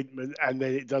disappointment, and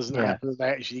then it doesn't happen, and they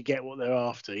actually get what they're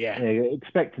after. Yeah,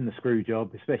 expecting the screw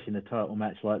job, especially in a title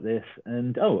match like this,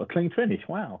 and a clean finish.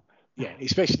 Wow. Yeah,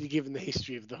 especially given the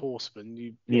history of the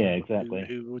Horsemen. Exactly.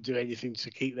 Who will do anything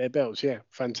to keep their belts. Yeah,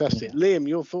 fantastic. Yeah. Liam,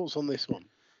 your thoughts on this one?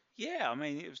 Yeah, I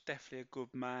mean, it was definitely a good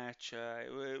match.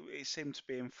 It seemed to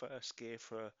be in first gear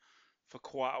for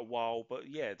quite a while, but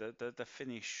yeah, the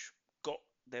finish got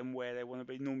them where they want to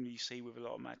be. Normally, you see with a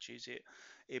lot of matches,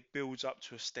 it builds up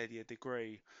to a steadier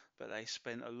degree, but they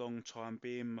spent a long time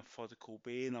being methodical,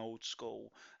 being old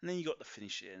school, and then you got the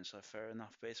finish at the end, so fair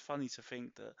enough. But it's funny to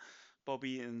think that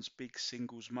Bobby Eaton's big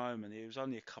singles moment, it was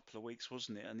only a couple of weeks,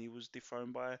 wasn't it? And he was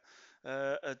dethroned by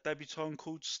a debutant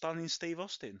called Stunning Steve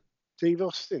Austin. Steve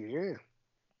Austin, yeah.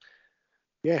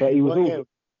 Yeah, but he was also,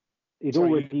 he'd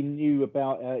already knew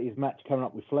about his match coming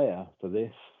up with Flair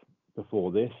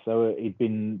before this, so he'd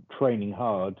been training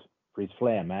hard for his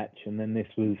Flair match, and then this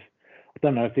was, I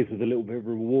don't know if this was a little bit of a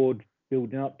reward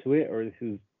building up to it, or this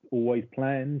was always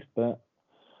planned, but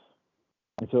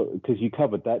because you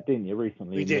covered that, didn't you,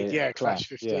 recently? We did, yeah, Clash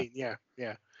 15, yeah.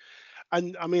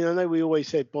 And I mean, I know we always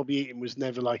said Bobby Eaton was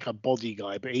never like a body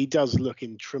guy, but he does look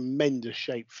in tremendous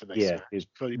shape for this. Yeah, he's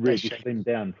really slimmed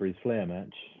down for his Flair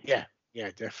match. Yeah,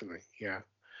 definitely. Yeah.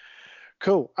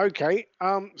 Cool. Okay.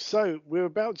 So we're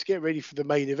about to get ready for the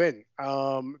main event.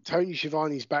 Tony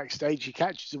Schiavone's backstage. He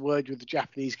catches a word with the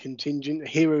Japanese contingent,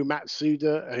 Hiro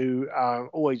Matsuda, who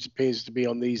always appears to be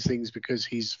on these things because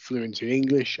he's fluent in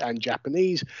English and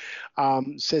Japanese,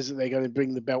 says that they're going to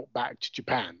bring the belt back to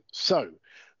Japan. So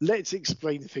let's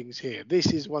explain things here. This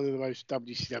is one of the most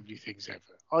WCW things ever.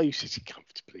 Are you sitting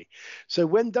comfortably? So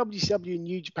when WCW and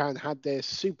New Japan had their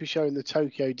super show in the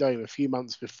Tokyo Dome a few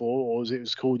months before, or as it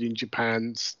was called in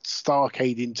Japan,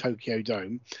 Starrcade in Tokyo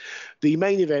Dome, the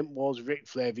main event was Ric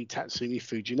Flair v Tatsumi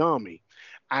Fujinami.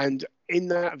 And in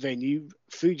that venue,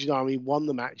 Fujinami won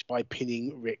the match by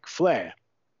pinning Ric Flair.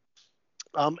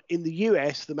 In the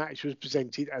US, the match was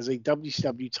presented as a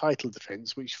WCW title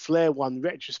defense, which Flair won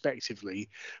retrospectively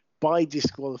by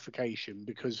disqualification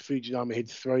because Fujinami had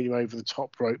thrown him over the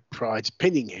top rope prior to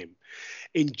pinning him.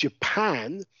 In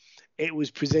Japan, it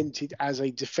was presented as a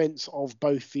defense of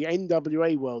both the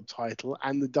NWA World title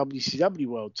and the WCW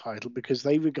World title because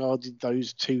they regarded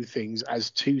those two things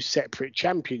as two separate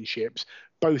championships,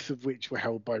 both of which were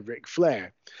held by Ric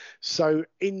Flair. So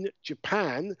in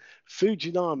Japan,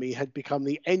 Fujinami had become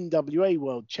the NWA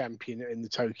World Champion in the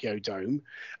Tokyo Dome,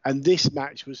 and this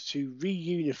match was to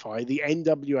reunify the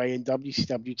NWA and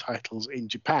WCW titles in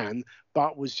Japan,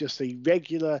 but was just a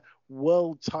regular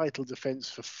world title defense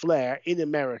for Flair in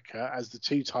America, as the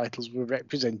two titles were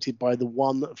represented by the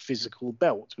one physical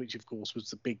belt, which of course was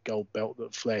the big gold belt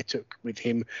that Flair took with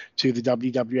him to the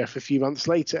WWF a few months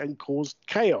later and caused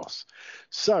chaos.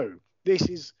 So this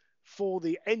is for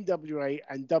the NWA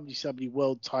and WCW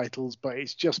world titles, but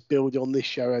it's just billed on this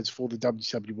show as for the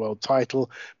WCW world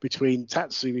title between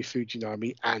Tatsumi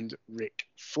Fujinami and Ric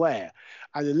Flair.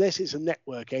 And unless it's a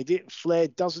network edit, Flair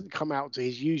doesn't come out to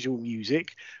his usual music.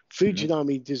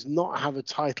 Fujinami does not have a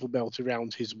title belt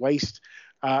around his waist.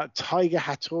 Tiger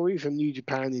Hattori from New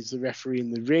Japan is the referee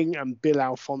in the ring, and Bill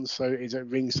Alfonso is at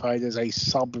ringside as a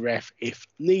sub-ref if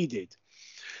needed.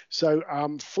 So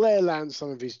Flair lands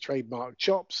some of his trademark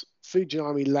chops.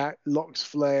 Fujinami locks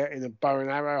Flair in a bow and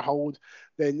arrow hold,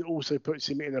 then also puts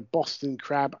him in a Boston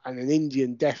Crab and an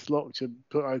Indian Deathlock to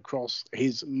put across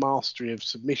his mastery of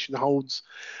submission holds.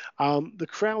 The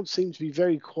crowd seems to be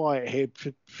very quiet here,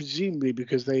 presumably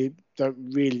because they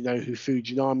don't really know who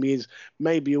Fujinami is.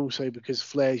 Maybe also because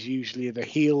Flair's usually the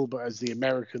heel, but as the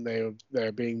American,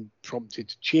 they're being prompted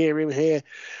to cheer him here.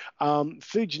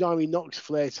 Fujinami knocks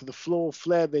Flair to the floor.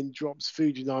 Flair then drops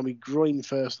Fujinami groin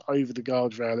first over the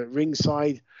guardrail at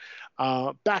ringside.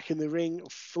 Back in the ring,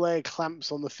 Flair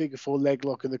clamps on the figure four leg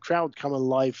lock and the crowd come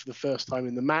alive for the first time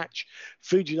in the match.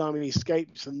 Fujinami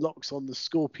escapes and locks on the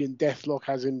Scorpion Deathlock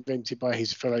as invented by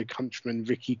his fellow countryman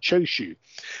Riki Choshu.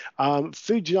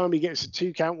 Fujinami gets a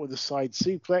 2 count with a side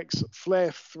suplex.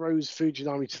 Flair throws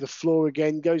Fujinami to the floor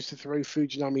again, goes to throw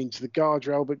Fujinami into the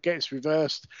guardrail but gets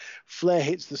reversed. Flair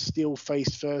hits the steel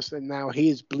face first and now he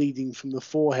is bleeding from the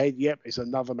forehead. Yep, it's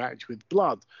another match with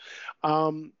blood.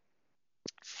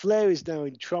 Flair is now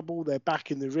in trouble. They're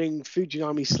back in the ring.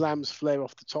 Fujinami slams Flair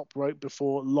off the top rope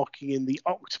before locking in the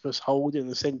octopus hold in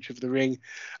the center of the ring,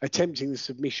 attempting the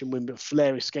submission win, but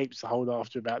Flair escapes the hold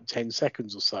after about 10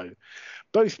 seconds or so.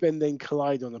 Both men then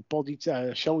collide on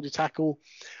a shoulder tackle.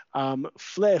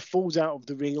 Flair falls out of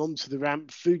the ring onto the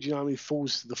ramp. Fujinami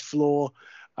falls to the floor.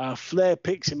 Flair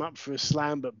picks him up for a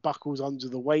slam, but buckles under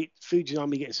the weight.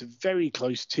 Fujinami gets a very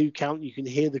close 2 count. You can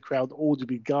hear the crowd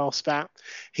audibly gasp at.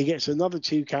 He gets another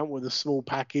 2 count with a small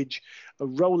package. A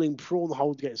rolling prawn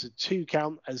hold gets a 2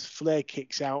 count as Flair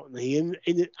kicks out. And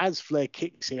as Flair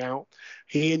kicks him out,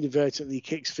 he inadvertently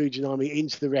kicks Fujinami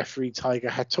into the referee Tiger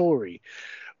Hattori.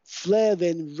 Flair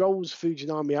then rolls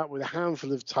Fujinami up with a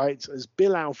handful of tights as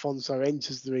Bill Alfonso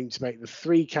enters the ring to make the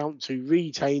 3 count to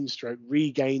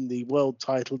regain the world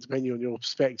title, depending on your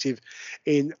perspective,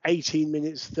 in 18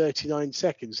 minutes, 39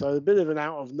 seconds. So a bit of an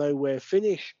out of nowhere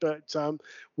finish, but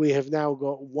we have now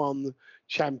got one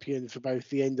champion for both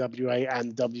the NWA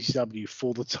and WCW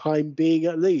for the time being,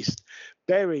 at least.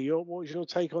 Barry, what was your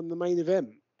take on the main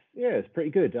event? Yeah, it's pretty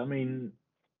good. I mean,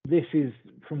 this is,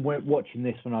 from watching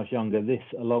this when I was younger, this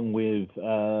along with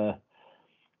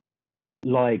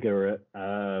Liger at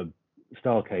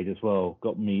Starrcade as well,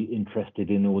 got me interested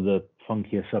in all the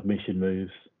funkier submission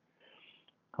moves.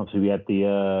 Obviously, we had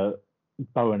the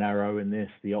bow and arrow in this,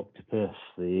 the octopus,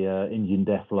 the Indian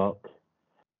Deathlock,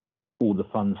 all the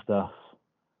fun stuff.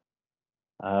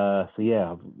 So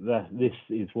yeah, this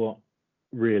is what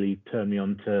really turned me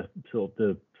on to sort of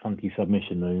the funky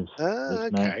submission moves.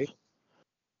 Okay.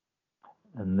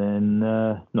 And then,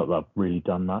 not that I've really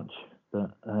done much,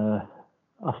 but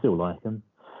I still like them.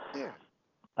 Yeah.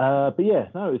 But yeah,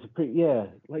 no, it's a pretty, yeah,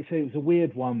 like I say, it was a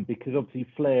weird one because obviously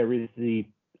Flair is the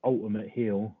ultimate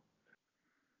heel.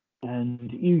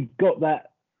 And you got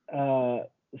that,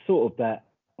 sort of that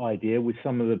idea with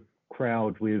some of the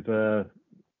crowd with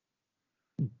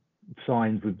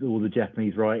signs with all the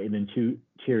Japanese writing and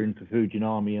cheering for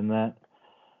Fujinami and that,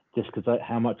 just because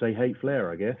how much they hate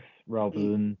Flair, I guess, rather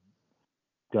than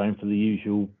going for the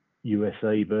usual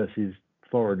USA versus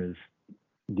foreigners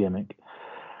gimmick.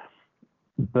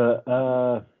 But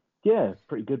yeah,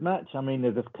 pretty good match. I mean,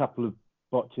 there's a couple of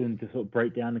botching to sort of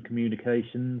break down the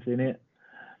communications in it.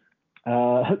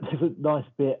 There's a nice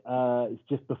bit, it's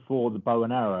just before the bow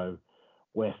and arrow,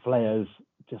 where Flair's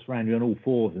just randomly on all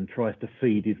fours and tries to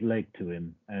feed his leg to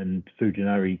him, and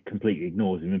Fujinami completely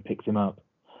ignores him and picks him up.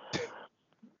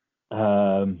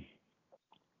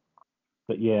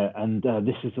 But yeah, and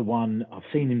this is the one, I've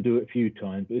seen him do it a few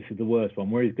times, but this is the worst one,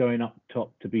 where he's going up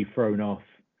top to be thrown off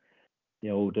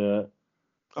the old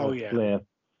Flair,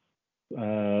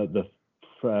 the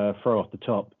throw off the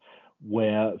top,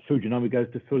 where Fujinami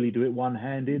goes to fully do it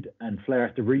one-handed, and Flair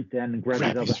has to reach down and grab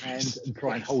his other hand and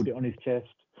try and hold it on his chest.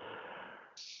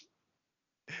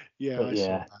 Yeah, but saw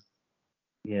that.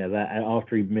 Yeah, that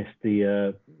after he missed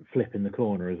the flip in the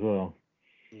corner as well.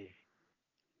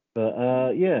 But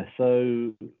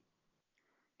so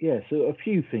a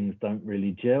few things don't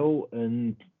really gel,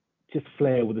 and just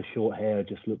Flair with the short hair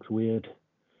just looks weird.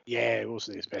 Yeah, it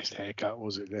wasn't his best haircut,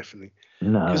 was it? Definitely.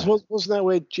 No. Because wasn't that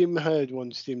where Jim Herd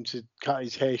wanted him to cut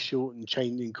his hair short and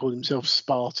change and call himself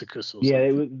Spartacus or something? Yeah,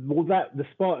 it was, the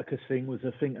Spartacus thing was,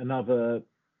 I think, another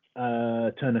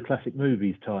Turner Classic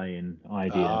Movies tie-in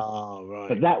idea. Oh, right.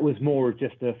 But that was more of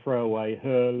just a throwaway,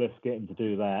 let's get him to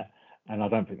do that. And I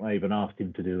don't think they even asked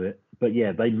him to do it. But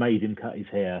yeah, they made him cut his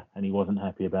hair, and he wasn't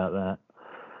happy about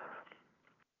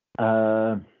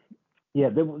that. Yeah,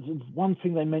 there was one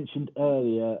thing they mentioned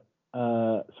earlier,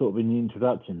 sort of in the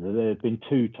introduction, that there have been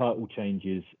 2 title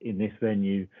changes in this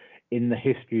venue in the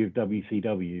history of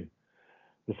WCW.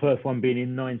 The first one being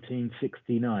in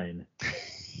 1969.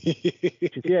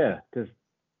 Yeah, because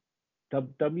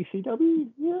WCW,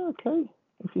 yeah, okay,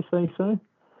 if you say so.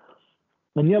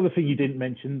 And the other thing you didn't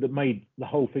mention that made the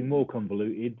whole thing more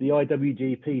convoluted, the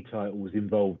IWGP title was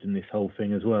involved in this whole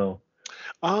thing as well.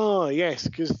 Ah, yes,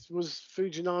 because was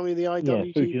Fujinami the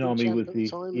IWGP Fujinami champ was at the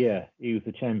time? Yeah, he was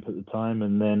the champ at the time.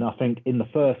 And then I think in the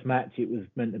first match it was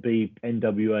meant to be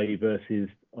NWA versus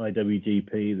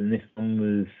IWGP. Then this one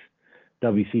was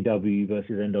WCW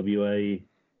versus NWA,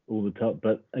 all the top.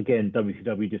 But again,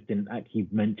 WCW just didn't actually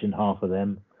mention half of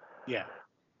them. Yeah.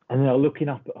 And then I was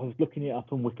looking it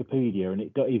up on Wikipedia, and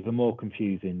it got even more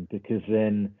confusing because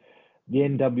then the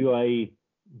NWA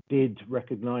did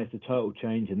recognise the title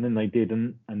change, and then they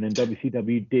didn't, and then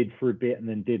WCW did for a bit, and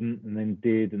then didn't, and then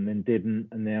did, and then didn't,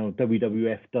 and now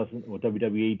WWF doesn't, or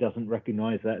WWE doesn't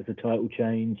recognise that as a title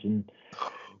change, and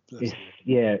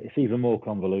it's even more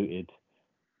convoluted.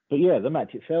 But yeah, the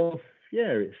match itself,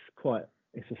 it's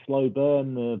a slow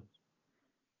burn. The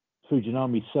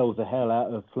Fujinami sells the hell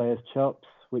out of Flair's chops,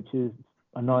 which is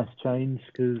a nice change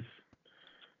because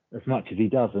as much as he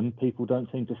does them, people don't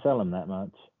seem to sell them that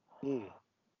much.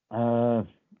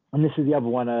 And this is the other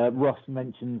one Ross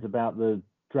mentions about the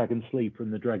Dragon Sleeper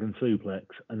and the Dragon Suplex,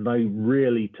 and they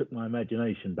really took my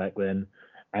imagination back then,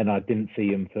 and I didn't see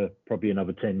them for probably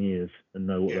another 10 years and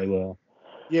know what they were.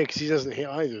 Yeah, because he doesn't hit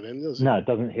either of them, does he? No, it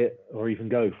doesn't hit or even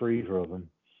go for either of them.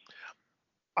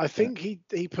 I think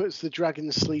he puts the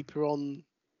Dragon Sleeper on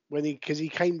because he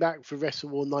came back for Wrestle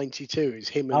War 92. It's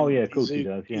him and of course he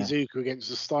does, Izuku against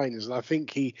the Steiners, and I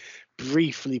think he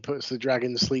briefly puts the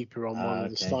Dragon Sleeper on one of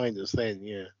the Steiners then.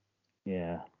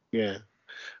 Yeah.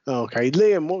 Okay,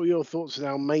 Liam, what were your thoughts on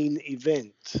our main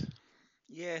event?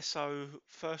 Yeah, so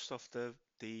first off,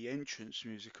 the entrance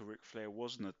music of Ric Flair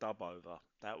wasn't a dub over.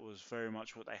 That was very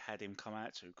much what they had him come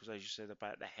out to, because as you said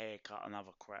about the haircut and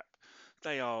other crap,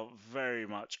 they are very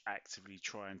much actively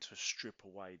trying to strip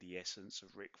away the essence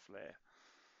of Ric Flair.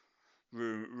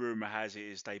 Rumour has it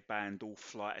is they banned all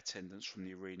flight attendants from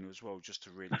the arena as well, just to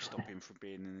really stop him from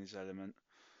being in his element.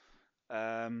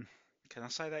 Can I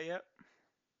say that yet?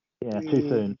 Yeah,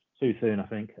 too soon, I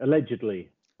think. Allegedly.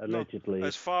 No,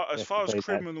 as far as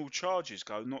criminal charges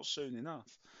go, not soon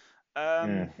enough.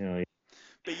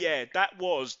 But yeah, that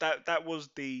was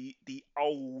the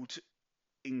old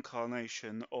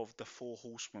incarnation of the Four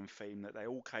Horsemen theme that they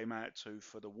all came out to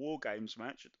for the War Games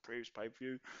match at the previous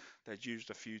pay-per-view. They'd used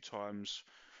a few times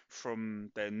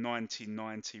from their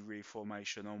 1990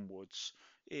 reformation onwards.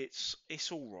 It's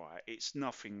all right. It's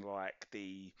nothing like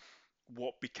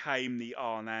what became the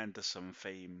Arn Anderson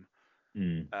theme,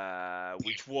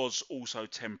 which was also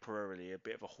temporarily a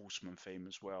bit of a Horseman theme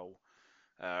as well,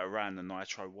 around the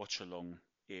Nitro Watch Along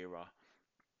era.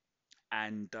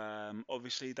 And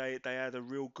obviously they had a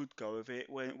real good go of it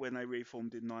when they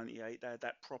reformed in '98. They had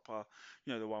that proper,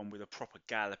 the one with a proper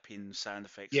galloping sound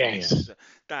effects. Yes,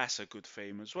 that's a good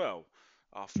theme as well.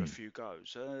 After a few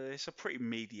goes, it's a pretty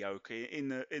mediocre in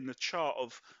the chart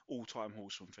of all-time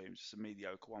Horseman themes. It's a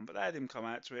mediocre one, but they had him come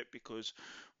out to it because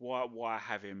why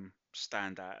have him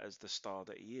stand out as the star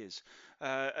that he is?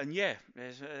 And yeah,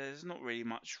 there's not really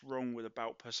much wrong with the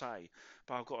belt per se,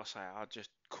 but I've got to say I just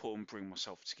couldn't bring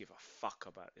myself to give a fuck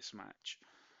about this match.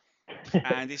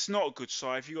 And it's not a good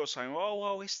side. If you got saying, oh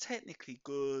well, it's technically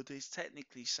good, it's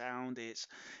technically sound, it's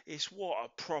what a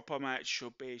proper match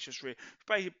should be. It's just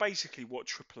basically what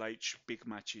Triple H big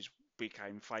matches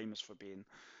became famous for being.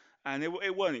 And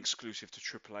it weren't exclusive to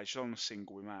Triple H. I'm not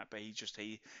single him out, but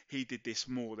he did this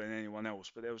more than anyone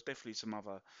else. But there was definitely some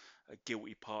other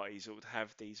guilty parties that would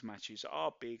have these matches that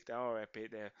are big, they are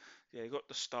epic. They've got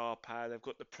the star power, they've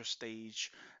got the prestige,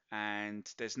 and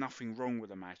there's nothing wrong with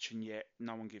the match, and yet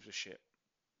no one gives a shit.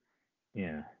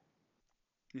 Yeah.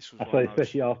 This was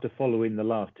especially after following the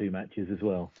last two matches as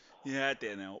well. Yeah, it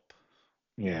didn't help.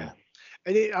 Yeah.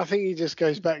 And I think it just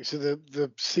goes back to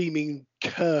the seeming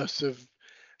curse of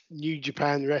New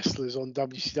Japan wrestlers on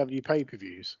WCW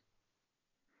pay-per-views,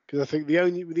 because I think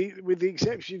with the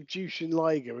exception of Jushin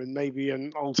Liger and maybe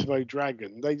an Ultimo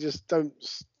Dragon, they just don't.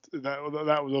 That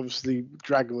was obviously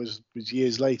Dragon was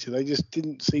years later. They just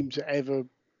didn't seem to ever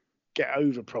get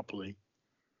over properly.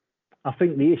 I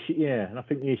think the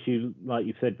issue, like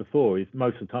you said before, is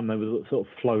most of the time they were sort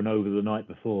of flown over the night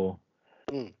before,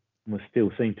 and were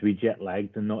still seem to be jet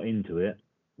lagged and not into it.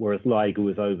 Whereas Liger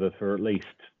was over for at least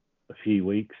a few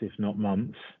weeks, if not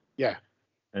months. Yeah.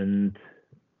 And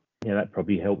that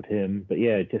probably helped him. But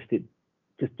yeah, it just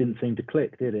didn't seem to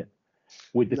click, did it?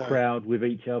 With the crowd, with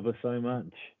each other so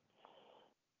much.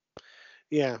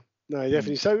 Yeah, no,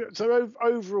 definitely. So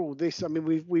overall, this, I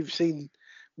mean, we've seen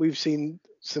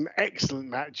some excellent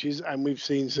matches, and we've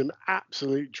seen some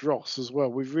absolute dross as well.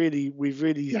 We've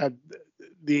really had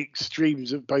the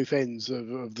extremes at both ends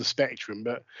of the spectrum.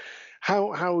 But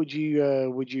how would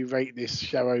you rate this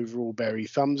show overall, Barry?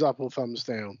 Thumbs up or thumbs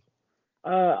down?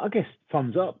 I guess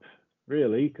thumbs up,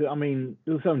 really. 'Cause, I mean,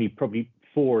 there was only probably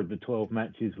 4 of the 12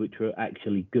 matches which were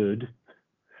actually good.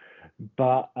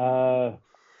 But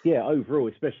yeah, overall,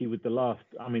 especially with the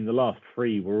last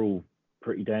 3 were all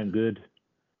pretty damn good.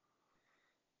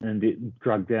 And it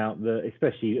drugged out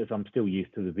especially as I'm still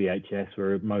used to the VHS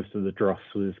where most of the dross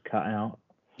was cut out.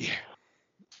 Yeah.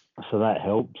 So that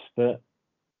helps. But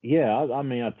yeah, I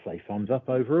mean, I'd say thumbs up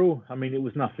overall. I mean, it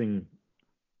was nothing.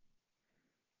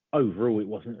 Overall, it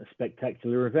wasn't a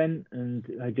spectacular event, and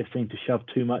they just seemed to shove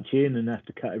too much in and have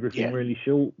to cut everything really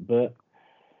short. But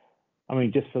I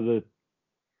mean, just for the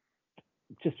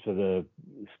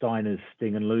Steiners,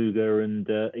 Sting and Luger, and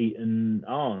Eaton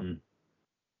Arn,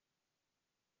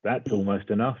 that's almost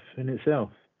enough in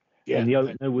itself. Yeah. And the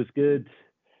opener was good.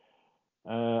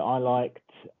 I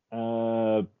liked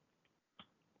who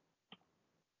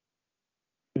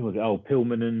was it? Oh,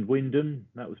 Pillman and Wyndham.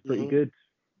 That was pretty good,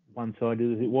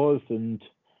 one-sided as it was. And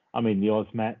I mean, the Oz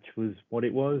match was what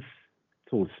it was.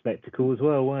 It's all spectacle as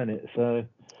well, weren't it? So,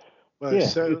 well, yeah,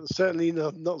 certainly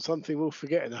not something we'll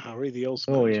forget in a hurry. The Oz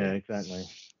match. Oh yeah, exactly.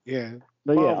 Yeah.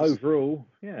 But yeah, overall,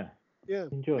 yeah,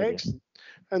 enjoyed excellent. it.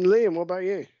 And Liam, what about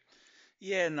you?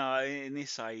 Yeah, no, in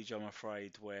this age, I'm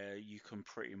afraid, where you can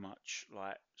pretty much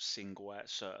like single out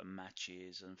certain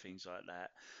matches and things like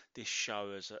that, this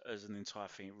show as an entire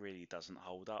thing really doesn't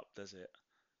hold up, does it?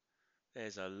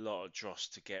 There's a lot of dross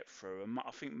to get through, and I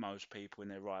think most people in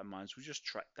their right minds will just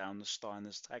track down the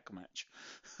Steiners tag match.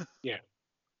 Yeah.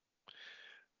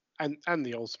 And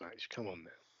the Oz match, come on now.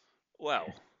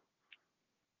 Well,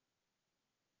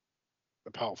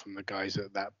 apart from the guys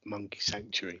at that Monkey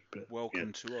Sanctuary, but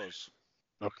welcome to Oz.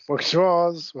 Welcome to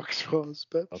Oz,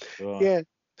 but yeah,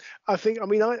 I think I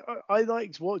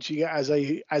liked watching it as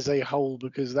a whole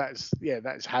because that's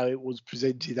how it was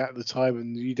presented at the time,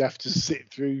 and you'd have to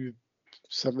sit through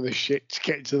some of the shit to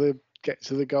get to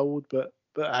the gold, but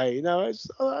hey, no, I'd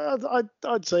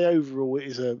say overall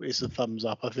it's a thumbs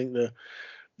up. I think the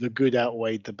good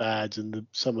outweighed the bad, and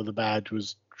some of the bad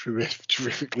was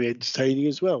terrifically entertaining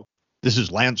as well. This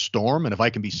is Lance Storm, and if I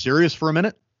can be serious for a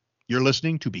minute, you're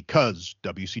listening to Because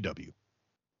WCW.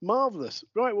 Marvelous.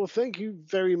 Right. Well, thank you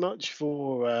very much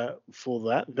for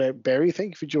that, Barry.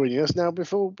 Thank you for joining us. Now,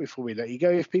 before we let you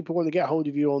go, if people want to get hold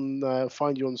of you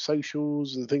find you on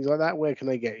socials and things like that, where can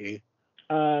they get you?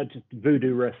 Just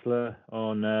Voodoo Wrestler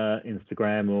on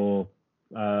Instagram or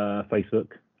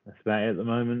Facebook. That's about it at the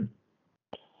moment.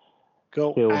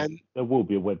 Cool. There will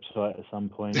be a website at some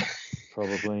point,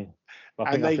 probably.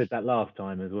 I think I said that last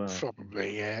time as well.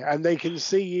 Probably, yeah. And they can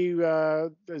see you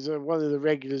as one of the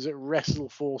regulars at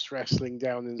WrestleForce Wrestling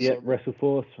down in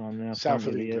WrestleForce. I'm now South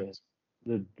of the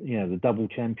double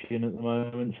champion at the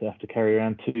moment, so I have to carry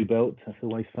around 2 belts. That's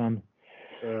always fun.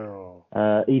 Oh.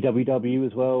 EWW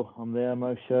as well. I'm there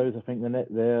most shows. I think by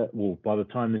the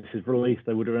time this is released,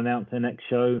 they would have announced their next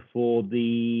show for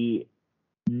the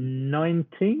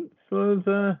 19th of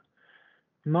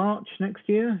March next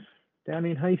year down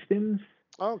in Hastings.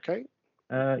 Oh, okay.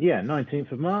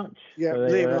 19th of March. Yeah, so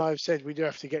Liam and I have said we do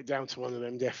have to get down to one of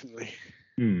them, definitely.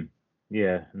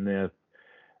 Yeah, and they're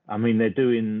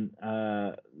doing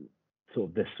sort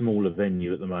of their smaller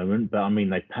venue at the moment, but I mean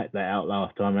they packed that out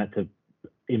last time. I had to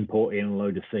import in a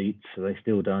load of seats, so they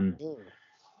still done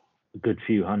a good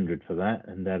few hundred for that,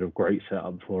 and they had a great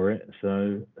setup for it.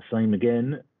 So same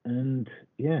again, and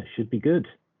yeah, should be good.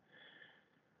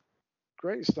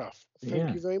 Great stuff.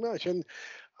 Thank you very much. And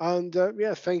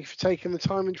thank you for taking the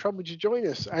time and trouble to join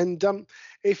us. And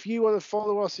if you want to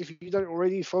follow us, if you don't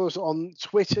already follow us on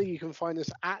Twitter, you can find us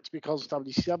at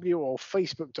BecauseWCW or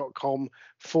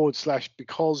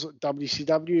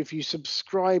Facebook.com/BecauseWCW. If you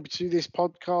subscribe to this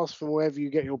podcast from wherever you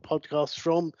get your podcasts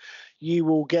from, you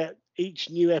will get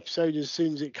each new episode as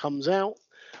soon as it comes out.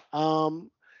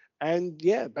 And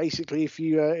yeah, basically, if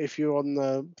you're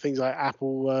on things like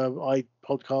Apple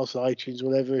iPodcasts, iTunes,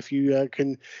 whatever, if you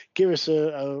can give us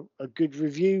a good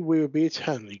review, we would be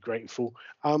eternally grateful.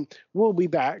 We'll be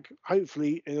back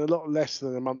hopefully in a lot less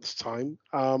than a month's time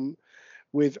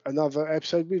with another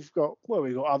episode. We've got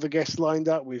other guests lined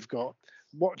up. We've got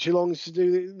watch-alongs to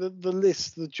do. The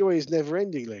list, the joy is never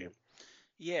ending, Liam.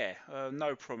 Yeah,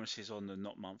 no promises on the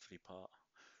not monthly part.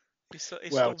 It's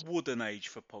the wooden age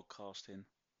for podcasting.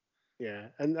 Yeah,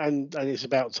 and it's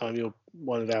about time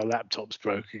one of our laptops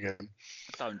broke again.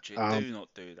 Do not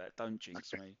do that. Don't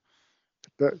jinx me.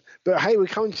 But hey, we're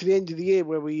coming to the end of the year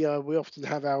where we often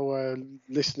have our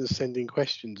listeners sending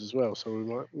questions as well. So we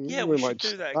might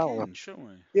do that again, shouldn't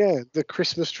we? Yeah, the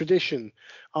Christmas tradition,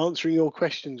 answering your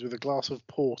questions with a glass of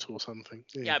port or something.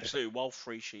 Yeah, absolutely. While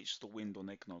 3 sheets to the wind on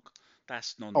eggnog,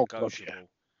 that's non-negotiable. God, yeah.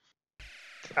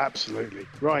 Absolutely.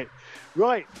 Right.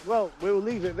 Well, we'll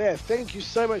leave it there. Thank you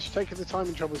so much for taking the time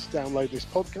and trouble to download this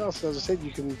podcast. As I said, you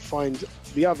can find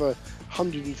the other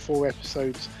 104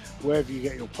 episodes wherever you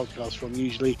get your podcast from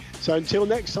usually. So until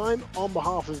next time, on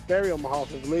behalf of Barry, on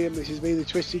behalf of Liam, this is me, the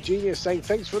Twisted Genius, saying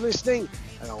thanks for listening,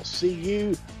 and I'll see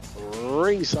you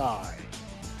ringside.